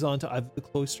until she moves on to either the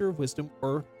Cloister of Wisdom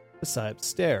or the Sibes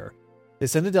Stair. They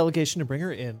send a delegation to bring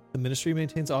her in. The ministry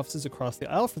maintains offices across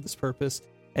the Isle for this purpose,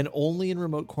 and only in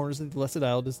remote corners of the Blessed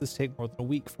Isle does this take more than a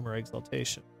week from her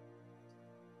exaltation.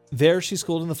 There, she's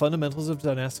schooled in the fundamentals of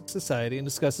dynastic society and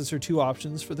discusses her two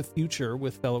options for the future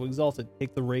with fellow exalted.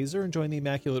 Take the razor and join the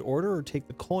Immaculate Order, or take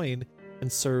the coin and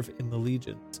serve in the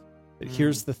legions. But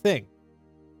here's the thing.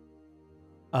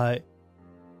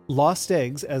 Lost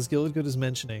eggs, as Gilligud is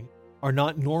mentioning, are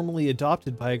not normally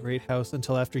adopted by a great house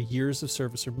until after years of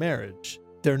service or marriage.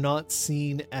 They're not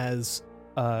seen as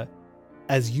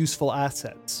useful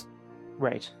assets.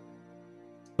 Right.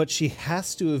 But she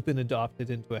has to have been adopted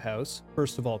into a house,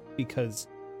 first of all, because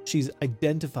she's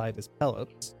identified as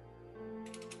Pelops.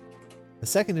 The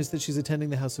second is that she's attending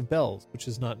the House of Bells, which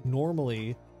is not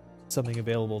normally something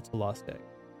available to Lost Egg.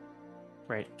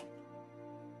 Right.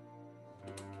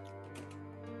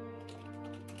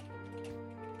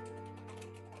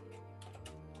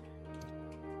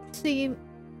 See,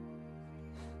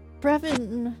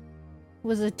 Brevin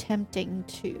was attempting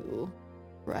to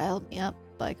rile me up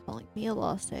by calling me a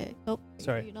lost egg. Oh,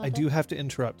 sorry, I do have to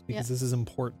interrupt because this is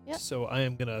important. Yeah. So I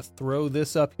am going to throw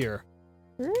this up here.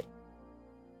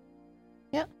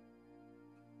 Yeah.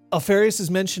 Alfarius is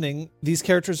mentioning these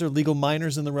characters are legal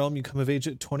minors in the realm. You come of age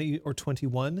at 20 or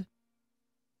 21.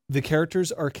 The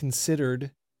characters are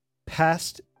considered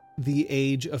past the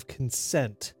age of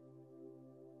consent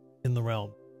in the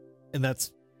realm. And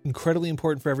that's incredibly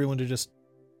important for everyone to just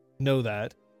know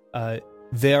that.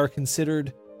 They are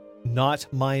considered not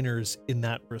minors in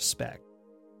that respect.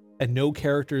 And no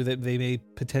character that they may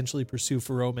potentially pursue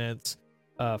for romance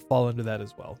fall under that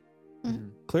as well.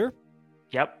 Mm. Clear?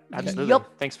 Yep, absolutely.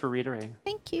 Yup. Thanks for reiterating.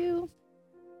 Thank you.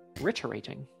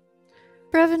 Reiterating.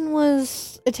 Brevin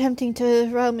was attempting to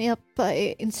rile me up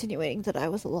by insinuating that I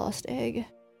was a lost egg.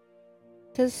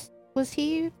 Is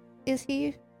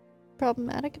he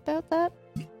problematic about that?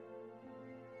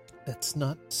 That's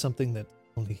not something that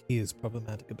only he is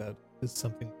problematic about. It's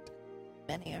something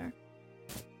Many are.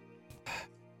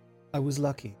 I was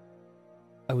lucky.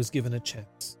 I was given a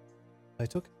chance. I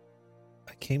took it.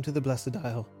 I came to the Blessed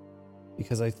Isle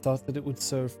because I thought that it would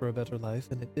serve for a better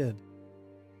life, and it did.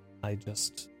 I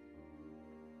just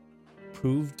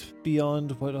proved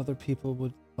beyond what other people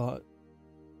would thought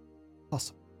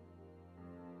possible.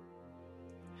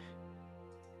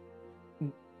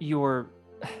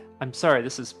 I'm sorry,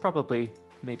 this is probably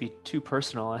maybe too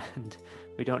personal, and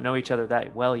we don't know each other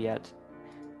that well yet.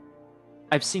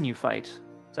 I've seen you fight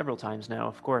several times now,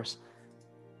 of course.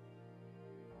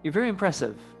 You're very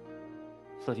impressive,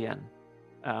 Flavienne.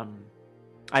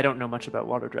 I don't know much about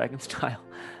Water Dragon style,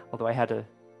 although I had a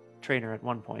trainer at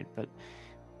one point, but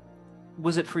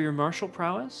was it for your martial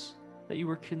prowess that you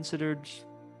were considered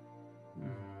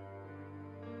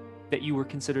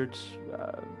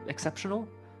exceptional?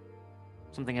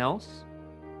 Something else?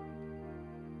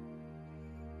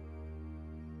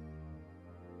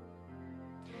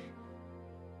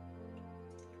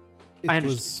 I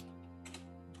understand.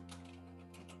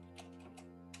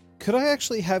 Could I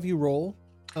actually have you roll?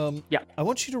 Yeah. I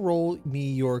want you to roll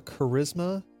me your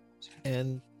charisma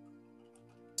and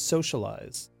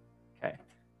socialize. Okay.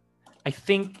 I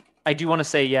think I do want to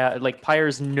say, yeah, like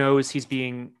Pyres knows he's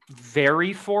being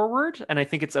very forward, and I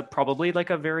think it's probably like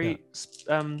a very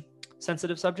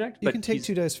sensitive subject. You can take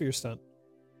 2 dice for your stunt.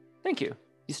 Thank you.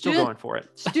 He's still Stunt. going for it.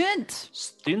 Stunt.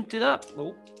 It up.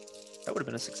 Oh, that would have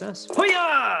been a success.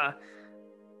 Hoo-yah!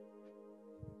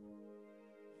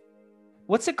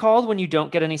 What's it called when you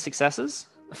don't get any successes?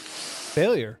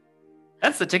 Failure.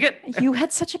 That's the ticket. You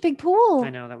had such a big pool. I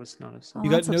know, that was not a Oh, You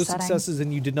got that's no upsetting. successes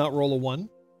and you did not roll a 1.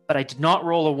 But I did not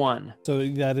roll a 1. So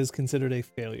that is considered a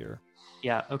failure.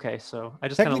 Yeah, okay, so I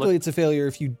just kind of Technically, looked. it's a failure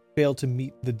if you fail to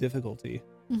meet the difficulty.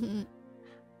 Mhm.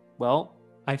 Well,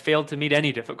 I failed to meet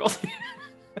any difficulty.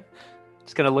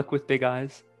 Just gonna look with big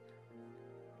eyes.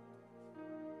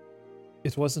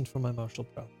 It wasn't for my martial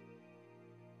prowess.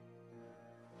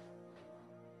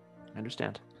 I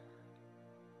understand.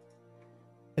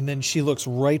 And then she looks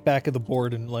right back at the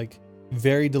board and, like,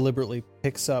 very deliberately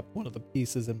picks up one of the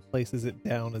pieces and places it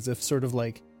down as if sort of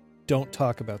like, don't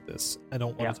talk about this. I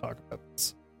don't want to talk about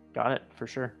this. Got it, for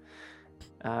sure.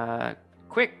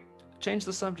 Quick, change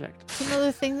the subject.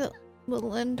 Another thing that will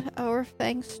lend our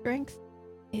Fang's strength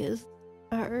is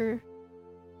our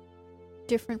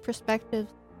different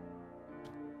perspectives,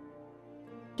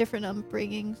 different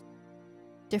upbringings,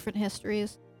 different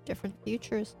histories, different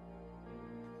futures.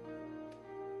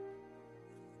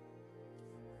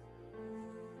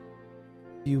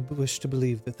 You wish to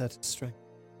believe that that is strength.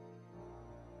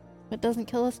 What doesn't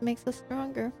kill us makes us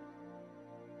stronger.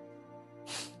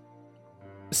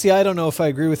 See, I don't know if I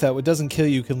agree with that. What doesn't kill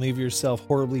you can leave yourself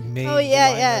horribly maimed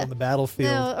lying out on the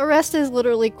battlefield. No, Arrest is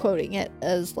literally quoting it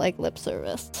as like lip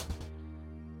service.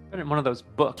 Put it in one of those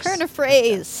books. Turn a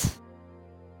phrase.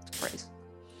 Phrase.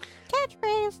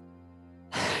 Catchphrase.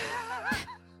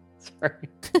 Sorry.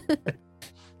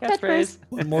 Catchphrase.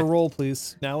 One more roll,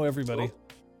 please. Now, everybody.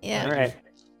 Yeah. All right.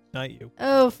 Not you.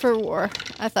 Oh, for war.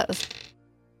 I thought it was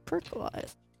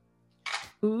turquoise.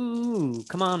 Ooh,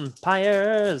 come on,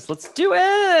 Pyres, let's do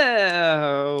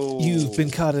it! You've been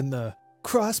caught in the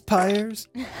crosspires.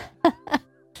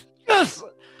 Yes!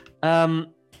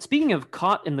 Speaking of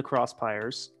caught in the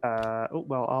crosspires,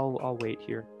 I'll wait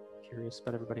here. Curious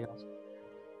about everybody else.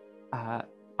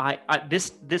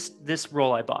 This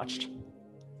roll I botched.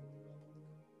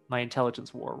 My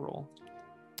intelligence war roll.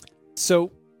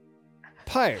 So,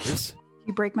 Pyres,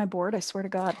 You break my board, I swear to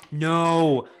God.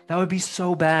 No, that would be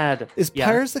so bad. is Yeah.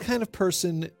 Pyres the kind of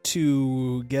person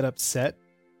to get upset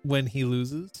when he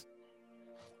loses?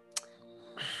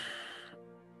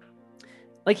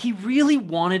 Like he really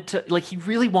wanted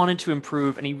to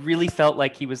improve, and he really felt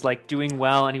like he was like doing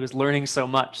well, and he was learning so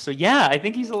much. So yeah, I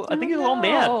think he's a little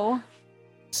mad.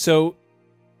 So,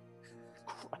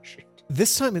 Crush it.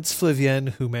 this time it's Flavienne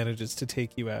who manages to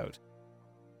take you out,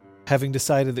 having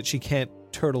decided that she can't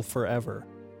turtle forever.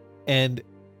 And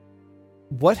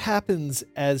what happens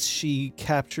as she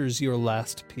captures your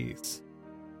last piece?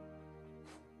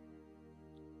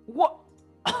 What?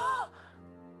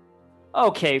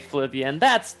 Okay, Flavienne,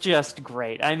 that's just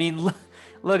great. I mean,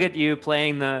 look at you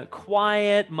playing the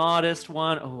quiet, modest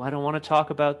one. Oh, I don't want to talk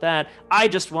about that. I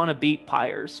just want to beat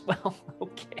Pyres. Well,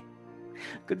 okay.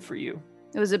 Good for you.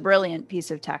 It was a brilliant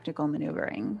piece of tactical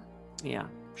maneuvering. Yeah,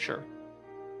 sure.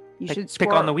 You Pick, should pick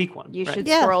squirrel, on the weak one. You right? should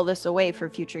Yeah. squirrel this away for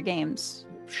future games.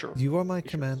 Sure. You are my Sure.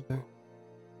 commander.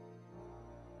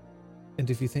 And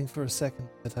if you think for a second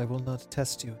that I will not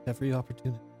test you at every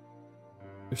opportunity,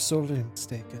 you're sorely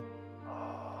mistaken.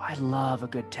 Oh, I love a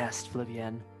good test,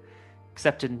 Flavienne.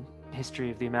 Except in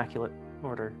History of the Immaculate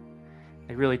Order.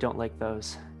 I really don't like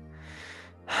those.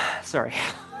 Sorry.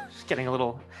 Just getting a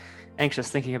little anxious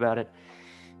thinking about it.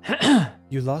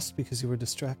 You lost because you were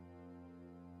distracted.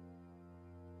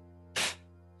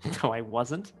 No, I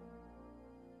wasn't.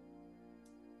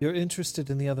 You're interested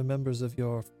in the other members of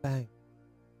your fang.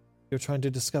 You're trying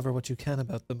to discover what you can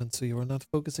about them, and so you are not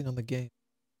focusing on the game.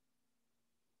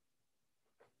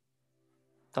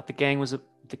 Thought the gang was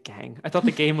the gang. I thought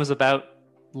the game was about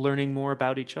learning more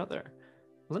about each other,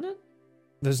 wasn't it?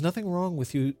 There's nothing wrong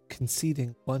with you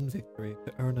conceding one victory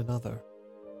to earn another.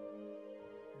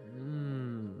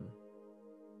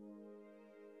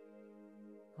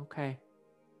 Okay.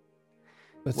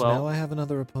 But Well- now I have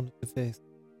another opponent to face.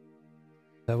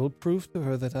 I will prove to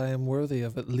her that I am worthy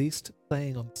of at least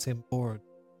playing on the same board.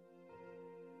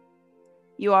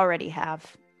 You already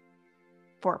have,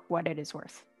 for what it is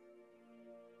worth.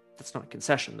 That's not a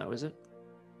concession, though, is it?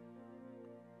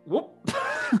 Whoop!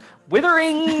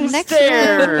 Withering Next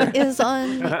stare. one is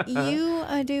on you,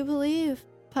 I do believe,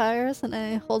 Pyres, and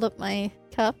I hold up my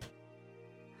cup.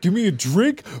 Give me a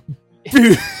drink?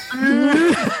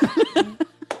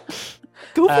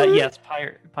 Go for it. Yes,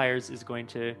 Pyres is going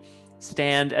to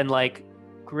stand and like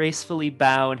gracefully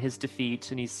bow in his defeat,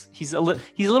 and he's a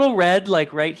little red,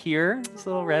 like right here. He's a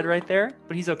little red right there,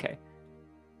 but he's okay.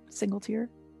 Single tier.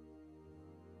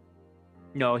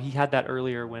 No, he had that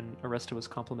earlier when Aresta was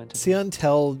complimenting him.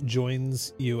 Siantel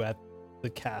joins you at the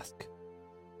cask.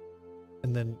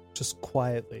 And then just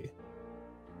quietly.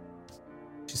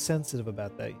 She's sensitive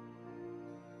about that.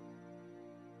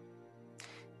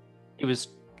 It was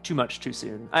too much too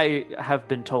soon. I have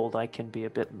been told I can be a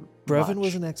bit Brevin much.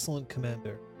 was an excellent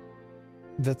commander.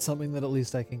 That's something that at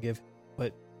least I can give him.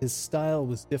 But his style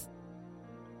was different.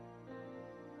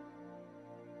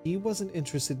 He wasn't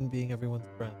interested in being everyone's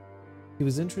friend. He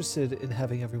was interested in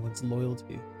having everyone's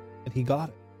loyalty, and he got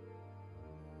it.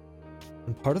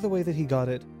 And part of the way that he got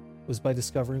it was by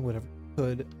discovering whatever he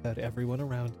could about everyone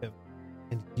around him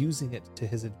and using it to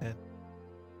his advantage.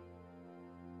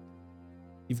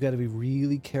 You've got to be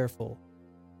really careful,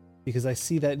 because I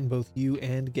see that in both you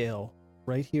and Gale,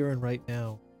 right here and right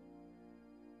now.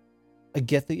 I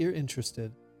get that you're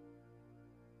interested.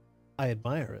 I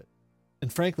admire it.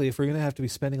 And frankly, if we're going to have to be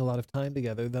spending a lot of time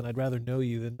together, then I'd rather know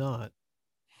you than not.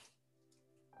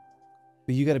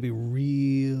 But you got to be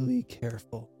really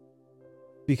careful.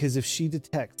 Because if she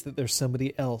detects that there's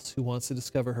somebody else who wants to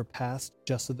discover her past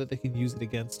just so that they can use it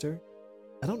against her,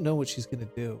 I don't know what she's going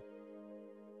to do.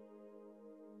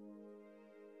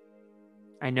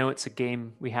 I know it's a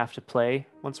game we have to play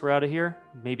once we're out of here,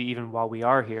 maybe even while we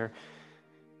are here.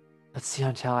 But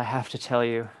Siantel, I have to tell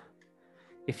you,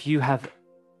 if you have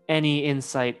any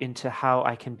insight into how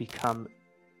I can become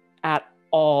at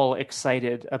all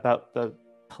excited about the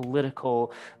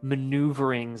political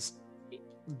maneuverings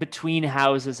between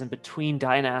houses and between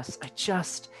dynasts, I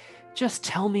just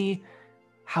tell me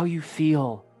how you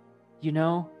feel. You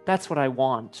know, that's what I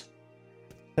want.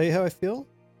 Tell you how I feel?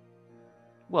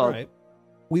 Well, All right.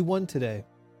 We won today,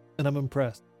 and I'm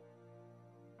impressed.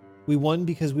 We won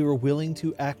because we were willing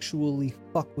to actually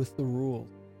fuck with the rules.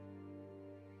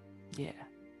 Yeah.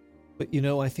 But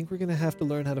I think we're going to have to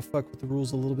learn how to fuck with the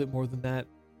rules a little bit more than that,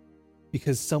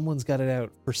 because someone's got it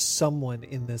out for someone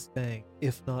in this thing,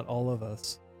 if not all of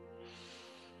us.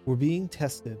 We're being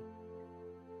tested.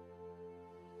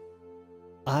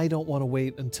 I don't want to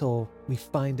wait until we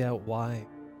find out why.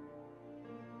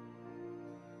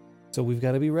 So we've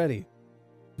got to be ready.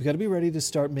 We've got to be ready to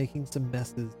start making some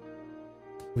messes.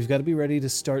 We've got to be ready to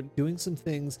start doing some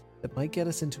things that might get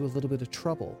us into a little bit of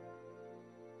trouble.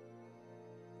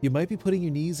 You might be putting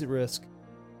your knees at risk.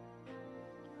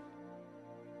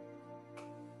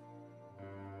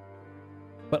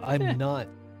 But I'm not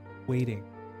waiting.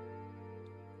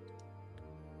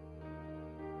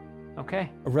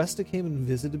 Okay. Aresta came and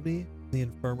visited me in the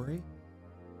infirmary,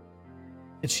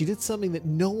 and she did something that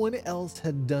no one else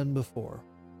had done before.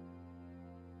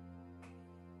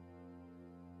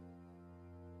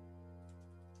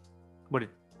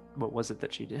 What was it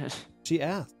that she did? She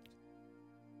asked.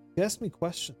 She asked me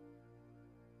questions.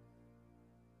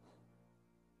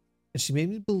 And she made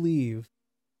me believe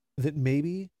that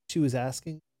maybe she was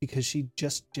asking because she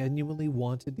just genuinely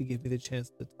wanted to give me the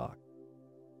chance to talk.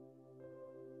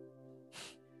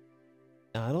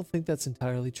 Now, I don't think that's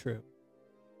entirely true.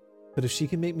 But if she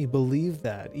can make me believe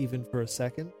that even for a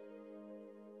second,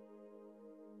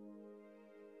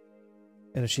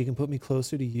 and if she can put me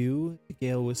closer to you,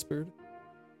 Gale whispered,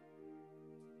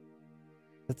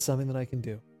 that's something that I can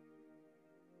do.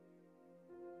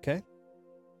 Okay?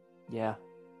 Yeah.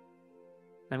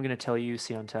 I'm going to tell you,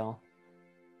 Siontel,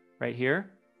 right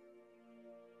here,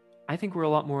 I think we're a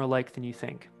lot more alike than you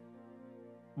think.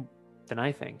 Than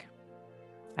I think.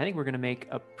 I think we're going to make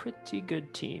a pretty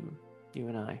good team, you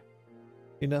and I.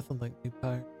 You're nothing like me,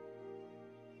 Pyre.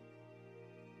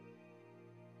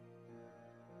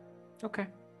 Okay.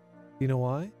 You know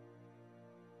why?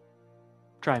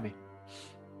 Try me.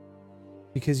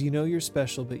 Because you know you're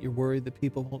special, but you're worried that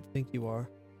people won't think you are.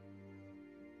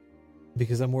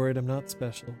 Because I'm worried I'm not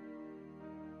special.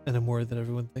 And I'm worried that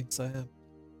everyone thinks I am.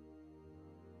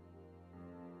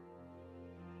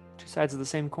 Two sides of the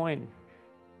same coin.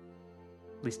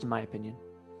 At least in my opinion.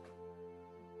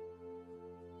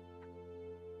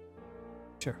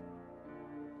 Sure.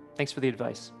 Thanks for the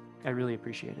advice. I really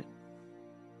appreciate it.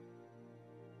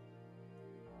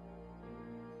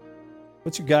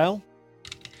 What's your guile?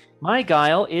 My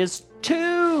guile is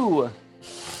 2!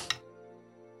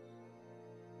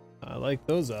 I like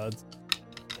those odds.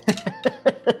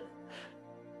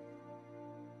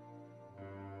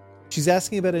 She's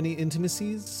asking about any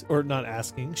intimacies, or not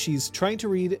asking. She's trying to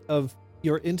read of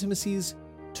your intimacies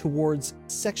towards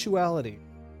sexuality.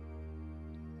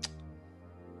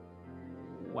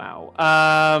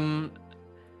 Wow.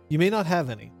 You may not have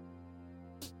any.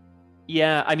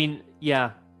 Yeah, I mean,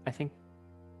 yeah, I think,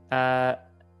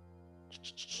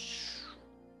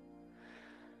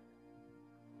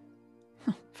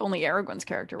 If only Aragorn's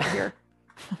character were here.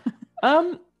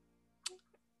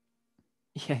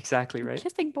 yeah, exactly, right?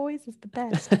 Kissing boys is the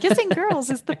best. Kissing girls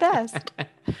is the best.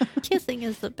 Kissing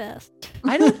is the best.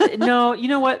 I don't no, you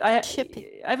know what? I Chipping.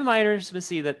 have a minor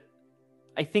intimacy that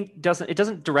I think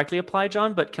doesn't directly apply,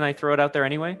 John, but can I throw it out there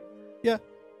anyway? Yeah.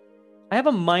 I have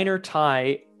a minor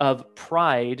tie of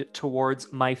pride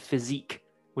towards my physique,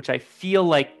 which I feel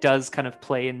like does kind of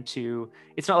play into,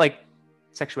 it's not like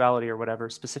sexuality or whatever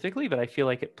specifically, but I feel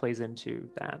like it plays into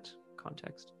that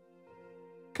context.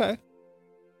 Okay.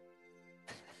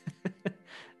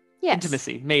 Yes.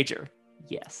 Intimacy, major.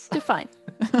 Yes. Define.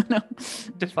 No.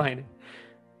 Define it.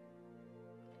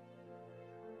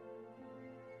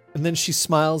 And then she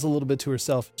smiles a little bit to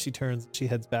herself. She turns and she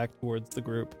heads back towards the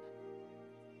group.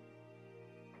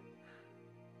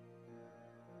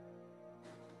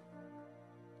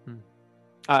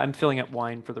 I'm filling up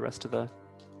wine for the rest of the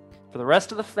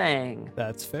fang.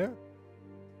 That's fair.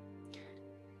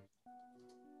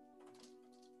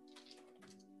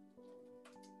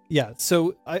 Yeah,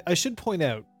 so I should point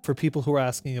out for people who are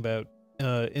asking about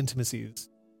intimacies,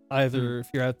 either if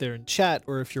you're out there in chat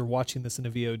or if you're watching this in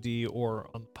a VOD or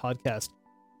on the podcast,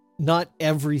 not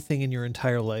everything in your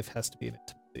entire life has to be an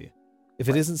intimacy. If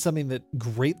it isn't something that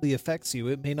greatly affects you,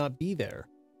 it may not be there.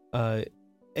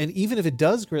 And even if it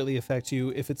does greatly affect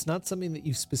you, if it's not something that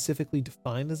you specifically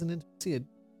define as an intimacy, it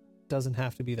doesn't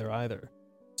have to be there either.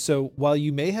 So while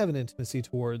you may have an intimacy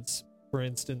towards, for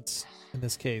instance, in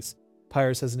this case,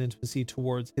 Pyrus has an intimacy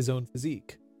towards his own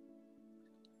physique.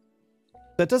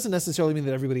 That doesn't necessarily mean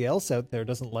that everybody else out there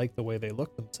doesn't like the way they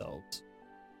look themselves,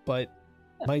 but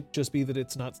it might just be that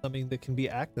it's not something that can be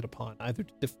acted upon, either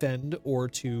to defend or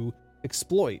to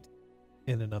exploit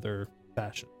in another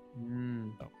fashion.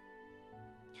 So,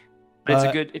 But it's Uh,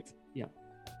 a good. It's yeah.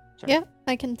 Sorry. Yeah,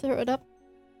 I can throw it up.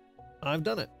 I've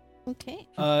done it. Okay.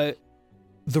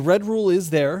 The red rule is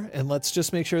there, and let's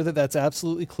just make sure that that's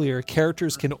absolutely clear.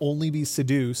 Characters can only be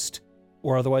seduced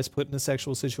or otherwise put in a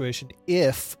sexual situation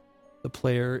if the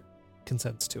player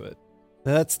consents to it.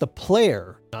 Now, that's the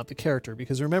player, not the character,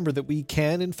 because remember that we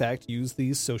can, in fact, use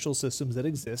these social systems that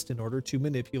exist in order to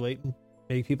manipulate and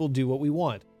make people do what we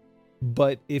want.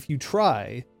 But if you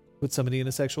try to put somebody in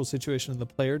a sexual situation and the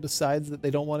player decides that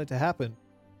they don't want it to happen,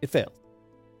 it fails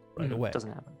right away. It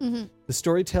doesn't happen. Mm-hmm. The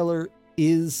storyteller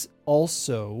is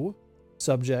also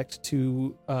subject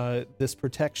to this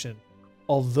protection.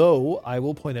 Although I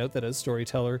will point out that as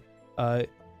storyteller,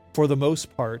 for the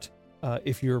most part,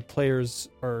 if the players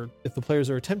are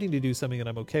attempting to do something and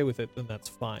I'm okay with it, then that's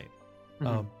fine.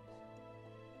 Mhm.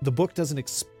 The book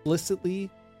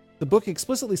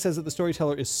explicitly says that the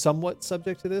storyteller is somewhat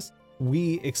subject to this.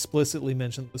 We explicitly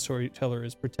mention that the storyteller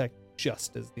is protected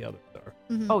just as the others are.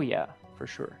 Mm-hmm. Oh yeah, for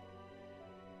sure.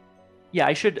 Yeah,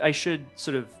 I should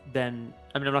sort of then.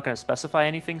 I mean, I'm not going to specify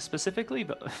anything specifically,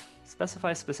 but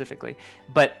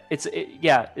But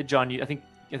John, I think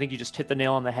you just hit the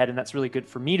nail on the head, and that's really good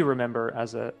for me to remember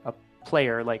as a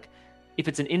player. Like, if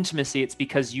it's an intimacy, it's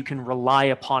because you can rely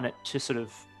upon it to sort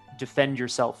of defend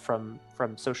yourself from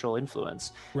social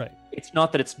influence. Right. It's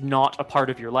not that it's not a part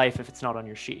of your life if it's not on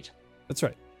your sheet. That's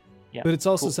right. Yeah, But it's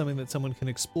also cool. something that someone can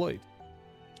exploit.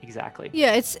 Exactly.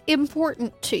 Yeah, it's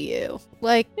important to you.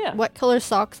 Like, Yeah. what color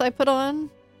socks I put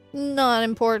on? Not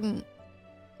important.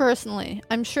 Personally.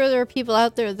 I'm sure there are people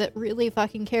out there that really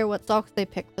fucking care what socks they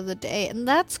pick for the day, and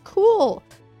that's cool.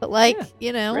 But, like,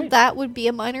 Yeah, great. that would be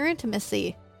a minor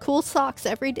intimacy. Cool socks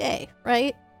every day,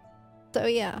 right? So,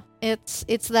 yeah, it's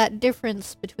that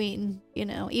difference between,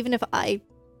 even if I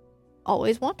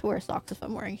always want to wear socks if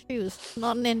I'm wearing shoes, it's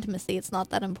not an intimacy. It's not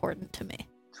that important to me.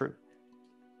 True.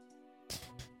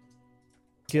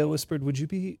 Gail whispered, would you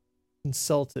be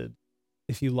insulted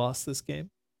if you lost this game?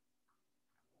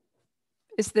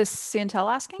 Is this Santel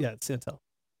asking? Yeah, it's Santel.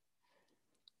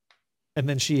 And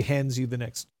then she hands you the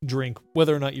next drink,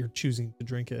 whether or not you're choosing to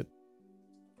drink it.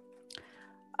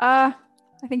 I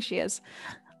think she is.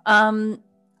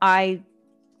 I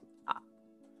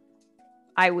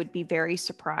would be very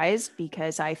surprised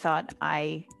because I thought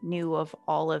I knew of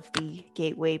all of the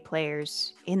Gateway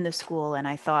players in the school and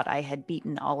I thought I had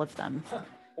beaten all of them.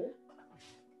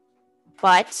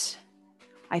 But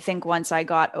I think once I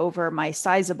got over my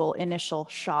sizable initial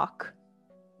shock,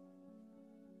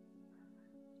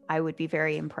 I would be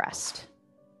very impressed.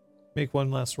 Make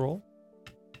one last roll.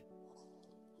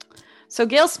 So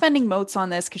Gail's spending motes on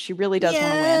this because she really does want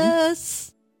to win.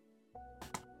 Yes.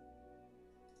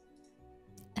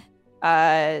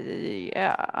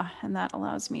 Yeah, and that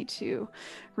allows me to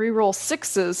reroll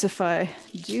sixes if I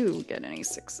do get any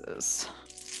sixes.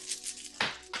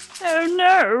 Oh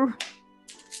no!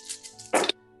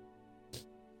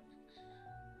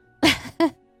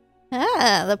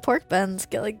 The pork bun's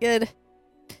feeling good.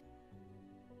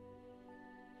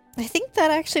 I think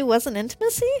that actually was an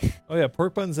intimacy. Oh yeah,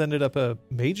 pork buns ended up a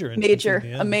major intimacy in the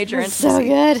A end. major That's so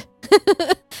intimacy.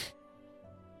 good.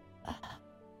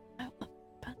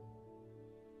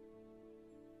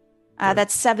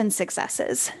 That's 7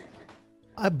 successes.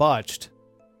 I botched.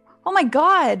 Oh my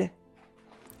god!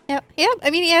 Yep. I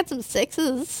mean, he had some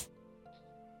sixes,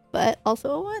 but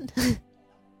also a one.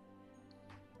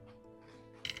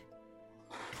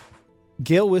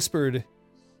 Gail whispered,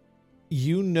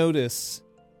 you notice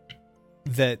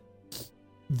that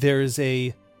there's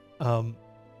an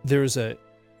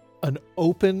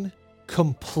open,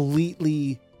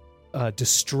 completely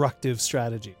destructive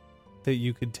strategy that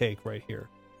you could take right here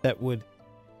that would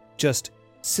just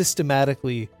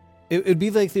systematically, it would be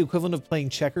like the equivalent of playing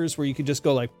checkers where you could just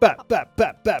go like bap, bap,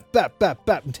 bap, bap, bap, bap,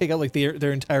 bap, and take out like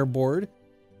their entire board.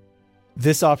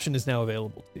 This option is now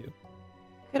available to you.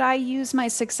 Could I use my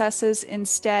successes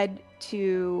instead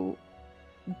to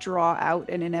draw out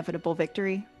an inevitable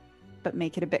victory, but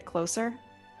make it a bit closer?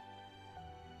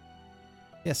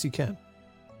 Yes, you can.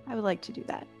 I would like to do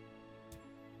that.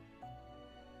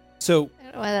 So I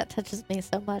don't know why that touches me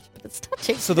so much, but it's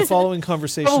touching. So the following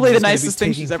conversation Probably the is going to be nicest thing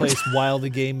taking she's ever place while the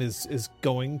game is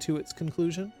going to its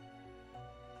conclusion.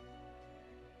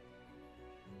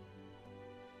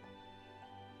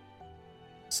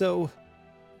 So,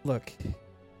 look,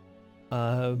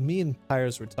 me and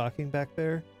Pyres were talking back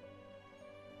there.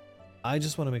 I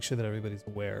just want to make sure that everybody's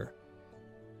aware.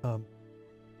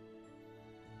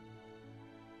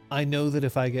 I know that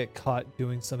if I get caught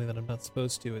doing something that I'm not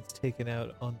supposed to, it's taken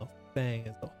out on the Fang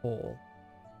as a whole.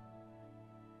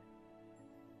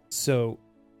 So,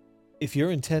 if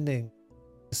you're intending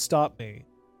to stop me,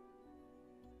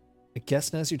 I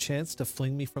guess now's your chance to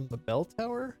fling me from the bell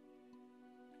tower?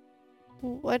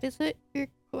 What is it you're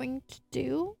going to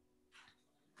do?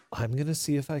 I'm gonna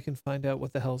see if I can find out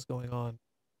what the hell's going on.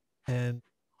 And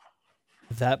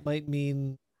that might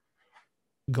mean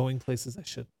going places I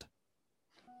shouldn't.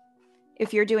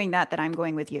 If you're doing that, then I'm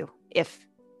going with you. If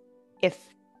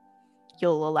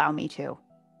you'll allow me to.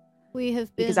 We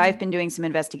have been Because I've been doing some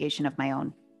investigation of my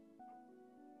own.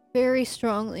 very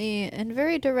strongly and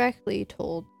very directly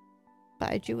told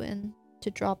by Juin to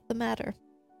drop the matter.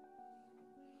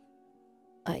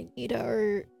 I need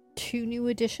our 2 new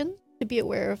additions to be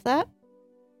aware of that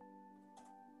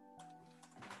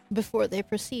before they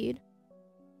proceed.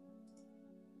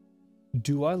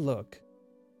 Do I look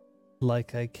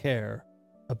like I care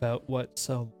about what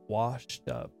some washed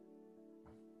up,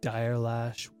 dire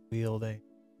lash wielding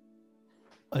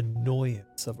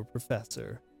annoyance of a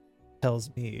professor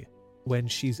tells me when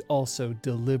she's also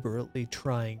deliberately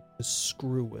trying to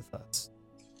screw with us?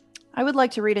 I would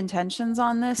like to read intentions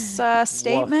on this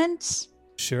statement.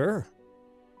 Sure.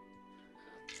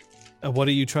 And what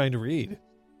are you trying to read?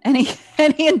 Any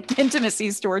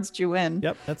intimacies towards Juin.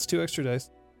 Yep, that's 2 extra dice.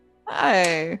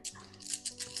 Hi.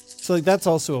 So like that's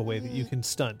also a way that you can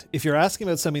stunt. If you're asking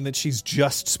about something that she's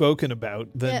just spoken about,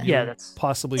 then Yeah, you're that's-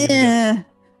 possibly gonna get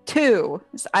 2.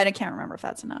 I can't remember if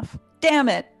that's enough. Damn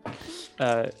it.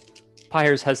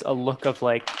 Pyres has a look of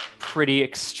like pretty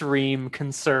extreme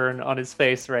concern on his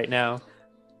face right now.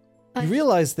 You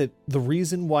realize that the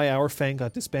reason why our Fang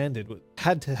got disbanded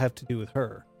had to have to do with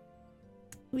her.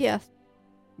 Yes.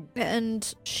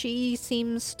 And she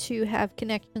seems to have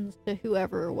connections to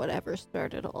whoever or whatever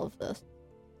started all of this.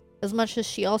 As much as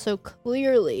she also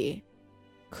clearly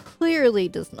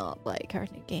does not like our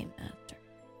new game master.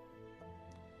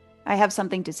 I have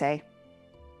something to say.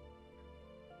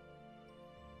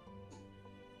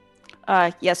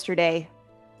 Yesterday,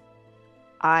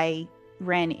 I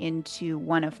ran into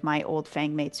one of my old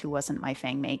Fang mates who wasn't my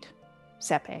Fang mate,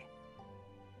 Sepe.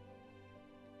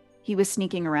 He was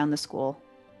sneaking around the school.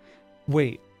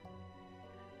 Wait.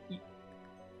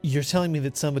 You're telling me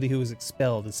that somebody who was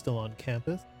expelled is still on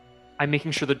campus? I'm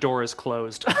making sure the door is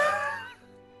closed.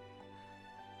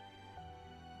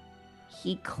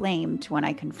 He claimed when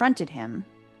I confronted him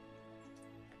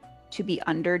to be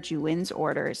under Juin's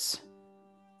orders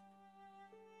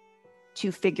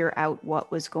to figure out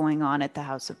what was going on at the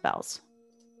House of Bells.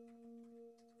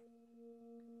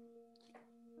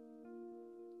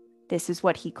 This is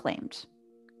what he claimed.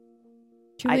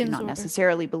 I did Juin's not order.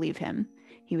 necessarily believe him.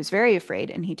 He was very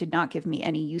afraid, and he did not give me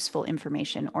any useful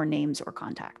information or names or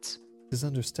contacts. It is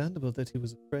understandable that he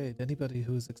was afraid. Anybody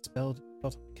who was expelled and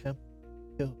caught on campus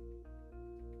was killed.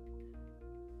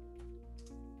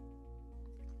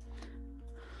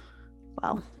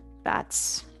 Well,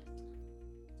 that's...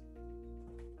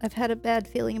 I've had a bad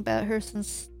feeling about her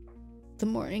since the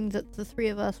morning that the 3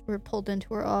 of us were pulled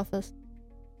into her office.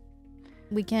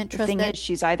 We can't The trust thing that. is,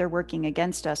 she's either working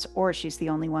against us or she's the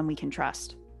only one we can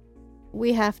trust.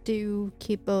 We have to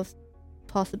keep both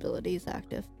possibilities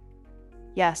active.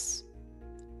 Yes.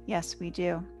 Yes, we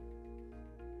do.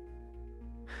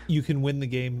 You can win the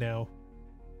game now.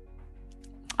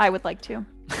 I would like to.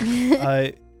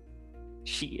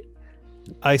 Shit.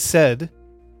 I said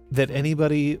that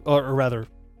anybody, or rather,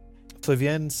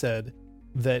 Flavienne said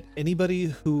that anybody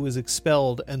who was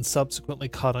expelled and subsequently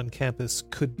caught on campus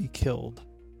could be killed.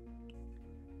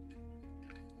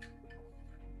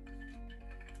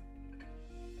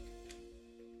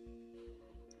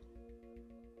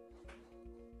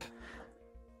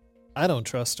 I don't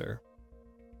trust her.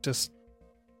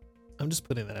 I'm just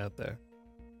putting that out there.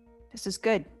 This is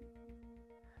good.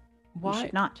 We Why?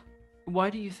 should not. Why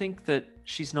do you think that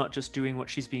she's not just doing what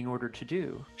she's being ordered to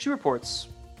do? She reports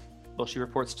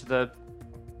to the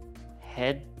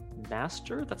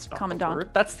headmaster? That's not Commandant. the word.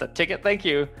 That's the ticket, thank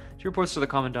you. She reports to the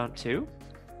commandant too?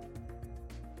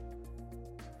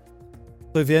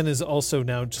 Flavienne is also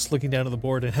now just looking down at the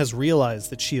board and has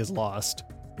realized that she is lost.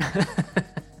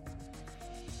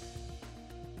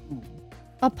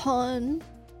 A pawn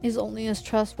is only as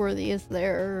trustworthy as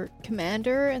their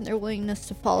commander and their willingness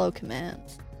to follow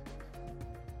commands.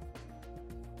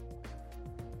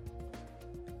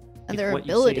 And If their what you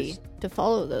say ability is- to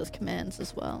follow those commands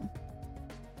as well.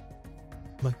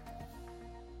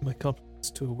 My compliments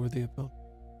to a worthy opponent.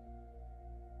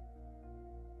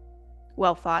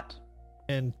 Well thought.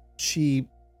 And she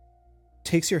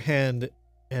takes your hand,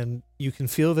 and you can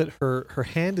feel that her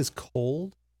hand is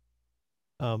cold,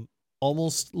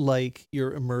 almost like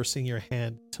you're immersing your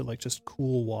hand to like just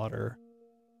cool water.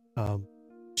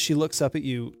 She looks up at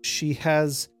you. She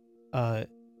has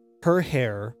her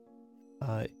hair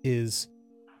is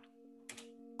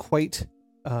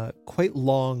quite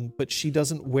long, but she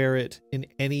doesn't wear it in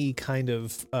any kind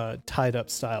of tied up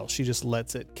style. She just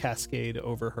lets it cascade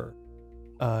over her.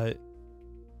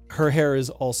 Her hair is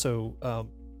also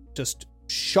just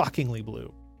shockingly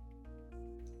blue.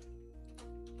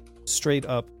 Straight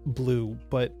up blue,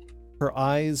 but her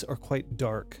eyes are quite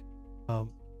dark,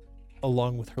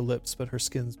 along with her lips, but her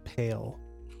skin's pale.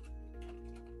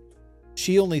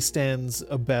 She only stands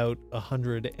about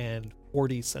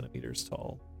 140 centimeters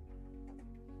tall.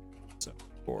 So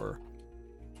for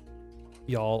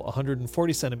y'all,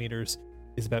 140 centimeters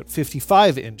is about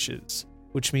 55 inches,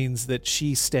 which means that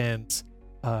she stands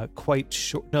quite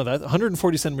short. No, that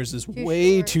 140 centimeters is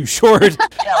way too short. Yeah,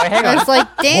 wait, hang I on. was like,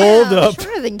 damn, Hold up.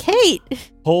 shorter than Kate.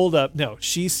 Hold up. No,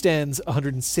 she stands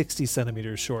 160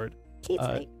 centimeters short. Kate's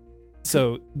height.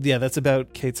 So yeah, that's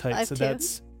about Kate's height. So 5'2".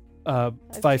 that's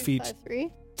 5 feet,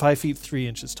 5'3". 5 feet 3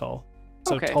 inches tall.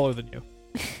 So Okay. taller than you.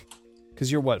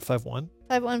 Because you're what, 5'1"?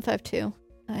 5'1", 5'2".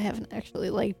 I haven't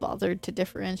actually bothered to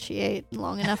differentiate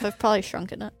long enough. I've probably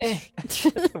shrunken it.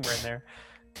 Somewhere in there.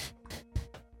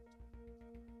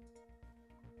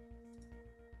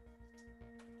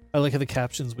 I like how the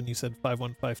captions when you said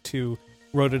 5'1", 5'2",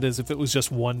 wrote it as if it was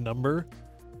just one number.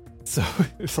 So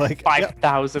it's like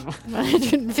 5,000.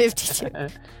 152.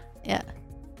 Yeah.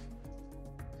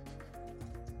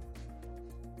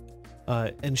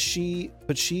 And she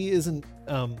isn't.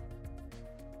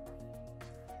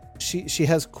 She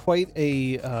has quite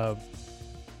a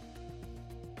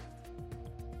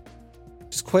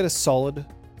just quite a solid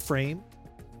frame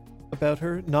about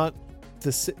her. Not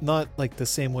like the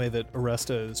same way that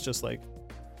Aresta is just like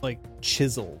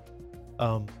chiseled.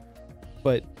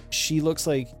 But she looks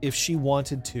like if she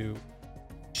wanted to,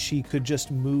 she could just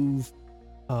move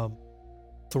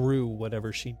through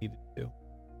whatever she needed to.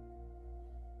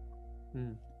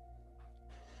 Hmm.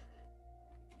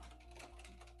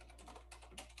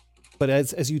 But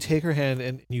as you take her hand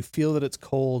and you feel that it's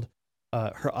cold,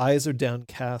 her eyes are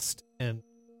downcast and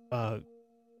her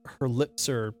lips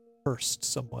are pursed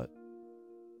somewhat.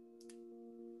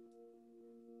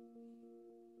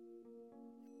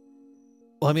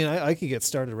 Well, I mean, I could get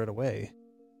started right away.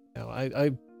 You know,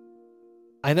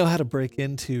 I know how to break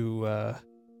into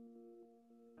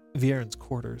Viren's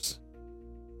quarters.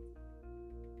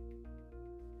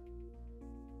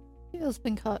 Teal's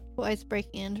been caught twice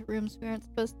breaking into rooms we aren't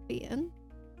supposed to be in.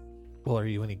 Well, are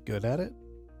you any good at it?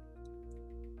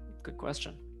 Good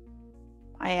question.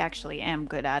 I actually am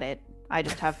good at it. I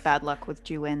just have bad luck with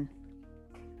Juin.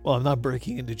 Well, I'm not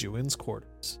breaking into Juin's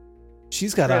quarters.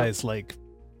 She's got True. eyes like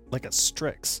a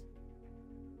Strix.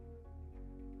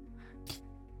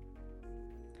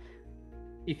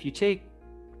 If you take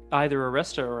either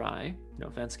Aresta or I, no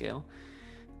offense, Gale,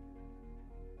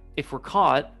 if we're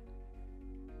caught,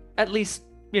 at least,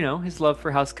 his love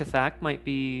for House Kathak might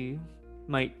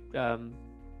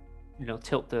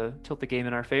tilt the game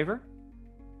in our favor.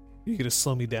 You gonna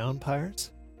slow me down,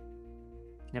 Pirates?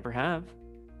 Never have.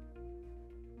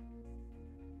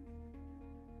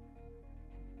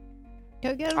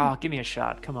 Go get him. Oh, give me a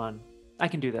shot. Come on. I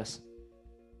can do this.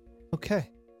 Okay.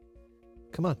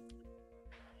 Come on.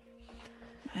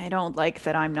 I don't like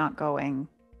that I'm not going.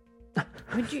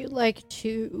 Would you like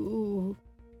to...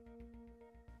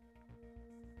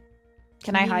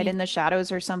 Can I hide in the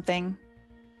shadows or something?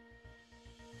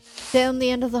 down the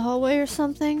end of the hallway or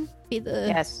something? Be the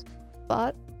Yes.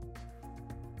 spot?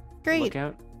 Great. Look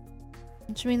out.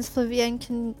 Which means Flavienne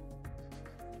can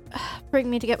bring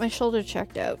me to get my shoulder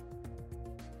checked out.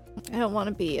 I don't want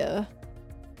to be a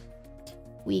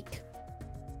weak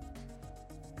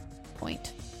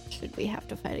point should we have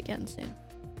to fight again soon.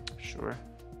 Sure.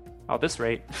 Oh, this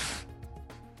rate. Be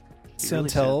really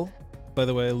Santel, by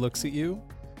the way, looks at you,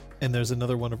 and there's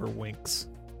another one of her winks.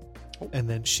 Oh. And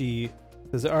then she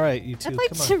says, all right, you two, I'd like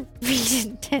come on. to read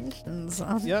intentions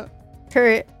on Yeah.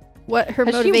 her, what her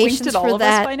Has she motivations winked at all for of us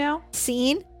that by now?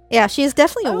 scene. Yeah, she is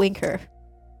definitely a Oh. winker.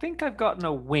 I think I've gotten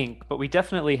a wink, but we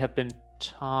definitely have been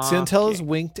talking. Santel has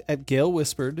winked at Gale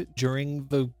Whispered during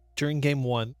game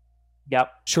one,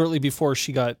 Yep. shortly before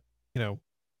she got,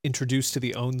 introduced to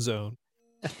the own zone.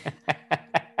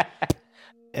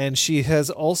 And she has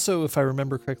also, if I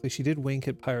remember correctly, she did wink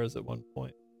at Pyros at one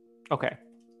point. Okay.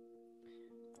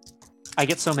 I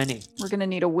get so many. We're gonna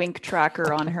need a wink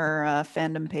tracker on her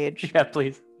fandom page. Yeah,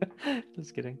 please.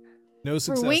 Just kidding. No For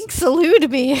success. wink, salute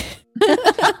me.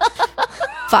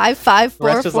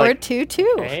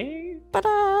 554422. Hey.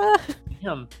 Ta-da!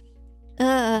 Damn.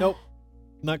 Nope.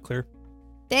 Not clear.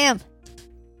 Damn.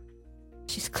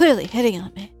 She's clearly hitting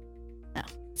on me. No,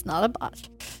 it's not a bot.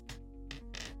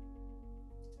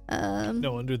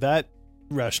 No, under that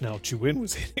rationale, Chuin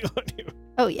was hitting on you.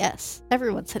 Oh, yes.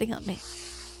 Everyone's hitting on me.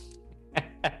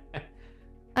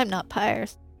 I'm not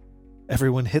Pyres.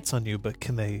 Everyone hits on you, but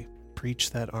can they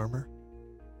breach that armor?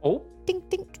 Oh, Dink,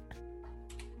 dink.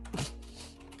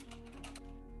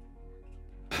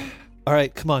 All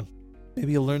right, come on.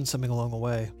 Maybe you'll learn something along the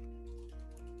way.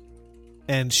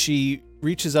 And she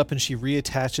reaches up and she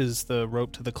reattaches the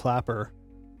rope to the clapper.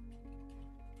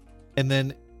 And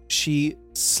then she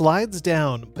slides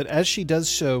down, but as she does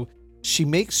so, she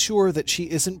makes sure that she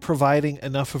isn't providing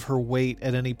enough of her weight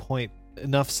at any point,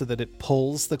 enough so that it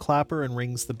pulls the clapper and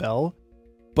rings the bell,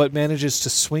 but manages to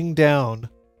swing down,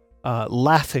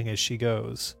 laughing as she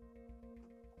goes.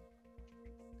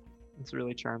 it's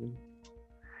really charming.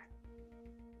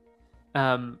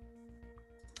 I'm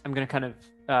gonna kind of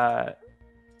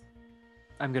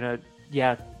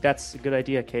yeah, that's a good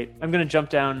idea, Kate. I'm gonna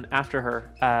jump down after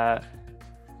her,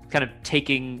 kind of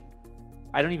taking,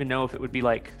 I don't even know if it would be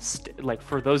like like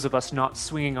for those of us not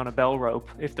swinging on a bell rope,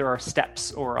 if there are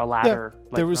steps or a ladder. Yeah,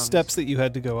 like there was rungs. steps that you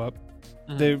had to go up.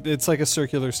 It's like a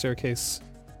circular staircase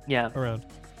Yeah, around.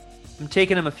 I'm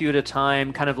taking them a few at a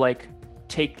time, kind of like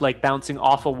bouncing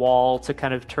off a wall to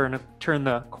kind of turn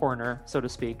the corner, so to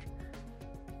speak.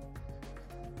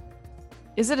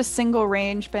 Is it a single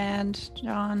range band,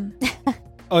 John?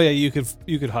 Oh yeah, you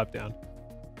could hop down.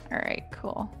 All right,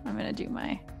 cool. I'm gonna do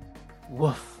my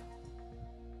Woof.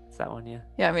 Is that one? Yeah.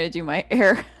 I'm gonna do my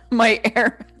air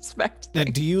spect Now,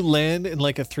 thing. do you land in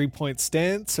like a 3-point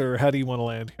stance, or how do you want to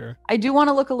land here? I do want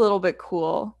to look a little bit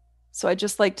cool, so I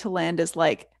just like to land as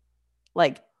like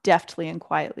deftly and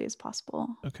quietly as possible.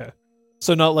 Okay,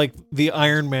 so not like the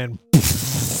Iron Man.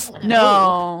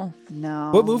 No.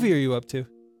 What movie are you up to?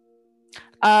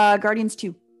 Guardians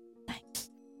 2.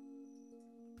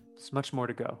 There's much more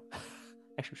to go.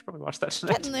 Actually, we should probably watch that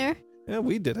tonight. Getting there. Yeah,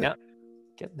 we did it. Yeah.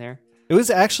 Getting there. It was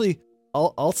actually.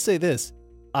 I'll say this.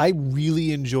 I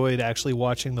really enjoyed actually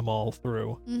watching them all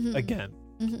through Mhm. again,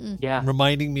 Mhm. Yeah.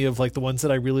 reminding me of like the ones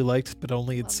that I really liked but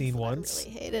only had seen once. I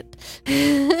really hate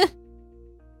it.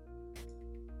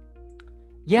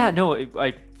 Yeah, no,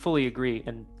 I fully agree,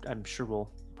 and I'm sure we'll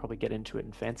probably get into it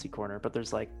in Fancy Corner, but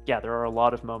there's there are a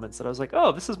lot of moments that I was like,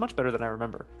 oh, this is much better than I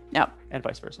remember. Yep. And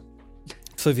vice versa.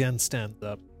 Vivienne stands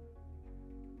up.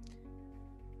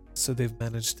 So they've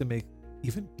managed to make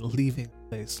even leaving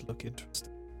the place look interesting.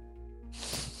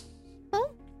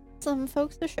 Well, some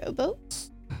folks are showboats.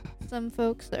 Some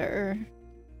folks are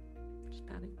Just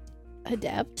patting.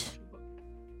 adept.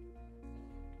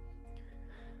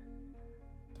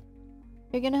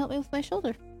 You're gonna help me with my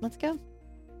shoulder. Let's go.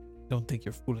 Don't think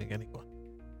you're fooling anyone.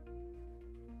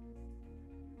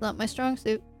 Not my strong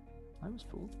suit. I was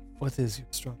fooled. What is your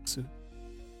strong suit?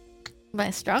 My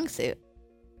strong suit.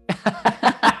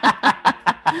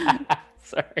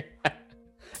 Sorry.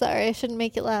 Sorry, I shouldn't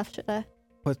make you laugh, should I?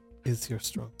 What is your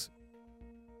strong suit?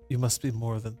 You must be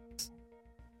more than this.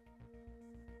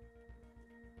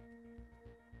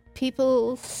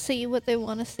 People see what they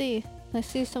want to see. I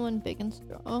see someone big and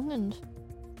strong and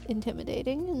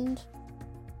intimidating and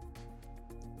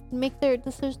make their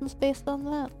decisions based on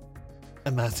that.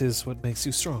 And that is what makes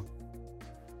you strong.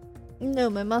 No,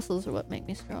 my muscles are what make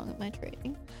me strong at my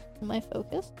training and my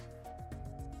focus.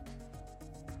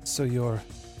 So your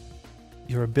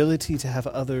ability to have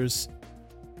others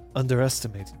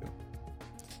underestimate you.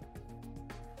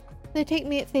 They take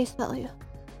me at face value.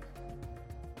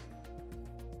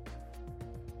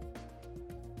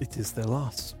 It is their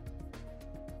loss.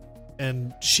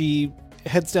 And she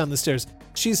heads down the stairs.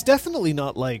 She's definitely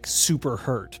not like super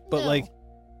hurt, but No. like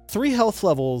 3 health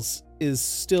levels is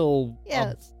still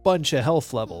Yeah. a bunch of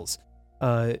health levels.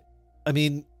 I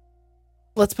mean,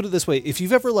 let's put it this way. If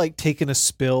you've ever like taken a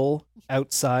spill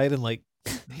outside and like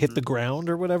hit the ground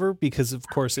or whatever, because of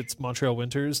course it's Montreal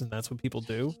winters and that's what people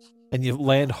do, and you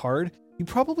land hard, you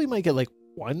probably might get like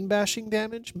 1 bashing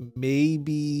damage.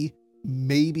 Maybe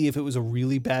if it was a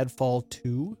really bad fall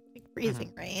 2. Like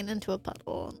freezing rain into a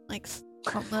puddle and like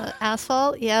on the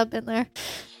asphalt. Yeah, I've been there.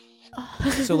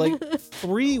 So like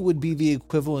 3 would be the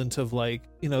equivalent of like,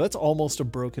 that's almost a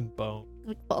broken bone.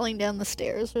 like falling down the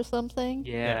stairs or something.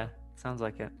 Yeah, sounds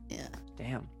like it. Yeah.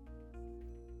 Damn.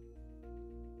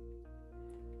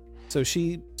 So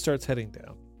she starts heading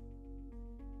down.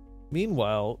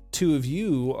 Meanwhile, 2 of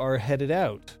you are headed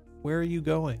out. Where are you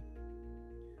going?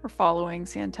 We're following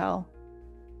Santel.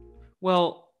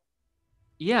 Well,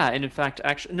 yeah, and in fact,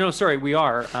 actually, no, sorry, we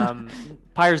are.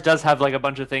 Pyres does have like a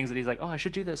bunch of things that he's like, oh, I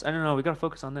should do this. I don't know, we gotta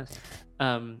focus on this.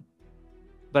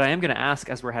 But I am gonna ask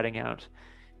as we're heading out.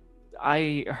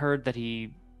 I heard that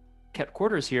he kept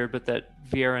quarters here, but that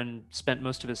Viren spent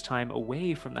most of his time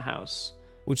away from the house.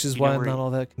 Which is You know why I'm where not he- all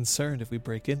that concerned if we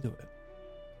break into it.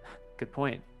 Good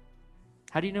point.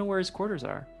 How do you know where his quarters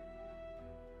are?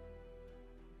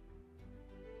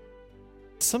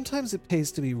 Sometimes it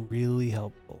pays to be really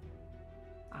helpful.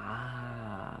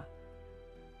 Ah.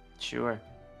 Sure.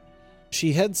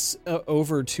 She heads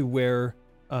over to where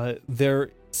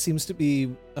there seems to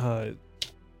be...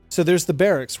 so there's the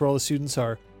barracks where all the students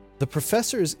are. The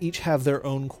professors each have their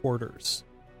own quarters.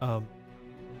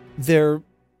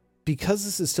 Because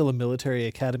this is still a military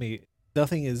academy,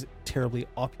 nothing is terribly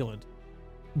opulent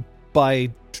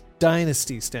by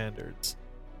dynasty standards,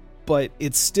 but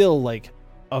it's still like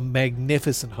a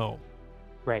magnificent home.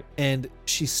 Right. And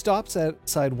she stops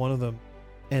outside one of them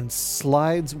and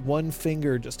slides one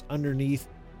finger just underneath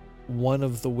one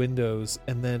of the windows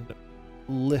and then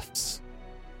lifts.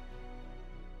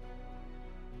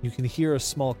 You can hear a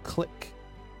small click,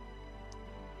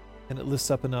 and it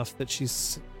lifts up enough that she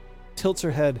tilts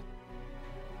her head.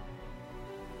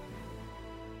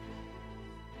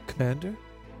 Commander?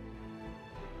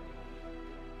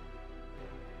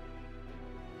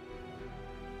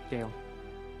 Gale.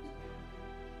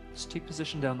 Just take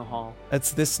position down the hall.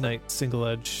 That's this night, Single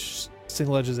Edge.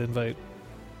 Single Edge's invite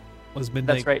was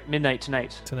midnight. That's right, midnight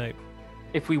tonight. Tonight.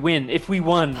 If we won was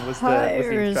the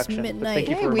Pyre's instruction. But midnight. thank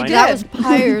you for Hey, we reminding did. That was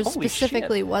Pyre's Holy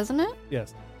specifically, wasn't it?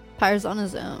 Yes. Pyre's on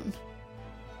his own.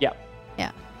 Yeah.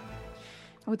 Yeah.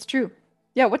 Oh, it's true.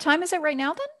 Yeah, what time is it right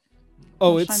now then?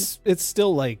 Oh, What time it's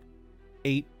still like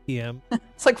 8 p.m.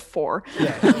 It's like 4.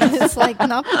 Yeah. It's like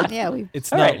not. Yeah, we.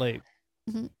 It's All not right. late.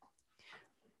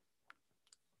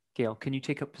 Gale, can you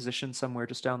take up position somewhere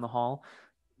just down the hall?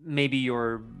 Maybe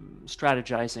you're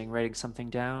strategizing, writing something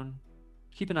down.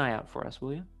 Keep an eye out for us,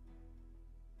 will you?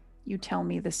 You tell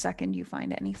me the second you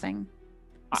find anything,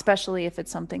 especially if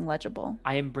it's something legible.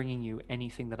 I am bringing you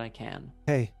anything that I can.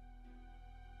 Hey.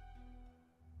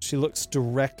 She looks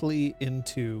directly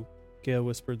into Gale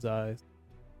Whispered's eyes.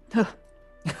 Yeah,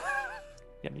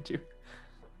 me too.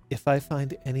 If I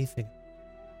find anything,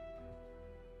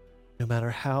 no matter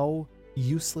how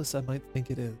useless I might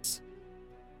think it is,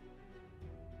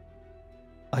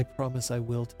 I promise I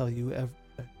will tell you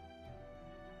everything.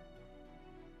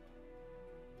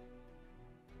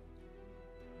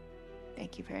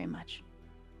 Thank you very much.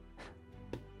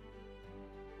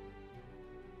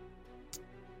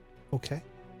 Okay.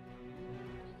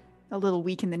 A little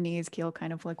weak in the knees, Keel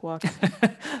kind of like walks,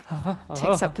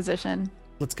 takes up position.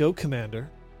 Let's go, Commander.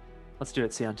 Let's do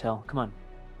it, Siontel. Come on.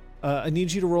 I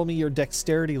need you to roll me your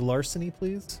dexterity larceny,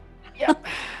 please.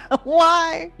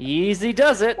 Why? Easy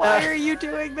does it. Why are you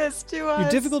doing this to us? Your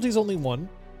difficulty is only 1.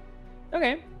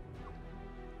 Okay.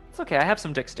 It's okay. I have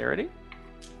some dexterity.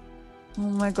 Oh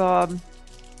my god.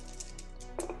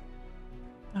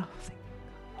 Oh,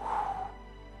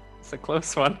 It's a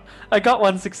close one. I got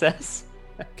one success.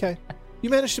 Okay. You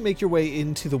managed to make your way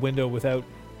into the window without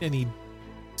any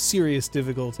serious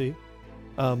difficulty.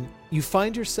 You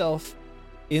find yourself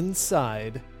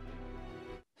inside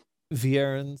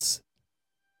Viren's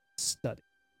study.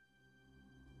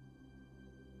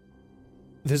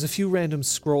 There's a few random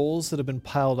scrolls that have been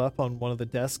piled up on one of the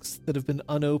desks that have been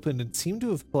unopened and seem to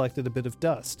have collected a bit of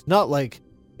dust. Not like,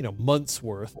 months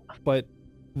worth, but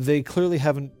they clearly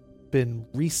haven't been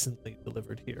recently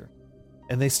delivered here.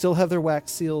 And they still have their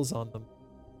wax seals on them.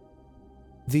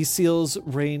 These seals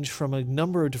range from a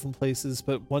number of different places,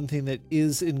 but one thing that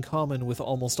is in common with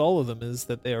almost all of them is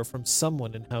that they are from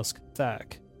someone in House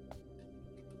Cathak.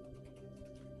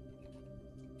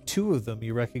 2 of them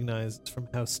you recognize from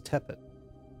House Tepet.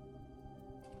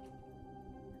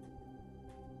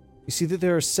 You see that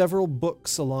there are several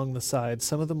books along the side.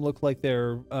 Some of them look like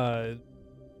they're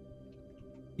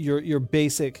your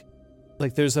basic,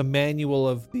 like there's a manual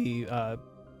of the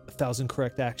 1,000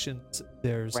 correct actions.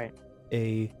 There's Right.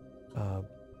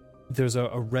 there's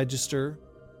a register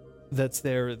that's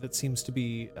there that seems to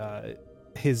be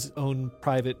his own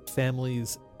private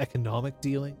family's economic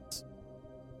dealings.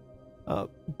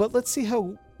 But let's see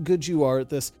how good you are at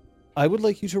this. I would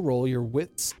like you to roll your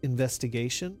wits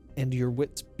investigation and your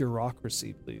wits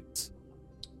bureaucracy, please.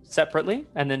 Separately,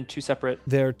 and then 2 separate.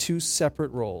 They're 2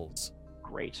 separate rolls.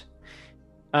 Great.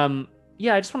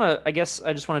 Yeah, I just want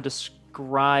to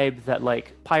describe that,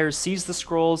 like, Pyre sees the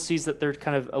scrolls, sees that they're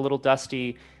kind of a little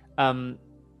dusty. I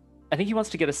think he wants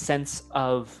to get a sense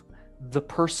of the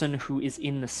person who is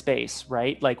in the space,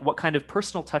 right? Like, what kind of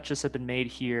personal touches have been made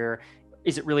here?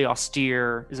 Is it really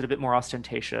austere? Is it a bit more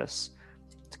ostentatious?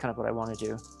 It's kind of what I want to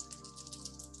do.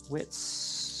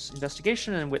 Wits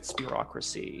investigation and wits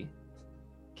bureaucracy.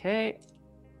 Okay.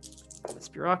 Wits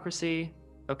bureaucracy.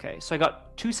 Okay, so I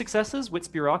got 2 successes, wits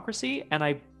bureaucracy, and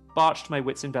I botched my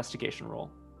wits investigation roll.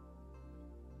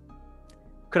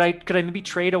 Could I maybe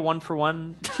trade a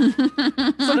 1-for-1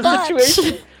 sort of Botch.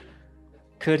 situation?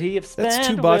 Could he have spent That's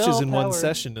 2 botches in one willpower?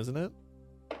 session, isn't it?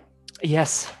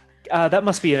 Yes. That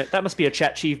must be a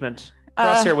chat achievement.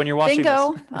 Crosshair, when you're watching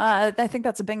bingo. this. I think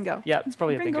that's a bingo. Yeah, it's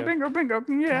probably a bingo. Bingo.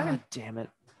 Yeah. God damn it.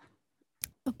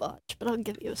 A botch, but I'll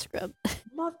give you a scrub.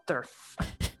 Mother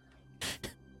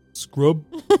Scrub.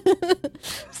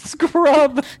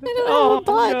 scrub. I don't have a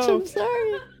botch. no. I'm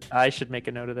sorry. I should make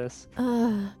a note of this.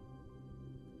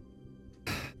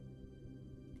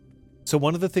 So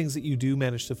one of the things that you do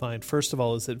manage to find, first of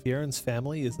all, is that Viren's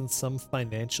family is in some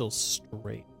financial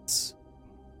straits.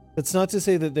 That's not to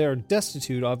say that they're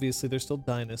destitute. Obviously, they're still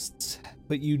dynasts.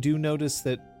 But you do notice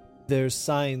that there's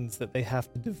signs that they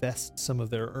have to divest some of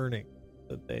their earnings.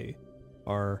 That they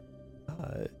are...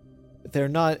 they're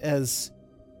not as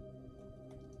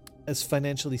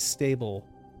financially stable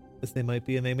as they might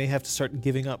be, and they may have to start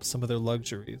giving up some of their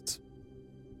luxuries.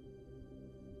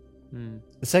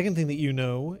 The second thing that you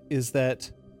know is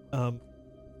that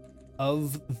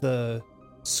of the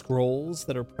scrolls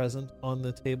that are present on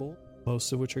the table,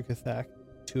 most of which are Cathak,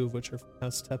 2 of which are from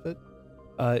House Tepet,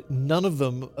 none of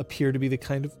them appear to be the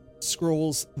kind of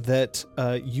scrolls that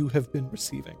you have been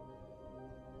receiving.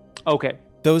 Okay.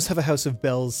 Those have a House of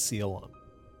Bells seal on.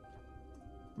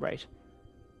 Right.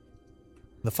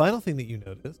 The final thing that you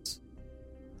notice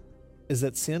is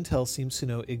that Siantel seems to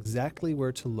know exactly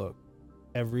where to look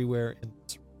everywhere in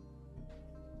this room.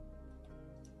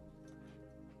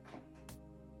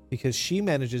 Because she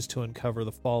manages to uncover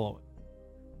the following.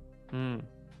 Oh,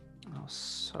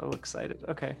 so excited.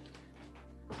 Okay.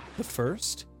 The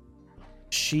first,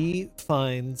 she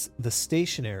finds the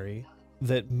stationery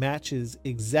that matches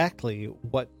exactly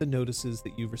what the notices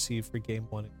that you've received for Game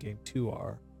 1 and Game 2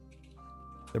 are.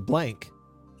 They're blank,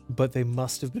 but they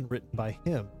must have been written by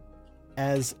him.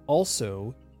 As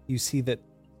also, you see that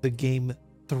the Game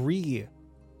 3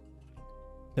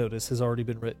 notice has already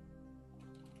been written.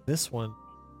 This one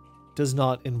does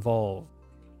not involve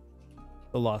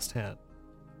the Lost Hand.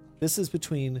 This is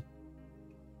between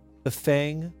the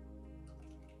Fang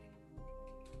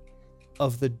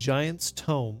of the Giant's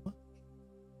Tome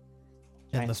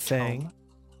and the Giant's Fang Tome.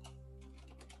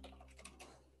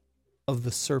 of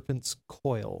the Serpent's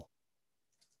Coil.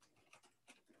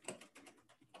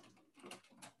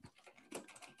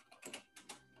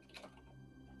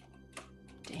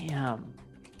 Damn.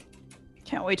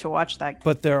 Can't wait to watch that.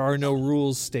 But there are no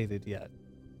rules stated yet.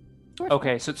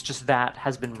 Okay, so it's just that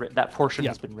has been written. That portion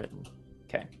Yeah. has been written.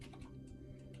 Okay.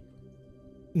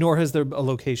 Nor has there a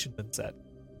location been set.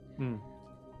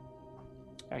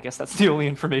 I guess that's the only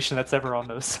information that's ever on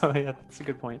those. So yeah, that's a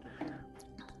good point.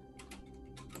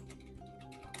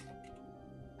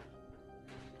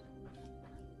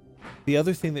 The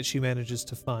other thing that she manages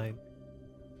to find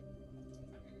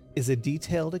is a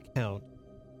detailed account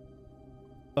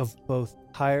of both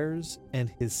Tyres and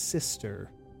his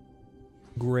sister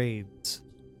grades.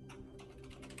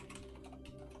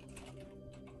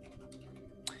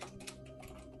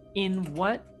 In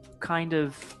what kind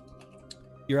of?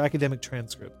 Your academic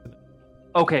transcript.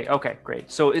 Okay, great.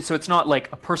 So it's not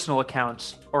like a personal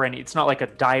account or any. It's not like a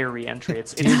diary entry.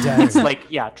 It's Dear diary. it's like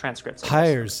transcripts. I guess.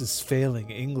 Tyres is failing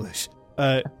English,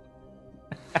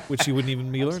 which you wouldn't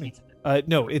even be learning.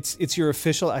 No, it's your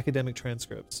official academic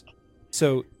transcripts.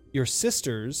 So your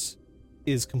sister's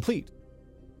is complete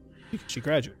because she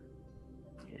graduated.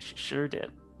 Yeah, she sure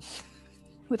did.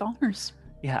 With honors.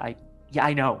 Yeah,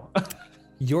 I know.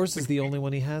 Yours is the only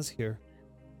one he has here.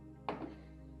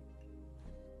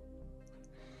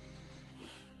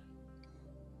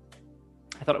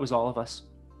 I thought it was all of us.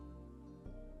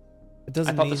 It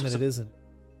doesn't thought mean this that was it isn't.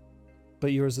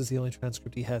 But yours is the only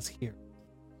transcript he has here.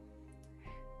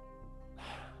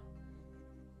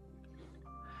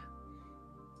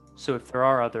 So if there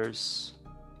are others,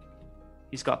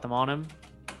 he's got them on him.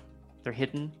 They're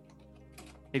hidden.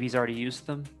 Maybe he's already used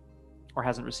them or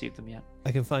hasn't received them yet.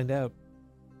 I can find out.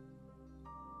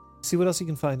 See what else you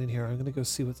can find in here. I'm going to go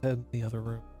see what's in the other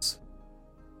rooms.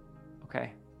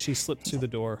 Okay. She slips through the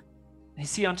door.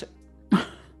 Is he on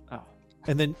Oh.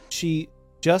 And then she,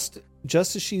 just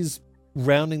as she's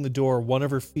rounding the door, one of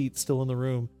her feet still in the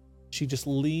room, she just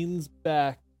leans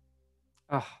back.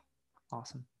 Oh,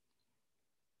 awesome.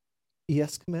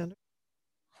 Yes, Commander?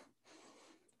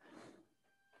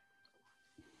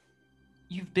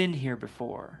 You've been here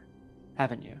before,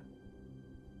 haven't you?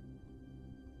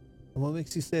 And what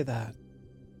makes you say that?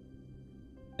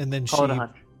 And then Call it a she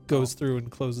hunch. goes through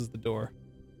and closes the door.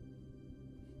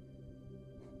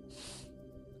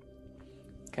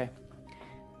 Okay.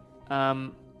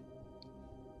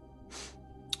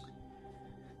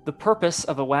 The purpose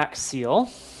of a wax seal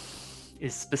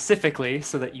is specifically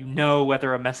so that you know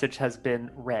whether a message has been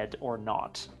read or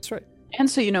not. That's right. And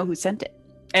so you know who sent it.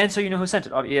 And so you know who sent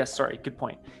it. Oh, yes, sorry, good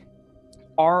point.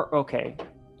 Okay.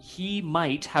 He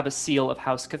might have a seal of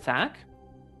House Cathak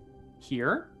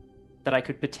here that I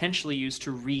could potentially use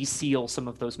to reseal some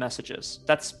of those messages.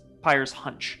 That's Pyre's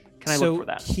hunch. Can I look for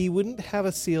that? He wouldn't have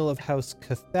a seal of House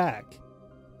Cathak.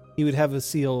 He would have a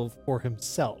seal for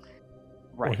himself,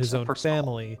 Right. or his own personal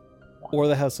family, one. or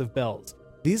the House of Bells.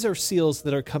 These are seals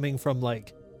that are coming from,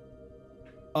 like,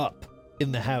 up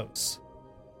in the house.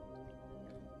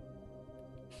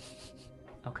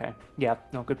 Okay. Yeah,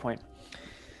 no, good point.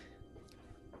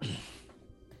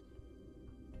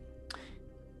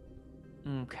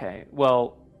 Okay.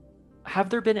 Well, have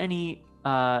there been any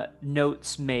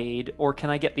notes made, or can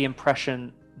I get the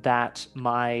impression that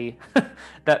my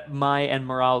and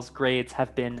Morale's grades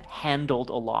have been handled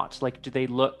a lot? Like, do they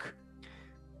look?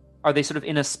 Are they sort of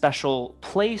in a special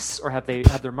place, or have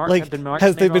their marks Like, been marked?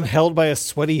 has they been on it? held by a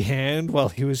sweaty hand while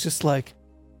he was just like,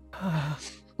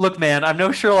 Look, man, I'm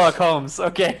no Sherlock Holmes.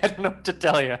 Okay, I don't know what to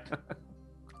tell you.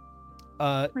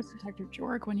 Where's Detective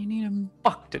Jorg when you need him?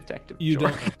 Fuck Detective. you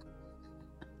Jorg. don't.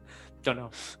 Don't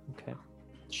know. Okay.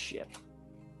 Shit.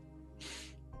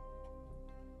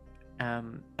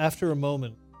 After a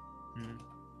moment, hmm.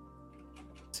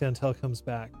 Siantel comes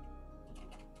back.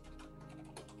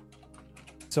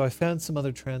 So I found some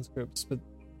other transcripts, but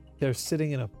they're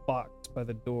sitting in a box by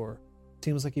the door.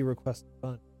 Seems like he requested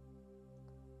fun.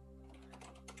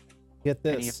 Get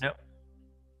Any this. of note?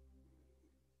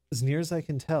 As near as I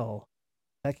can tell,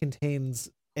 that contains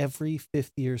every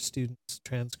fifth-year student's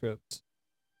transcripts.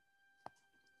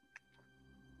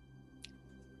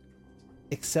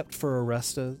 Except for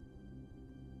Aresta,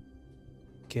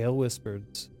 Gale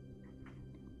Whispered's,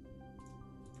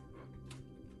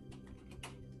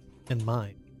 and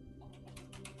mine.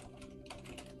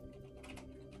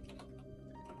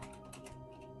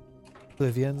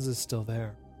 Vivienne's is still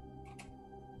there.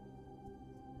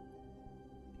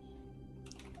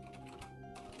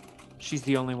 She's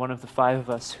the only one of the five of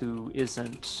us who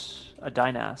isn't a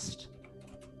dynast.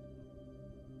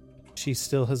 She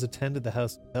still has attended the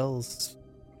House of Bells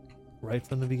right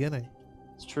from the beginning.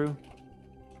 It's true.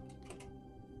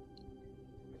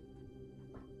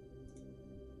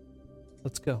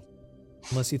 Let's go.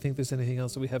 Unless you think there's anything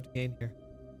else that we have to gain here.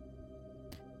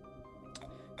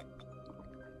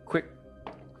 Quick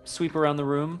sweep around the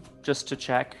room just to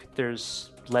check.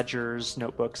 There's ledgers,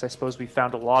 notebooks. I suppose we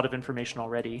found a lot of information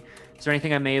already. Is there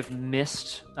anything I may have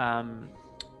missed? I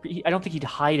don't think he'd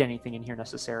hide anything in here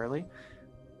necessarily.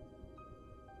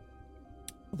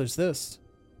 Well, there's this.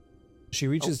 She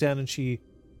reaches down and she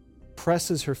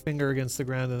presses her finger against the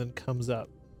ground and then comes up.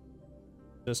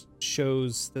 Just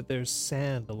shows that there's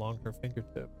sand along her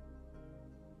fingertip.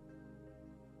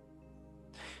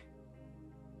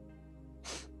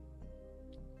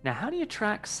 Now, how do you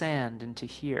track sand into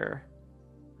here?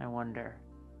 I wonder.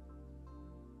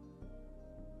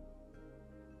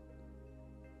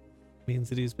 Means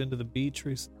that he's been to the beach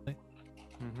recently.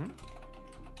 Mm-hmm.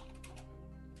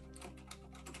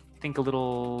 Think a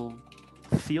little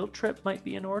field trip might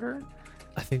be in order.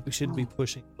 I think we should be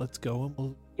pushing. Let's go and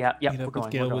we'll Yeah, meet we're up going.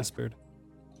 with Gale We're going. Whispered.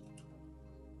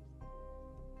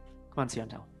 Come on,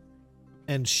 Siantel.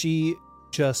 And she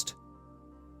just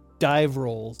dive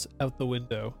rolls out the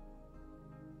window.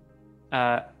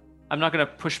 I'm not going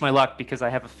to push my luck because I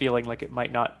have a feeling like it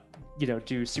might not,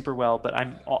 do super well. But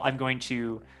I'm going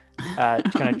to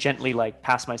kind of gently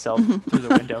pass myself through the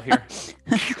window here.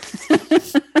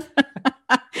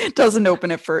 Doesn't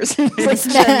open at first. It's like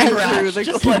Smash. sending through the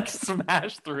Just glass.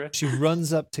 smash through it. She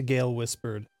runs up to Gale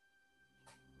Whispered.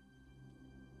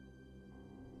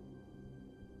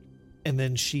 And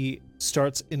then she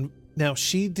starts in. Now,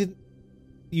 you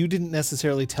didn't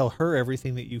necessarily tell her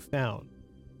everything that you found.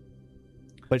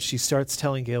 But she starts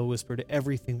telling Gale Whispered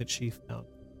everything that she found.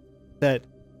 That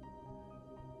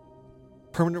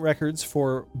permanent records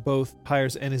for both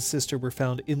Pyres and his sister were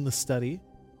found in the study,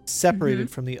 separated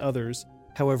from the others.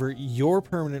 However, your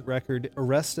permanent record,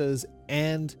 Aresta's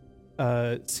and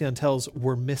Siantel's,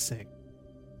 were missing.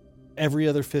 Every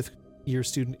other fifth-year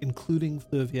student, including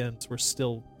Vivienne's, were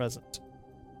still present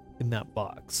in that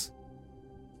box.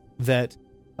 That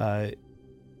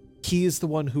he is the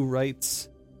one who writes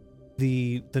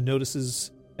the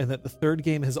notices, and that the third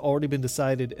game has already been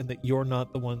decided, and that you're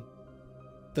not the one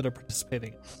that are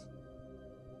participating.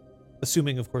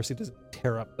 Assuming, of course, he doesn't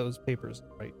tear up those papers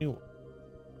and write new ones.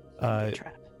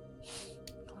 Trap.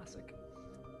 Classic.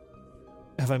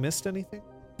 Have I missed anything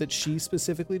that she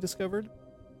specifically discovered?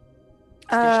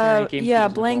 Stationary game Yeah,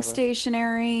 keys blank involved.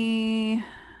 stationery.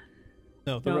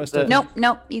 No, the No, rest. the-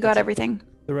 Nope, you got everything.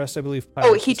 The rest, I believe. Oh,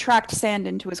 Pirates he is- tracked sand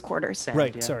into his quarters. Sand,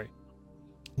 Right. yeah. Sorry.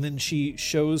 And then she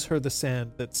shows her the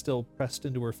sand that's still pressed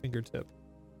into her fingertip.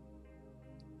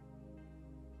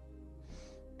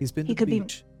 He's been He to could the be-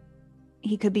 beach.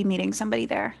 He could be meeting somebody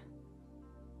there.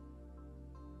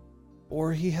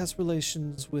 Or he has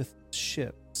relations with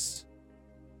ships.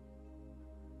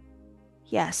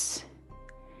 Yes.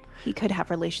 He could have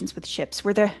relations with ships.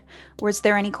 Was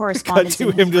there any Cut correspondence to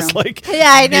in his him just room? like. Yeah,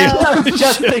 I know. I was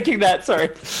just thinking that. Sorry.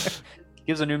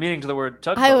 Gives a new meaning to the word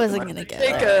tugboat. I wasn't gonna get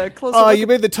Take it. a closer Oh, look you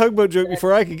made the tugboat joke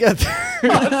before I could get there.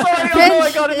 Sorry, oh no,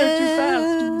 I got it there too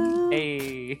fast.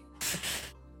 Hey.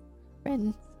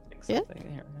 Friend. Think Yeah.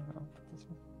 something here. I'll put this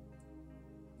one.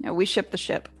 No, we shipped the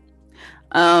ship.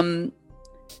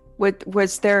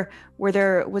 Was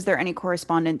there any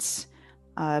correspondence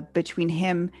between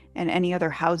him and any other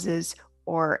houses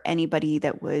or anybody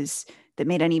that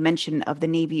made any mention of the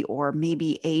Navy or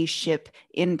maybe a ship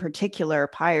in particular?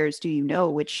 Pyres, do you know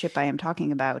which ship I am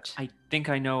talking about? I think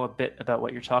I know a bit about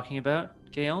what you're talking about,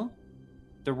 Gail.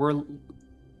 There were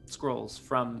scrolls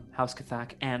from House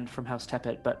Cathak and from House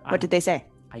Tepet, but What did they say?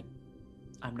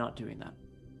 I'm not doing that.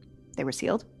 They were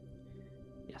sealed?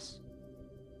 Yes.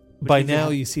 By means you now,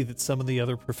 have- you see that some of the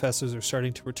other professors are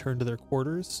starting to return to their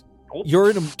quarters. Oh. You're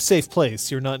in a safe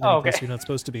place. You're not in any Oh, place okay. you're not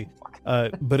supposed to be.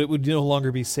 But it would no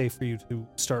longer be safe for you to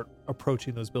start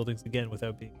approaching those buildings again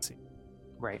without being seen.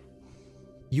 Right.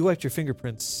 You wiped your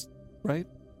fingerprints, right,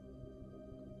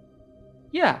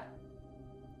 Yeah.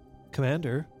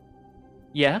 Commander?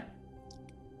 Yeah.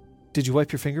 Did you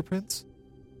wipe your fingerprints?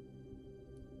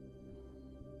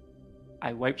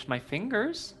 I wiped my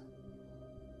fingers.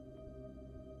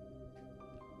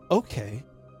 Okay.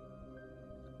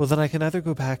 Well, then I can either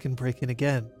go back and break in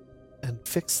again and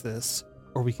fix this,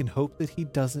 or we can hope that he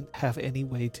doesn't have any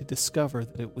way to discover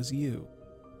that it was you.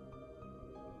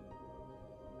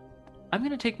 I'm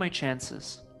gonna take my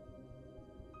chances.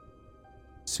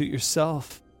 Suit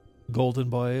yourself, golden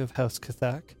boy of House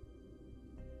Cathak.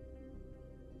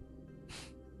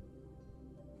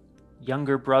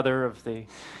 Younger brother of the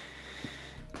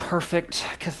perfect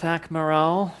Cathak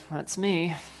Morale. That's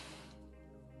me.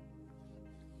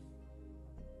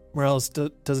 Morales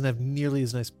doesn't have nearly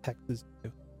as nice pecs as you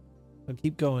do. But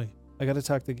keep going. I gotta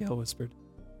talk to Gale Whispered.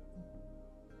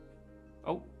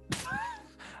 Oh.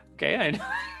 Okay, I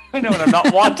know when I'm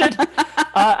not wanted.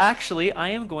 Actually, I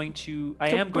am going to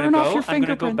burn off your I'm going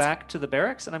to go fingerprints. back to the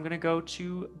barracks and I'm going to go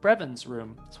to Brevon's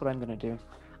room. That's what I'm going to do.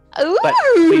 Ooh! But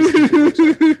please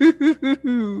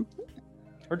continue,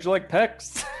 Heard you like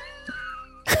pecs.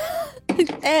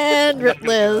 And Rip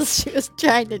Liz. She was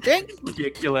trying to drink.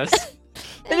 Ridiculous. Just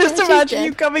and she imagine did.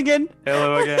 you coming in.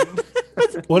 Hello again.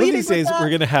 One of Leading these with days, that. we're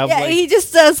gonna have Yeah, like he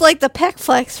just does like the pec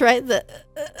flex, right? The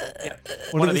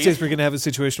one One of of these these. days we're gonna have a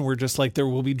situation where just like there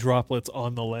will be droplets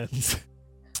on the lens,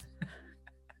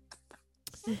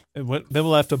 and then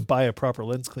we'll have to buy a proper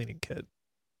lens cleaning kit.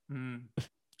 Hmm.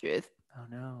 Truth. Oh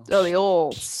no. So the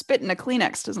old spit in a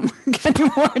Kleenex doesn't work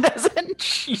anymore, does it?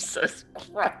 Jesus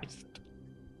Christ.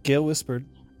 Gale Whispered,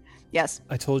 Yes.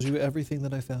 I told you everything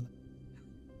that I found.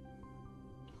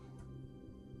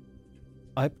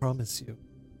 I promise you.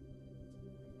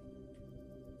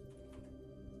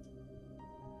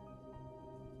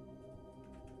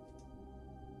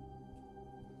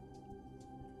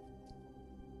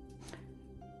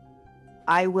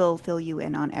 I will fill you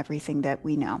in on everything that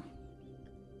we know.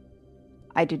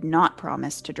 I did not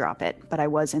promise to drop it, but I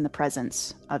was in the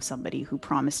presence of somebody who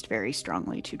promised very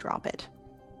strongly to drop it.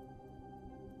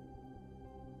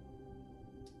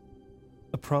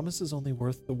 A promise is only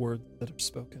worth the words that are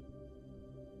spoken.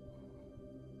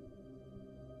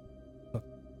 Look,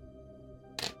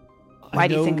 Why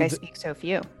do you know think I that- speak so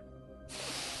few?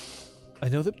 I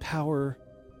know that power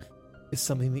is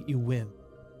something that you win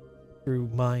through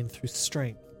mind, through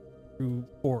strength, through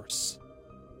force.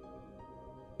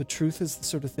 But truth is the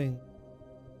sort of thing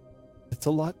that's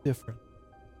a lot different.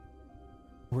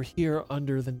 We're here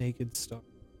under the naked star.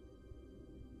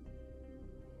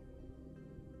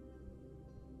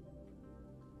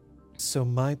 So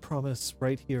my promise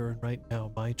right here and right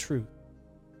now, my truth,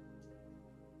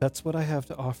 that's what I have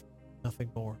to offer,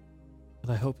 nothing more.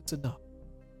 And I hope it's enough.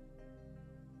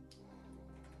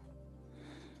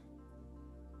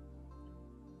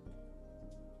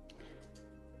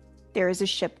 There is a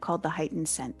ship called the Heightened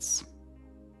Sense.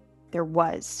 There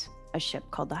was a ship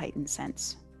called the Heightened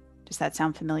Sense. Does that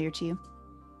sound familiar to you?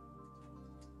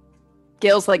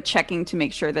 Gail's like checking to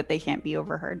make sure that they can't be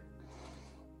overheard.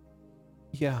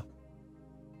 Yeah.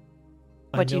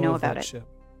 What do you know of about that it? ship.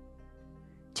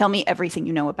 Tell me everything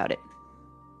you know about it.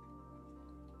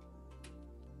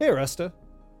 Hey, Aresta.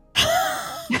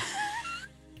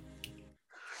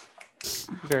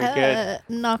 Very good.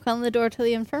 Knock on the door to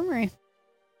the infirmary.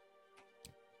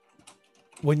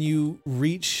 When you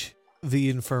reach the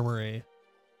infirmary,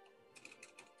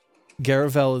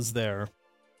 Garavel is there.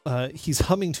 He's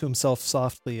humming to himself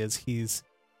softly as he's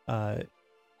writing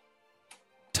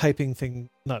things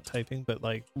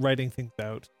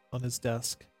out on his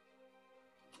desk.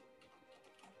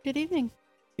 Good evening.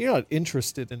 You're not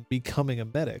interested in becoming a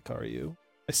medic, are you?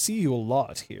 I see you a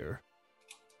lot here.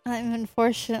 I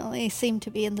unfortunately seem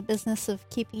to be in the business of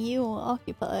keeping you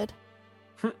occupied.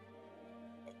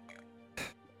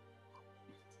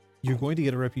 You're going to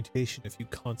get a reputation if you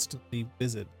constantly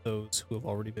visit those who have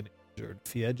already been injured.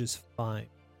 Fiedge is fine.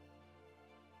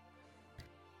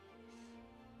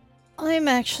 I'm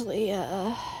actually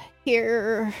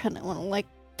here, and I want to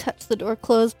touch the door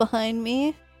closed behind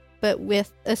me, but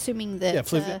with assuming that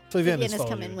Flavian has is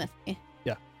come in with me.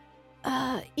 Yeah.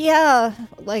 Yeah,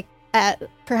 at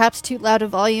perhaps too loud a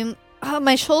volume.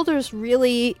 My shoulder's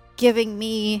really giving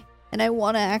me, and I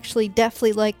want to actually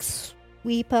deftly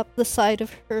sweep up the side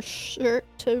of her shirt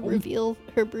to reveal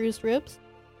her bruised ribs.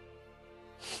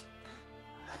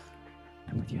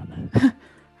 I'm with you on that.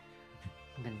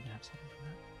 I'm gonna have something for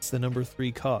that. It's the number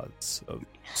 3 cause of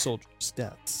soldiers'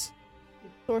 deaths.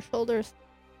 Sore shoulders.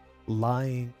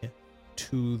 Lying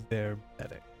to their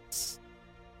medics.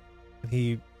 And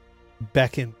he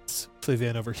beckons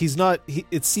Flavian over.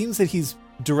 It seems that he's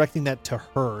directing that to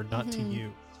her, not to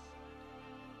you.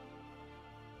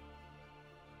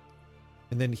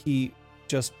 And then he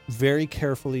just very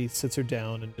carefully sits her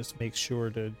down and just makes sure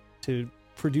to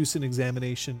produce an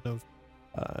examination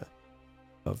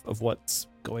of what's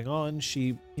going on.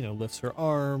 She, lifts her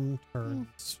arm,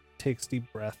 turns, takes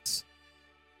deep breaths.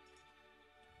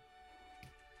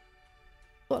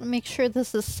 Want to make sure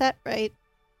this is set right.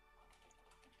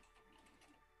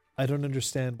 I don't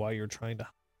understand why you're trying to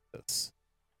hide this.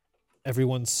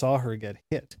 Everyone saw her get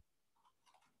hit.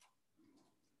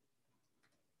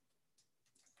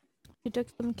 It took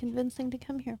some convincing to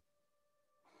come here.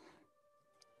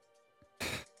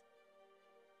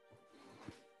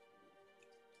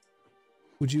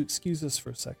 Would you excuse us for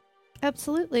a second?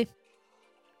 Absolutely.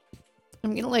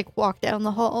 I'm gonna walk down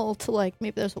the hall to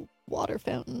maybe there's a water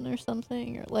fountain or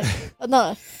something, or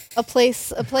not a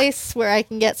place where I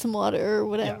can get some water or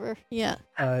whatever. Yeah.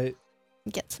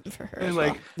 Get some for her. And as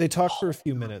well. They talk for a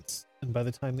few minutes, and by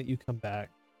the time that you come back,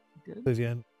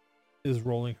 Vivienne is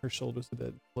rolling her shoulders a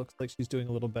bit. Looks like she's doing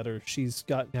a little better. She's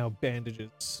got now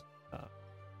bandages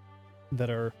that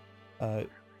are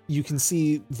you can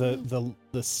see the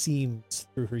seams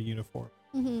through her uniform.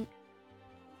 Mm-hmm.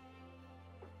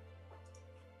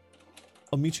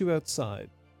 I'll meet you outside.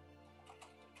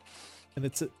 And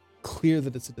it's clear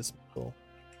that it's a dismissal.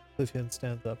 Vivienne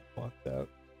stands up and walks out.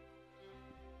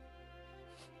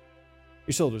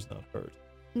 Your shoulder's not hurt.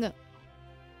 No.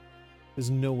 There's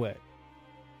no way.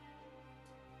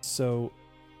 So,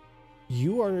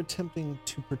 you are attempting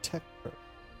to protect her.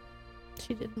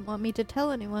 She didn't want me to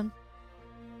tell anyone.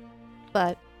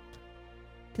 But,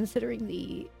 considering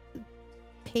the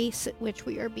pace at which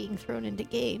we are being thrown into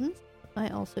games, I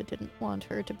also didn't want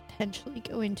her to potentially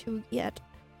go into yet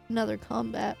another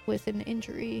combat with an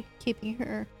injury, keeping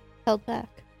her held back.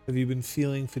 Have you been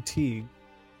feeling fatigue?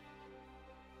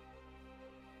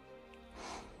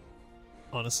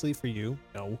 Honestly, for you,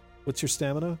 no. What's your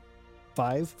stamina?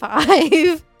 5?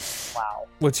 5. Wow.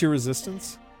 What's your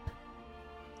resistance?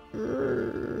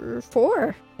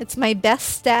 4. It's my best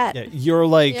stat. Yeah, you're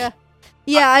like...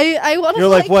 Yeah, I want to. You're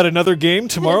like, what? Another game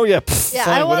tomorrow? Yeah, fine,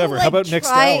 I wanna, whatever. How about next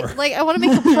hour? I want to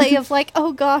make a play of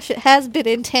oh gosh, it has been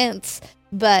intense,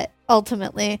 but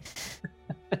ultimately,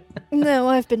 no,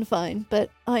 I've been fine. But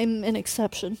I'm an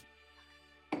exception.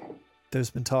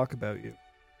 There's been talk about you.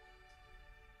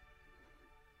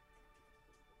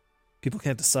 People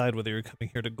can't decide whether you're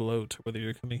coming here to gloat or whether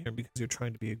you're coming here because you're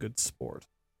trying to be a good sport.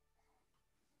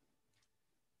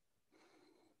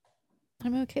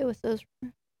 I'm okay with those.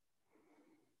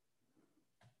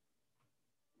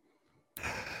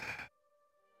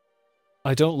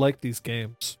 I don't like these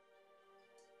games.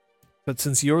 But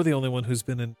since you're the only one who's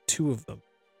been in 2 of them,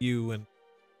 you and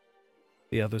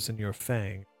the others in your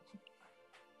fang,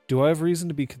 do I have reason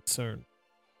to be concerned?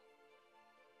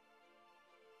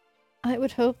 I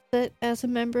would hope that as a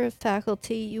member of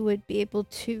faculty, you would be able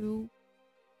to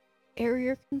air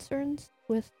your concerns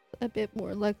with a bit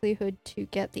more likelihood to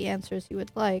get the answers you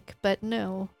would like. But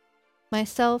no,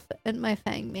 myself and my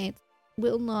fang mates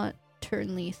will not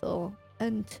turn lethal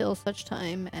until such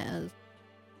time as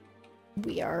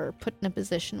we are put in a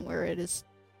position where it is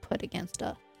put against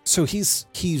us. So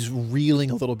he's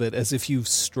reeling a little bit as if you've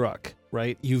struck,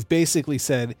 right? You've basically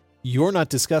said, you're not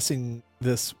discussing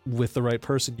this with the right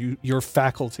person. You're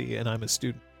faculty and I'm a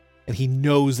student. And he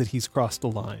knows that he's crossed a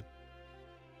line.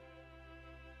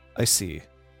 I see.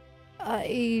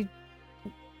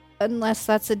 Unless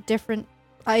that's a different...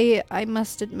 I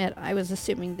must admit, I was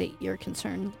assuming that your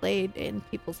concern laid in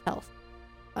people's health.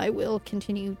 I will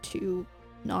continue to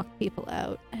knock people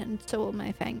out, and so will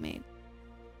my fangmate.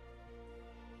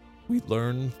 We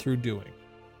learn through doing.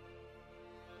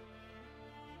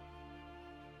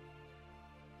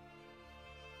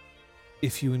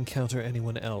 If you encounter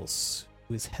anyone else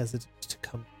who is hesitant to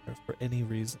come here for any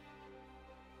reason,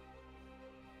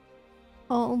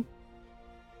 I'll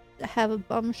have a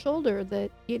bum shoulder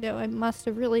that, I must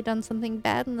have really done something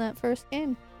bad in that first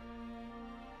game.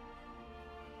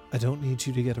 I don't need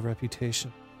you to get a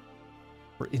reputation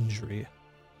for injury.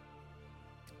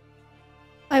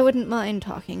 I wouldn't mind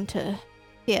talking to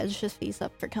Fiedge if he's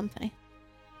up for company.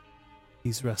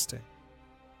 He's resting.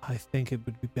 I think it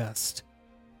would be best.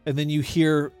 And then you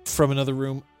hear from another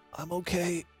room, I'm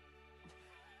okay.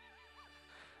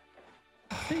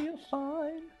 Feel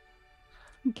fine.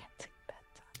 Getting better.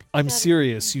 I'm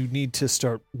serious. You need to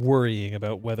start worrying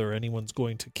about whether anyone's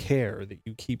going to care that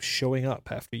you keep showing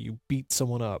up after you beat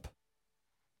someone up.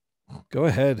 Go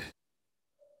ahead.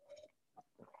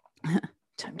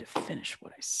 Time to finish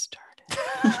what I started.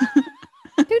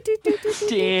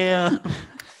 Damn.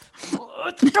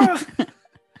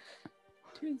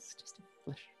 It's just a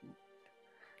flesh.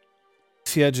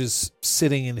 Fiedge is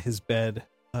sitting in his bed.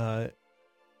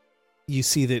 You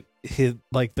see that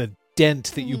the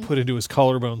dent that you put into his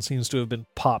collarbone seems to have been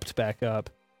popped back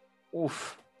up.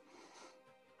 Oof.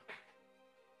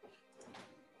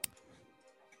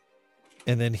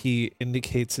 And then he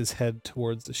indicates his head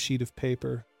towards the sheet of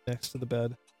paper next to the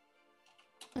bed.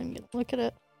 I'm gonna look at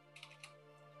it.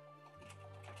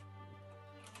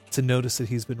 It's a notice that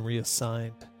he's been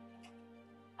reassigned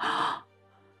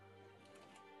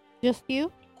Just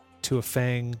you? to a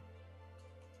fang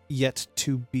yet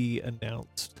to be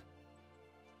announced.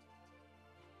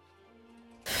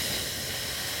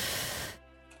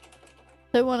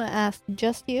 So I want to ask,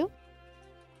 just you?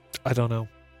 I don't know.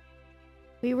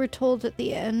 We were told at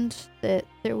the end that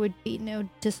there would be no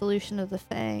dissolution of the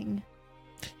Fang.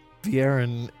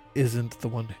 Viren isn't the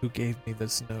one who gave me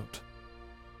this note.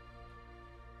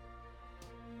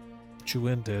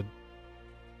 Juin did.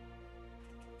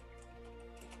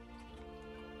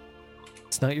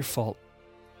 It's not your fault.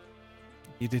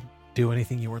 You didn't do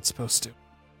anything you weren't supposed to.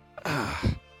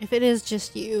 If it is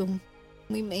just you,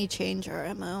 we may change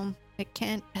our MO. It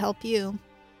can't help you.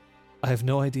 I have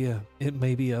no idea. It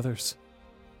may be others.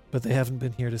 But they haven't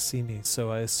been here to see me,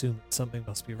 so I assume that something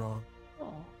must be wrong.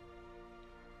 Oh.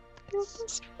 They're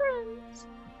best friends.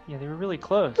 Yeah, they were really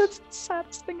close. That's the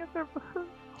saddest thing I've ever heard.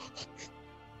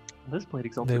 This Blade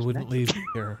Exalter. They wouldn't leave me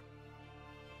here.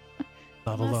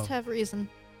 Not They alone. must have reason.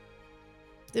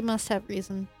 They must have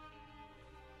reason.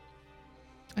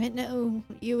 I know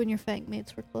you and your Fang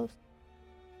mates were close.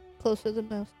 Closer than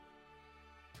most.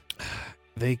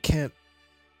 They can't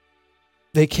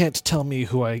tell me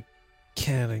who I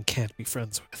can and can't be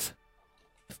friends with.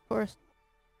 Of course.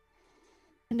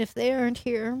 And if they aren't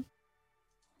here,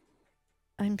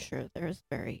 I'm sure there's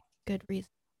very good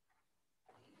reason.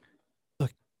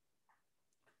 Look,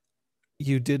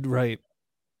 you did right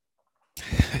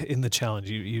in the challenge.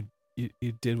 You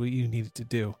did what you needed to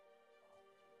do.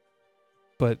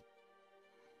 But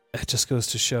it just goes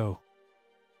to show,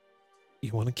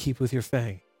 you want to keep with your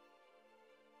Fang.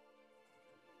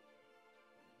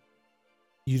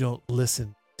 You don't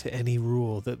listen to any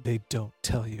rule that they don't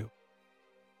tell you.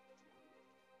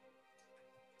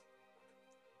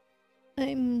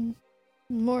 I'm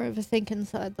more of a think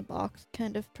inside the box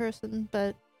kind of person,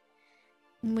 but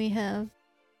we have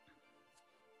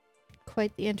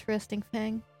quite the interesting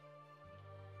Fang.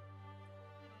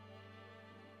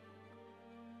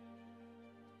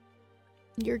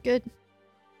 You're good.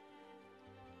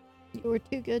 You were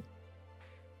too good.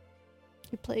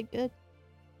 You played good.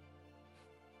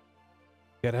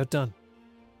 Got outdone.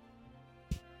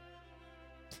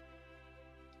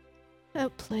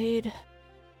 Outplayed.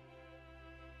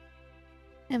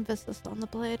 Emphasis on the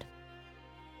blade.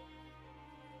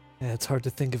 Yeah, it's hard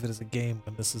to think of it as a game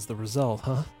when this is the result,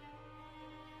 huh?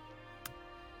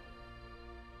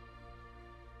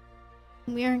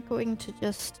 We aren't going to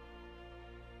just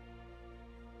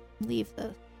leave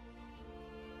this.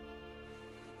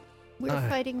 We're Aye.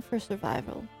 fighting for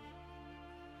survival.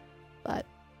 But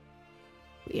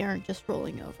we aren't just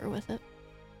rolling over with it.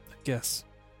 I guess.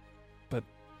 But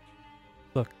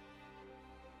look,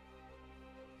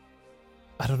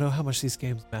 I don't know how much these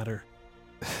games matter.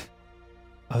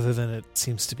 Other than it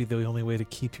seems to be the only way to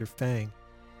keep your fang.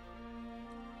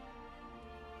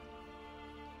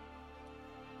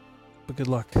 But good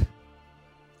luck.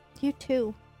 You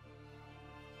too.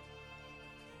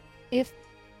 If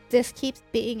this keeps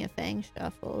being a fang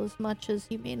shuffle, as much as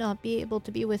you may not be able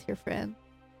to be with your friend,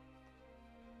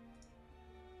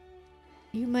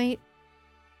 you might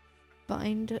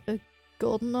find a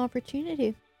golden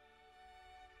opportunity.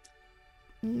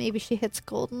 Maybe she hits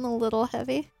golden a little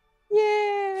heavy.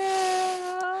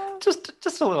 Yeah.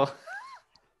 Just a little.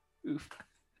 Oof.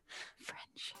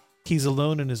 French. He's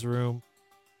alone in his room.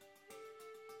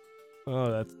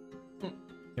 Oh, that's...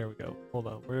 Here we go. Hold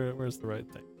on. Where's the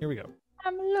right thing? Here we go.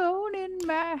 I'm alone in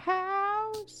my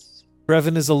house.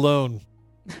 Brevin is alone.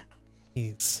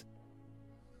 He's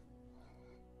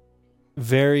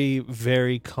very,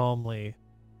 very calmly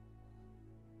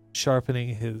sharpening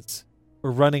his...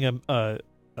 or running a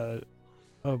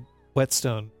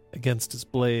whetstone against his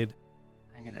blade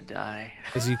I'm gonna die.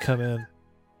 as you come in.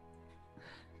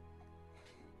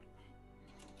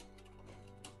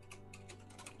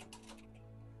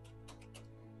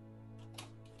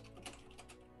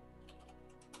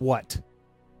 What?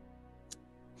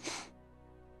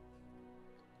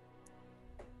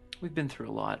 We've been through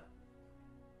a lot.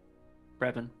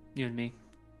 Brevin, you and me.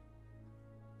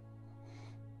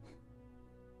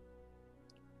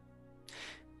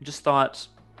 I just thought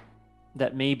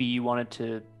that maybe you wanted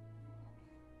to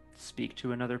speak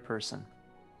to another person.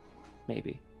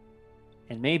 Maybe.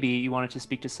 And maybe you wanted to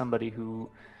speak to somebody who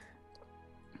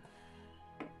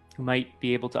might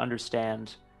be able to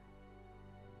understand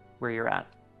where you're at.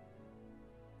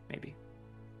 Maybe.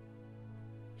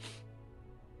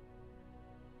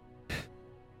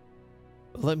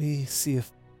 Let me see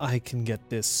if I can get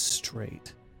this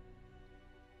straight.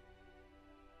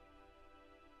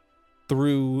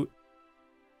 Through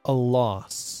a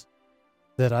loss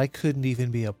that I couldn't even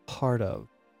be a part of,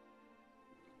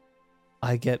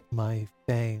 I get my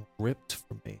fang ripped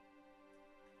from me.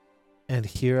 And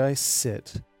here I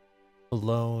sit,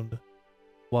 alone,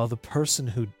 while the person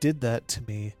who did that to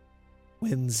me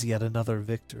wins yet another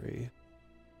victory.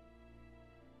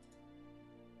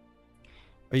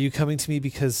 Are you coming to me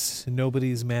because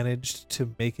nobody's managed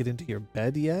to make it into your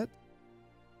bed yet?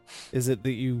 Is it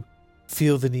that you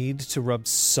feel the need to rub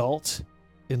salt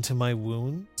into my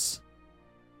wounds?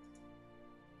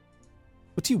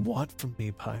 What do you want from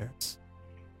me, Pyres?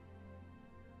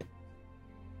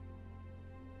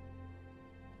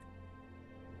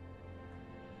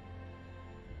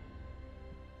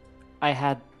 I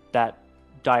had that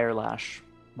dire lash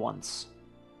once.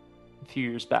 A few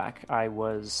years back, I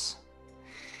was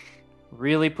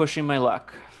really pushing my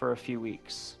luck for a few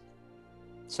weeks.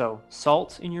 So,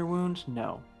 salt in your wound?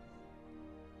 No.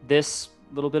 This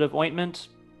little bit of ointment?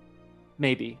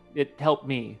 Maybe. It helped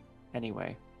me,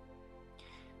 anyway.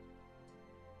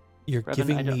 You're Brevin,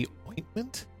 giving I me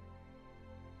ointment?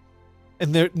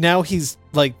 And there now he's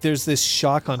like, there's this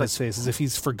shock on his face as if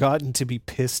he's forgotten to be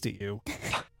pissed at you.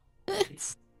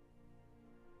 It's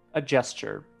a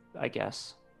gesture, I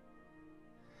guess.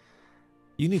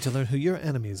 You need to learn who your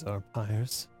enemies are,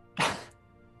 Pyres.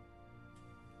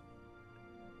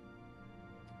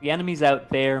 The enemy's out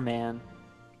there, man.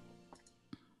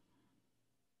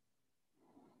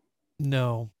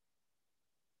 No.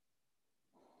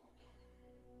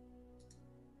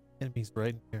 Enemy's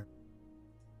right in here.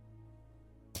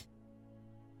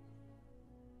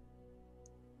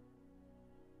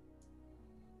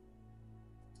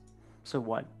 So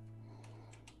what?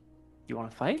 You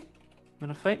want to fight? You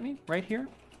want to fight me right here?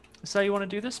 Is that how you want to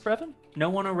do this, Brevin?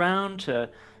 No one around to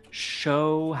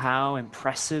show how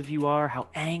impressive you are, how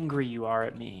angry you are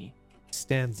at me.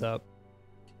 Stands up.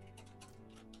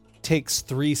 Takes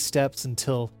 3 steps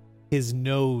until his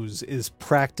nose is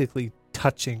practically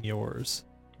touching yours.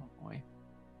 Oh boy.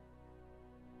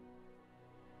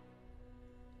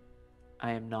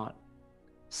 I am not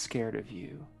scared of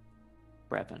you,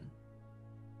 Brevin.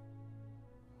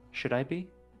 Should I be?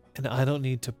 And I don't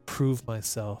need to prove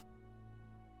myself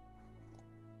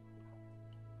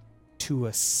to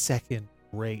a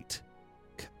second-rate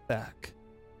back.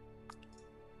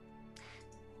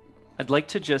 I'd like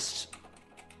to just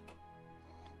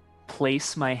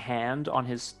place my hand on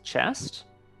his chest.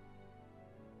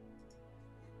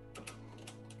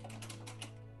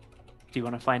 Do you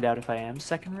want to find out if I am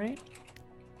second rate?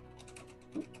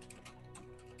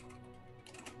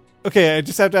 Okay, I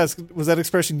just have to ask, was that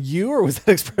expression you or was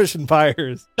that expression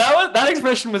Pyres? That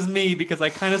expression was me because I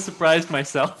kind of surprised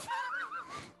myself.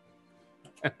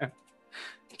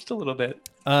 Just a little bit.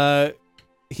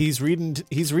 he's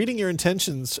reading your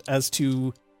intentions as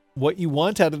to what you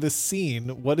want out of this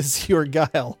scene. What is your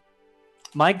guile?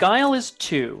 My guile is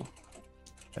 2.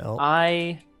 Well,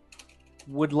 I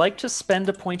would like to spend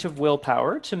a point of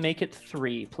willpower to make it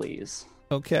 3, please.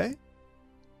 okay.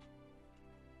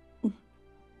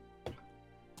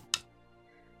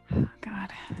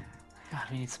 God. God,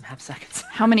 we need some half seconds.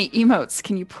 How many emotes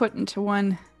can you put into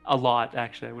one? A lot,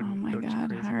 actually. I Oh wouldn't my go too God.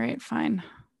 crazy. All right, fine.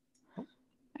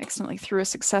 Accidentally threw a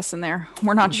success in there.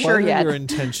 We're not sure What are yet. your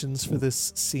intentions for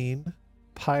this scene,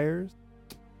 Pyres?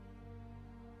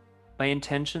 My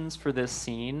intentions for this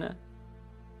scene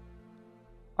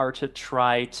are to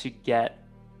try to get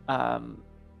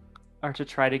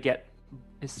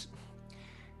is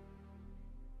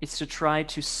to try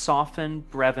to soften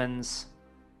Brevon's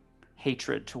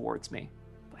hatred towards me.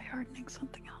 By hardening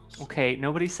something else. Okay,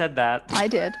 nobody said that. I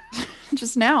did.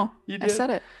 Just now. You I did? said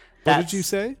it. What did you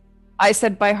say? I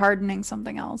said by hardening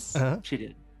something else. Uh-huh. She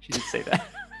did. She did say that.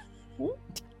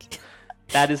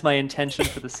 That is my intention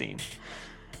for the scene.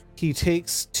 He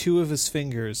takes 2 of his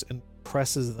fingers and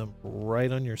presses them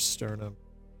right on your sternum.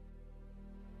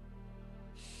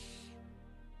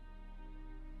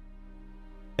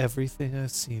 Everything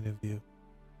I've seen of you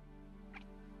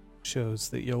shows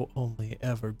that you'll only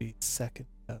ever be second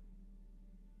best.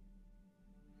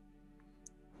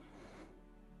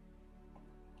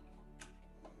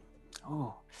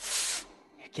 Oh,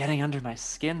 you're getting under my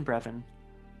skin, Brevon.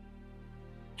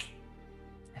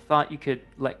 I thought you could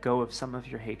let go of some of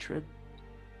your hatred,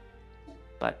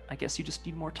 but I guess you just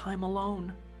need more time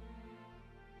alone.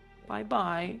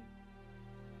 Bye-bye.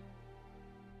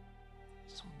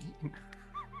 So mean.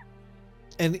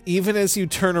 And even as you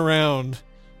turn around,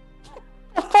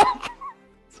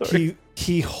 Sorry.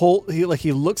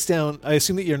 he looks down. I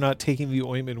assume that you're not taking the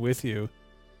ointment with you.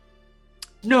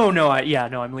 No,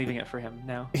 I'm leaving it for him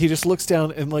now. He just looks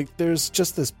down and like there's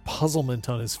just this puzzlement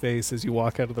on his face as you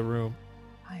walk out of the room.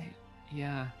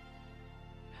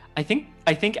 I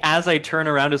think as I turn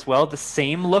around as well, the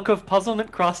same look of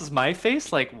puzzlement crosses my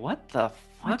face. Like, what the fuck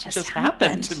What just just happened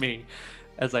happened? to me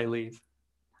as I leave? That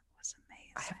was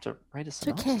amazing. I have to write a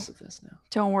okay. synopsis of this now.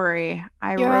 Don't worry.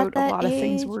 I You're wrote at a that lot of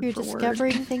things age, word you're for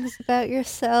discovering word. things about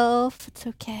yourself. It's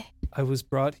okay. I was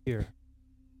brought here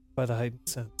by the heightened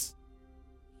sense.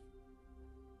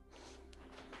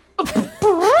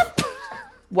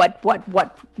 What?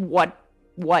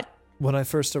 When I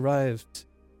first arrived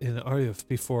in Aryuf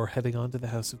before heading on to the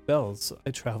House of Bells,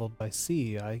 I traveled by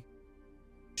sea. I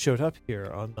showed up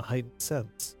here on the heightened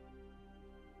sense.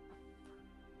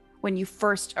 When you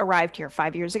first arrived here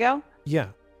 5 years ago? Yeah.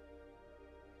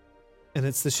 And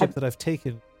it's the ship that I've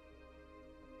taken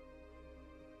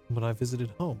when I visited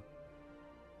home.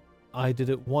 I did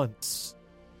it once.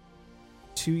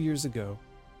 2 years ago.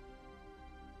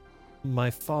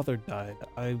 My father died.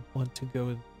 I want to go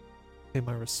and pay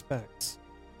my respects.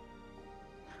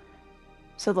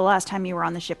 So the last time you were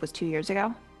on the ship was 2 years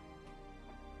ago?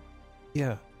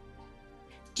 Yeah.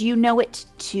 Do you know it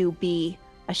to be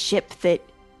a ship that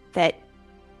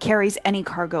carries any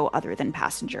cargo other than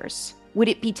passengers? Would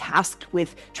it be tasked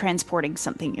with transporting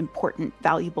something important,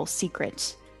 valuable,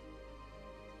 secret?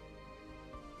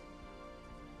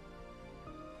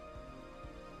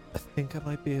 I think I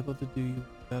might be able to do you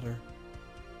better.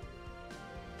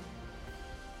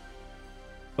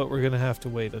 But we're going to have to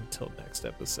wait until next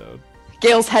episode.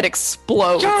 Gale's head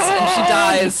explodes and she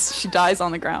dies. She dies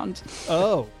on the ground.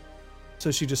 Oh.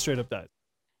 So she just straight up died.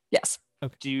 Yes.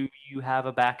 Do you have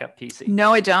a backup PC?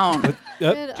 No, I don't.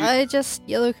 Good. I just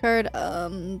yellow card.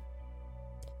 I'm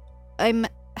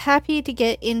happy to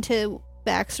get into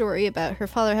backstory about her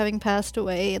father having passed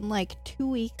away in like 2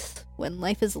 weeks when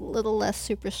life is a little less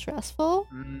super stressful.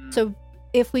 So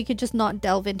if we could just not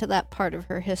delve into that part of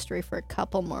her history for a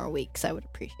couple more weeks, I would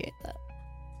appreciate that.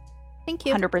 Thank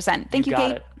you. 100%. Thank you, got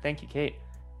Kate. it. Thank you, Kate.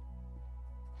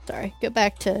 Sorry. Go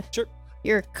back to Sure.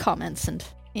 your comments and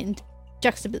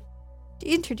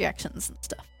interjections and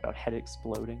stuff. About head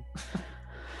exploding.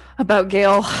 About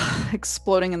Gale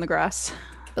exploding in the grass.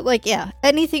 But like, yeah,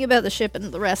 anything about the ship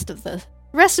and the rest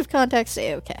of context,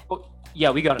 say okay. Oh, yeah,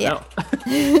 we gotta Yeah.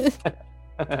 know.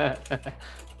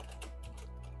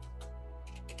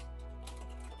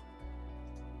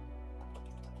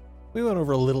 We went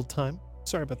over a little time.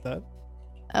 Sorry about that.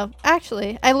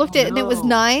 Actually, I looked at it and it was no.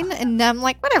 9, and I'm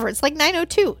like, whatever, it's like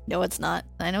 9:02. No, it's not.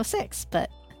 9:06, but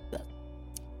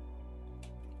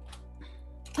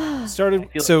Started I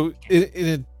feel so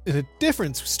in a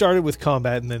difference. Started with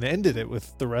combat and then ended it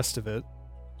with the rest of it.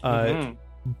 Mhm.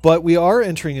 But we are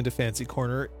entering into Fancy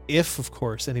Corner. If, of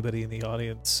course, anybody in the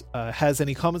audience has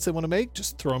any comments they want to make,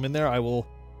 just throw them in there. I will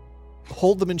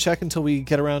hold them in check until we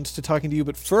get around to talking to you.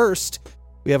 But first,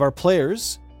 we have our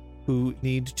players who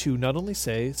need to not only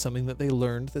say something that they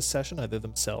learned this session, either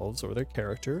themselves or their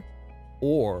character,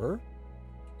 or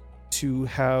to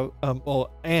have,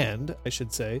 and I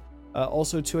should say,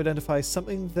 also to identify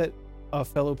something that a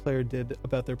fellow player did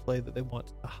about their play that they want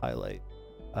to highlight.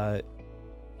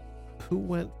 Who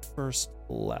went first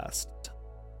last?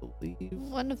 I believe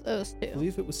One of those two. I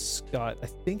believe it was Scott. I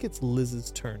think it's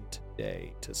Liz's turn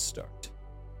today to start.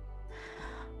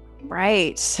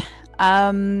 Right.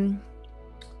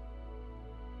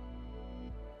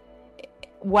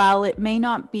 While it may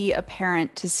not be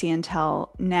apparent to Siantel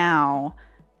now,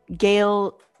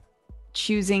 Gale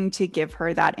choosing to give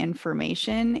her that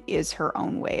information is her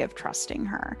own way of trusting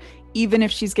her. Even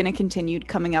if she's going to continue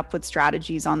coming up with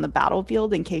strategies on the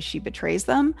battlefield in case she betrays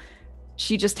them,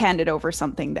 she just handed over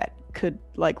something that could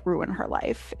like ruin her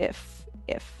life if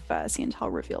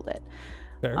Siantel revealed it.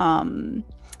 Fair.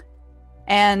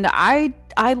 And I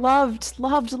loved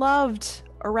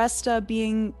Aresta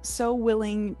being so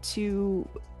willing to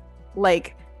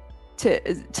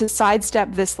to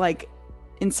sidestep this like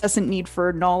incessant need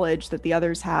for knowledge that the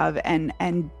others have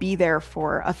and be there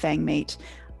for a fangmate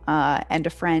and a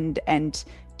friend and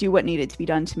do what needed to be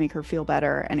done to make her feel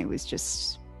better. And it was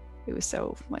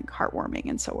so like heartwarming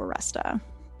and so Aresta.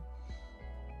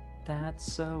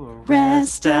 That's so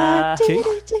Aresta.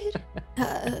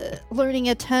 Learning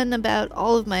a ton about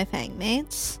all of my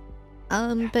fangmates,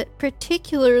 but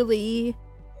particularly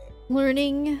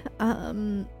learning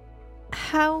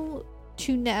how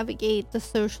to navigate the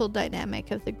social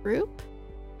dynamic of the group,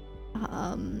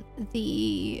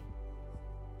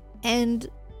 and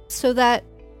so that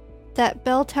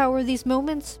bell tower, these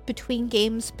moments between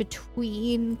games,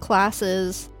 between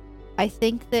classes, I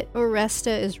think that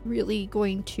Aresta is really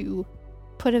going to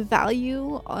put a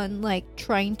value on like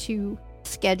trying to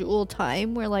schedule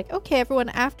time where like, okay, everyone,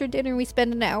 after dinner we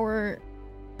spend an hour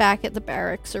back at the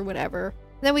barracks or whatever.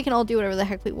 Then we can all do whatever the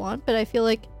heck we want, but I feel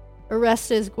like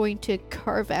Aresta is going to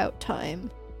carve out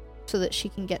time so that she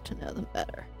can get to know them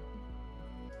better.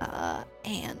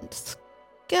 And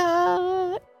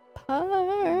Scott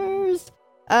Pars.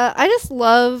 I just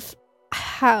love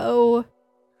how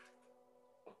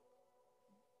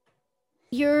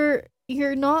you're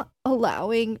not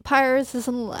allowing, Pyres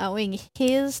isn't allowing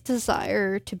his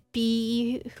desire to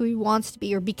be who he wants to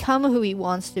be or become who he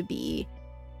wants to be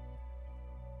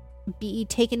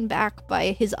taken back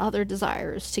by his other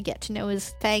desires to get to know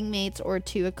his fangmates or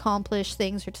to accomplish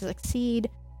things or to succeed.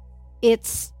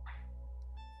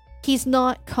 He's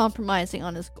not compromising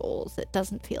on his goals, it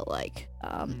doesn't feel like.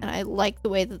 And I like the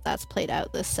way that that's played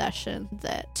out this session,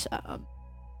 that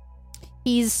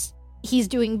he's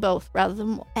doing both rather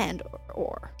than and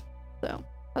or. So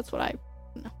that's what I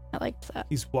liked that.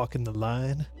 He's walking the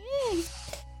line.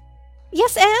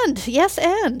 Yes, and. Yes,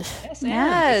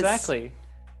 exactly.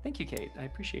 Thank you, Kate. I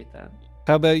appreciate that.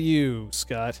 How about you,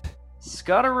 Scott?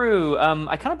 Scottaroo.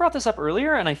 I kind of brought this up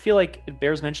earlier, and I feel like it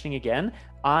bears mentioning again.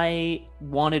 I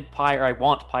want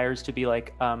Pyres to be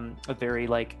like a very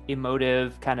like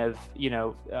emotive kind of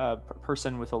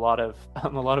person with a lot of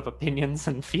opinions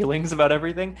and feelings about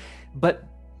everything. But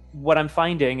what I'm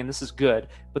finding, and this is good,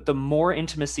 but the more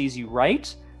intimacies you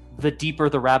write, the deeper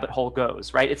the rabbit hole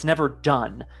goes. Right? It's never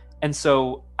done, and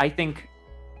so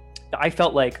I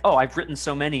felt like, oh, I've written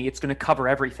so many, it's going to cover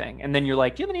everything. And then you're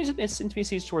like, do you have any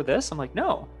intimacies toward this? I'm like,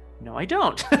 no, I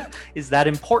don't. Is that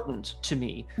important to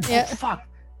me? Yeah. Oh, fuck.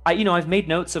 I've made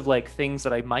notes of like things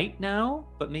that I might now,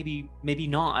 but maybe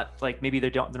not. Like maybe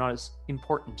they're not as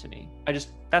important to me.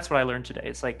 That's what I learned today.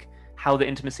 It's like how the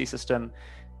intimacy system,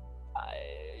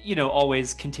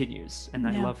 always continues, and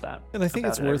I love that. And I think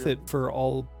it's worth it for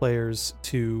all players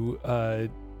to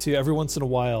every once in a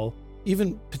while,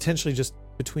 even potentially just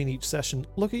between each session,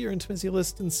 look at your intimacy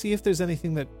list and see if there's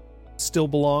anything that still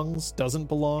belongs, doesn't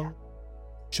belong,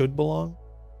 should belong.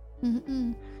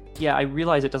 Mm-mm. Yeah, I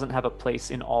realize it doesn't have a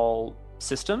place in all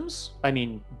systems. I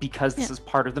mean, because this is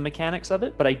part of the mechanics of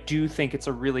it, but I do think it's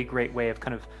a really great way of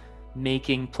kind of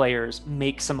making players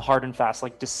make some hard and fast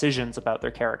like decisions about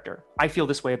their character. I feel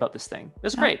this way about this thing.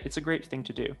 It's great. It's a great thing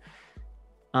to do.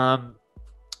 And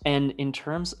in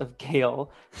terms of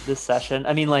Gale, this session,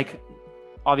 I mean, like,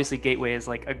 obviously Gateway is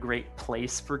like a great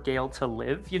place for Gale to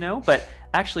live, but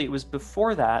actually it was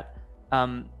before that.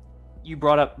 You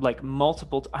brought up like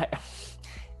multiple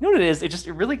you know what it is?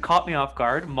 It really caught me off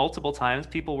guard multiple times.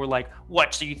 People were like,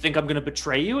 "What? So you think I'm going to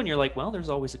betray you?" And you're like, "Well, there's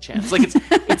always a chance." Like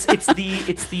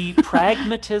it's the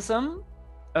pragmatism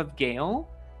of Gale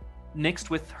mixed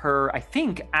with her, I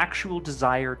think, actual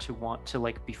desire to want to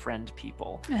like befriend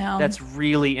people. Yeah. That's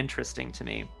really interesting to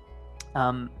me.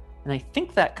 And I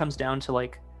think that comes down to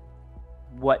like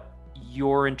what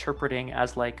you're interpreting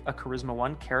as like a Charisma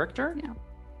 1 character. Yeah.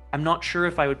 I'm not sure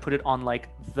if I would put it on like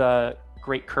the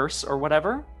Great Curse or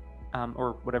whatever,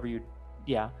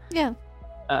 yeah. Yeah.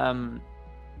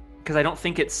 Because I don't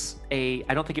think it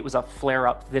was a flare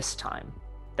up this time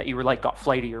that you were like got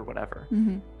flighty or whatever.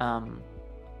 Mm-hmm.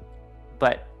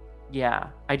 But yeah,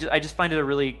 I just find it a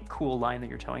really cool line that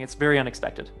you're towing. It's very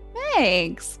unexpected.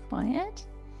 Thanks, Wyatt.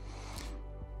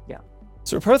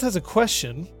 So Perth has a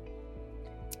question.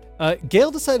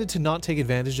 Gale decided to not take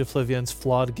advantage of Flavienne's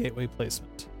flawed gateway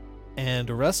placement, and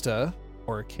Aresta,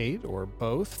 or Kate, or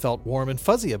both, felt warm and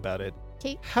fuzzy about it.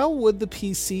 Kate. How would the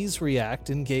PCs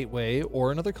react in Gateway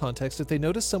or in other contexts if they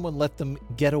noticed someone let them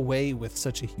get away with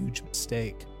such a huge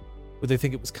mistake? Would they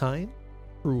think it was kind,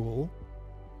 cruel,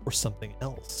 or something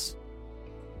else?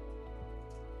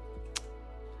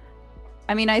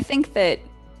 I mean, I think that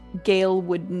Gale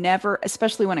would never,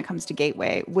 especially when it comes to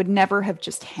Gateway, would never have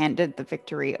just handed the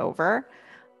victory over.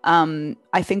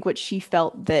 I think what she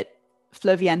felt that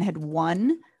Flavienne had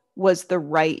won was the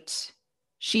right.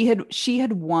 She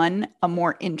had won a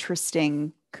more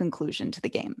interesting conclusion to the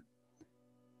game.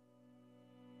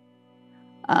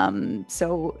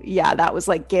 So yeah, that was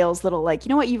like Gale's little like, you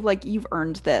know what, you've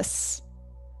earned this.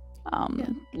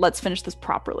 Let's finish this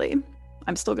properly.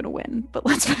 I'm still gonna win, but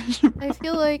let's finish it properly. I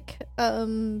feel like,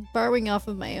 borrowing off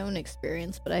of my own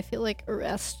experience, but I feel like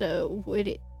Aresta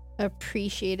would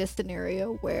appreciate a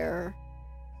scenario where,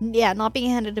 not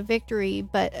being handed a victory,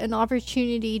 but an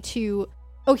opportunity to,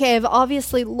 okay, I've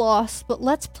obviously lost, but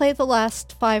let's play the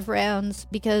last 5 rounds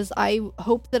because I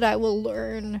hope that I will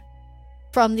learn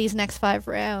from these next 5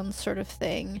 rounds, sort of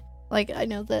thing. Like, I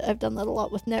know that I've done that a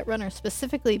lot with Netrunner,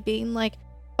 specifically being like,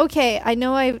 okay, I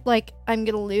know I'm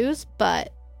gonna lose,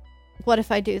 but what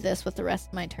if I do this with the rest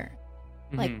of my turn?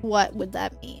 Like, what would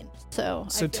that mean? So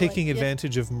taking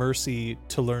advantage of mercy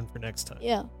to learn for next time.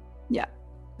 Yeah.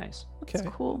 Nice. Okay.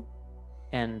 That's cool.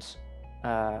 And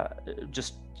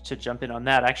just to jump in on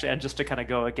that, actually, and just to kind of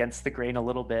go against the grain a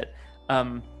little bit,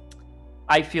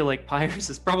 I feel like Pyres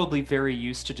is probably very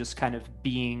used to just kind of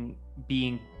being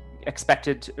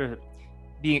expected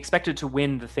to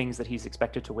win the things that he's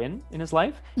expected to win in his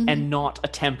life, and not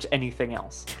attempt anything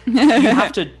else. You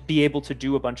have to be able to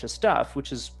do a bunch of stuff,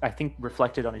 which is, I think,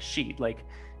 reflected on his sheet. Like,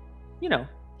 you know,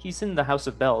 he's in the House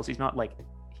of Bells. He's not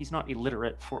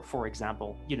illiterate, for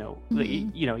example. You know,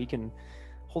 he can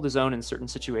hold his own in certain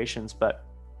situations, but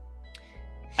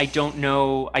I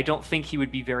don't think he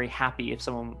would be very happy if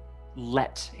someone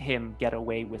let him get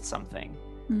away with something.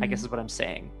 I guess is what I'm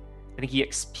saying. I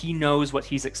think he knows what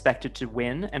he's expected to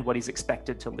win and what he's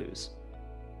expected to lose.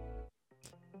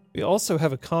 We also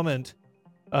have a comment.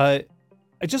 I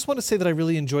just want to say that I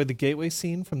really enjoyed the gateway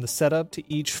scene, from the setup to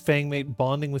each fangmate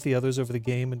bonding with the others over the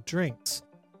game and drinks.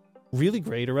 Really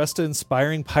great. Aresta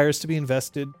inspiring Pyres to be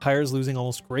invested, Pyres losing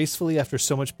almost gracefully after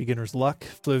so much beginner's luck,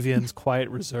 Flavienne's quiet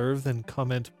reserve, then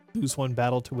comment, lose one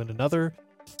battle to win another,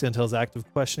 Stentel's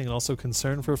active questioning and also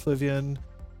concern for Flavienne,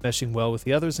 meshing well with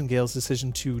the others, and Gale's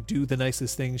decision to do the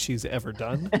nicest thing she's ever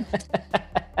done.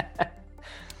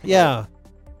 Yeah.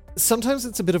 Sometimes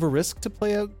it's a bit of a risk to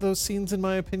play out those scenes, in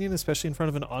my opinion, especially in front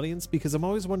of an audience, because I'm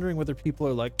always wondering whether people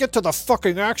are like, get to the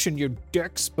fucking action, you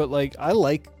dicks. But like, I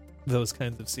like those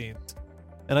kinds of scenes.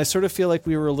 And I sort of feel like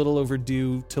we were a little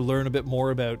overdue to learn a bit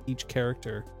more about each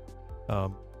character.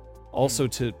 Also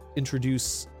to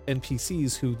introduce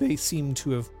NPCs who they seem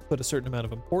to have put a certain amount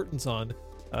of importance on.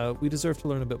 We deserve to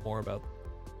learn a bit more about them.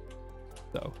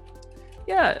 So,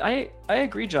 yeah, I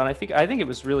agree, John. I think it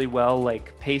was really well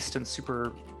paced and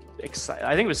super exciting.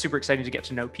 I think it was super exciting to get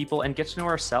to know people and get to know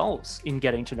ourselves in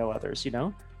getting to know others. You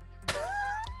know.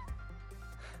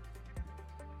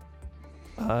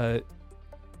 I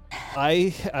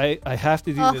have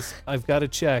to do this. I've got to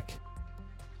check.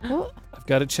 I've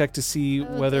got to check to see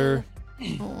whether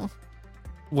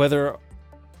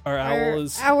our owl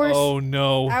is... oh,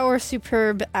 no. Our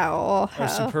superb owl. Our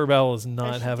superb owl is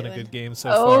not having a good game so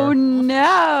far. Oh,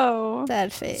 no.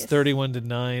 Sad face. It's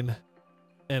 31-9,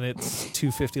 and it's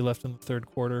 2:50 left in the third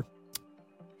quarter.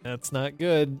 That's not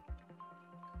good.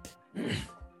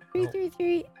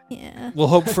 3-3-3. Yeah. We'll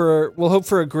hope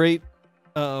for a great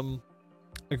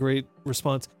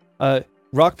response.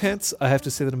 Rock Pants, I have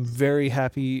to say that I'm very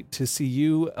happy to see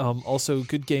you. Also,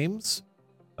 good games.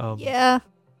 Yeah.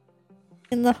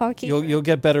 In the hockey. You'll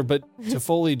get better, but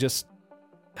Toffoli just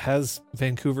has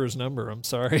Vancouver's number. I'm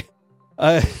sorry.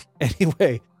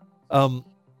 Anyway,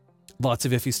 lots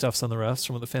of iffy stuffs on the refs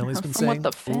from what the family's been saying. What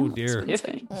the family's dear. been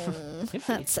saying.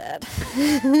 That's sad.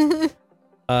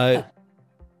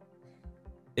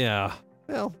 Yeah.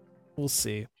 Well, we'll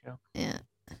see. Yeah.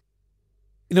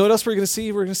 You know what else we're going to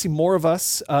see? We're going to see more of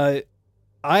us. I,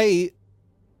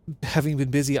 having been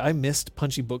busy, I missed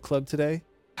Punchy Book Club today.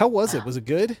 How was it? Was it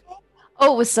good?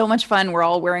 Oh, it was so much fun. We're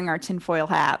all wearing our tinfoil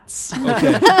hats.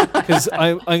 Okay, because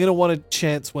I'm gonna want a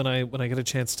chance when I get a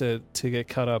chance to get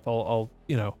caught up. I'll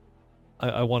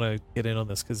I want to get in on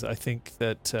this because I think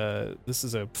that this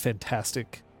is a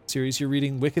fantastic series. You're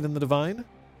reading Wicked and the Divine.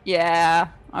 Yeah,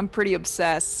 I'm pretty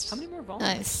obsessed. How many more volumes?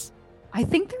 Nice. I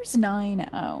think there's 9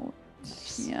 out.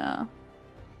 Yeah.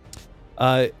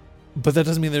 But that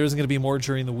doesn't mean there isn't going to be more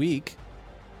during the week.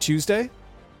 Tuesday.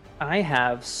 I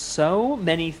have so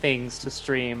many things to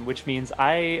stream, which means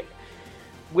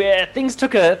things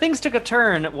took a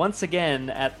turn once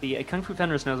again at the Kung Fu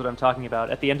Fenris knows what I'm talking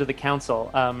about at the end of the council,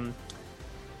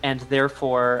 and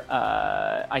therefore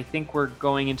I think we're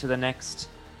going into the next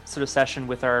sort of session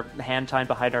with our hand tied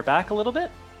behind our back a little bit,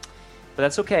 but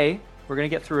that's okay. We're gonna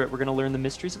get through it. We're gonna learn the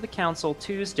mysteries of the council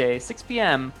Tuesday, 6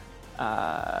 p.m.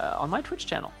 On my Twitch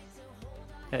channel,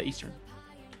 Eastern.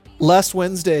 Last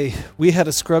Wednesday, we had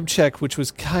a scrub check, which was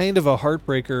kind of a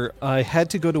heartbreaker. I had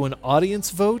to go to an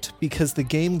audience vote because the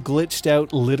game glitched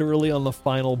out literally on the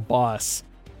final boss.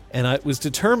 And it was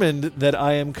determined that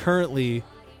I am currently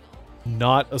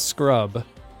not a scrub.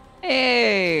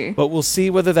 Hey. But we'll see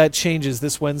whether that changes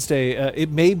this Wednesday. It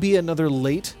may be another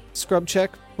late scrub check,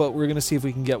 but we're going to see if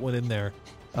we can get one in there.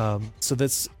 So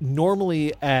that's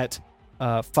normally at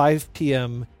 5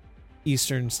 p.m.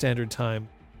 Eastern Standard Time.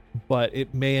 But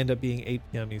it may end up being 8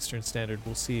 p.m. Eastern Standard.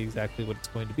 We'll see exactly what it's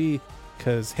going to be,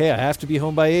 because, hey, I have to be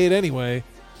home by 8 anyway.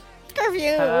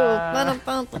 Curfew!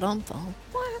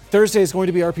 Thursday is going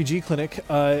to be RPG Clinic.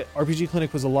 RPG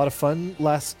Clinic was a lot of fun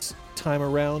last time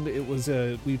around. It was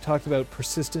we talked about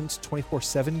persistent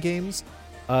 24/7 games.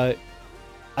 I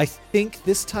think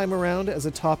this time around, as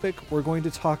a topic, we're going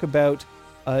to talk about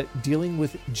dealing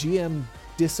with GM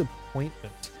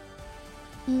disappointment.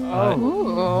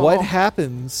 What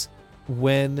happens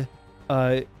when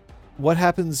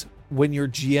your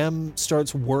GM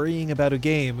starts worrying about a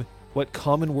game? What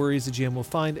common worries a GM will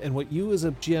find, and what you as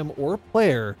a GM or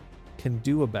player can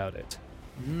do about it.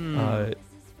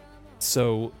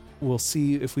 So we'll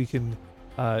see if we can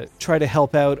try to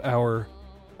help out our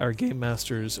game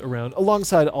masters around,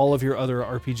 alongside all of your other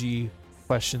RPG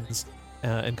questions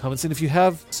and comments. And if you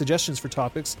have suggestions for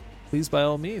topics, please by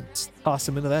all means toss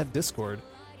them into that Discord.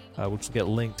 Which will get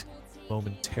linked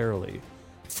momentarily.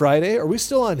 Friday, are we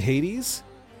still on Hades?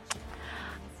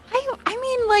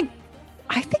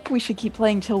 I think we should keep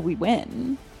playing till we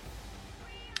win.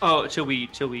 Oh, till we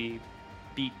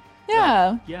beat.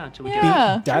 Yeah. Till we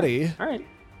Yeah. Beat Daddy. All right.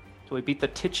 Till we beat the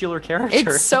titular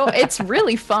character. It's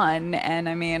really fun, and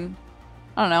I mean,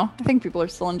 I don't know. I think people are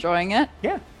still enjoying it.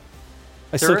 Yeah.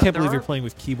 I still can't there believe you're are- playing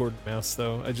with keyboard and mouse,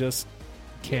 though. I just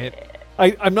can't.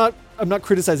 I'm not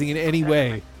criticizing in any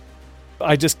way.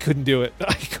 I just couldn't do it.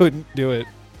 I couldn't do it.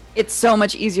 It's so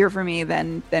much easier for me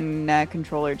than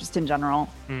controller, just in general.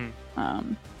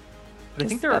 But I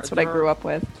think That's what I grew up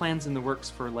with. Plans in the works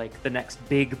for like the next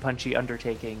big punchy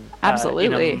undertaking.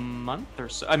 Absolutely. In a month or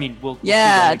so. I mean, we'll see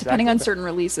Yeah, when depending on exactly, certain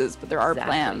releases, but there are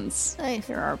Exactly. plans. Nice.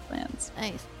 There are plans.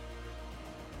 Nice.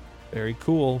 Very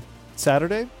cool.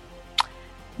 Saturday?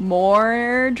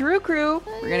 More Drew Crew.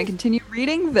 We're going to continue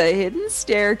reading The Hidden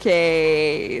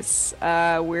Staircase.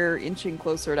 We're inching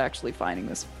closer to actually finding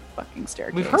this fucking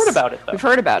staircase. We've heard about it though. We've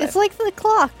heard about It's it. like the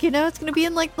clock, it's gonna be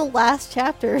in like the last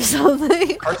chapter or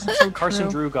something. Carson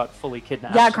Drew got fully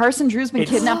kidnapped. Yeah, Carson Drew's been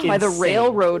It's kidnapped by the insane.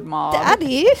 railroad mob.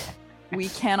 Daddy, We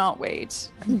cannot wait to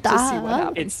see what Duh.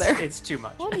 happens there. It's too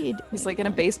much. what are you doing? He's like in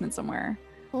a basement somewhere.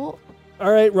 Oh,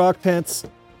 All right, Rock Pants.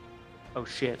 Oh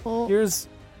shit. oh.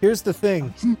 Here's the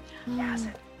thing. Yes.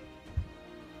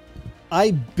 I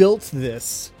built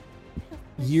this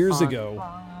years ago.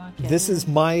 This is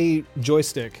my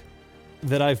joystick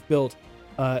that I've built.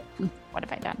 What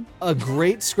have I done? A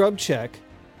great scrub check,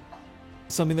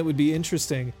 something that would be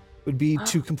interesting, would be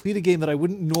to complete a game that I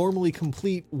wouldn't normally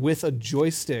complete with a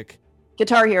joystick.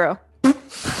 Guitar Hero.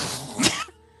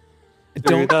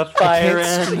 Through the fire I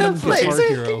can't and stream Guitar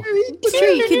Hero. Sure,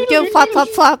 you could go flop, flop,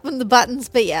 flop on the buttons,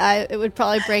 but yeah, it would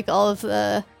probably break all of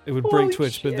the It would break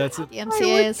Twitch, but that's it.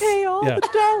 MCAs. Pay all Yeah. the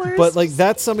dollars. But like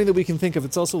that's something that we can think of.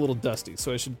 It's also a little dusty,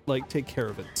 so I should like take care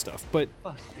of it and stuff. But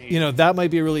that might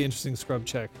be a really interesting scrub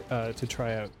check to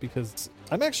try out because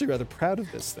I'm actually rather proud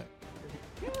of this thing.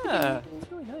 Yeah,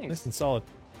 it's really nice. Nice and solid.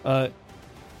 And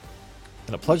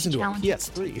it plugs into a Challenge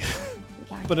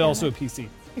PS3, but also a PC.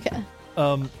 Okay.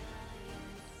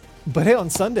 But hey, on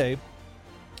Sunday,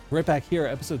 right back here,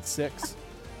 episode 6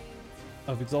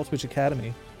 of Exalt Twitch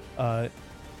Academy,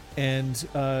 and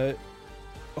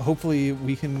hopefully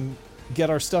we can get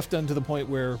our stuff done to the point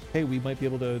where, hey, we might be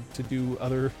able to do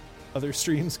other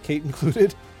streams, Kate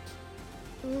included.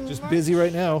 Just busy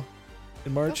right now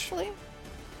in March. Hopefully.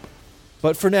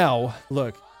 But for now,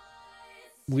 look,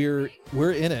 we're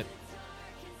in it.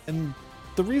 And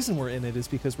the reason we're in it is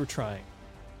because we're trying.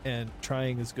 And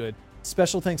trying is good.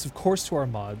 Special thanks, of course, to our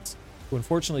mods, who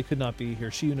unfortunately could not be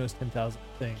here. She Who Knows 10,000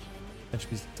 Thing,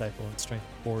 Henchby's Disciple, and Strength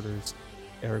of Borders,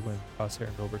 Aragorn, Crosshair,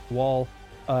 and Robert Wall.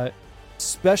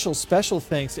 Special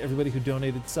thanks to everybody who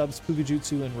donated subs,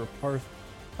 Pugajutsu and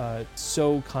Raparth.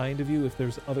 So kind of you. If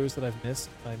there's others that I've missed,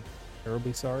 I'm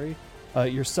terribly sorry.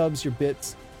 Your subs, your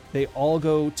bits, they all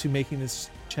go to making this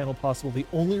channel possible. The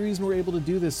only reason we're able to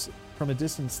do this from a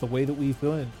distance the way that we've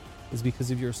been is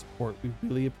because of your support. We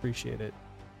really appreciate it.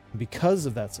 And because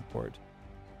of that support,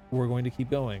 we're going to keep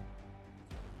going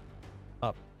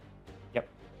up. Yep.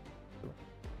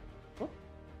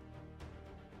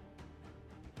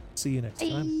 See you next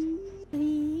time.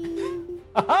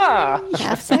 Aha!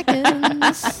 Half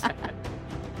seconds.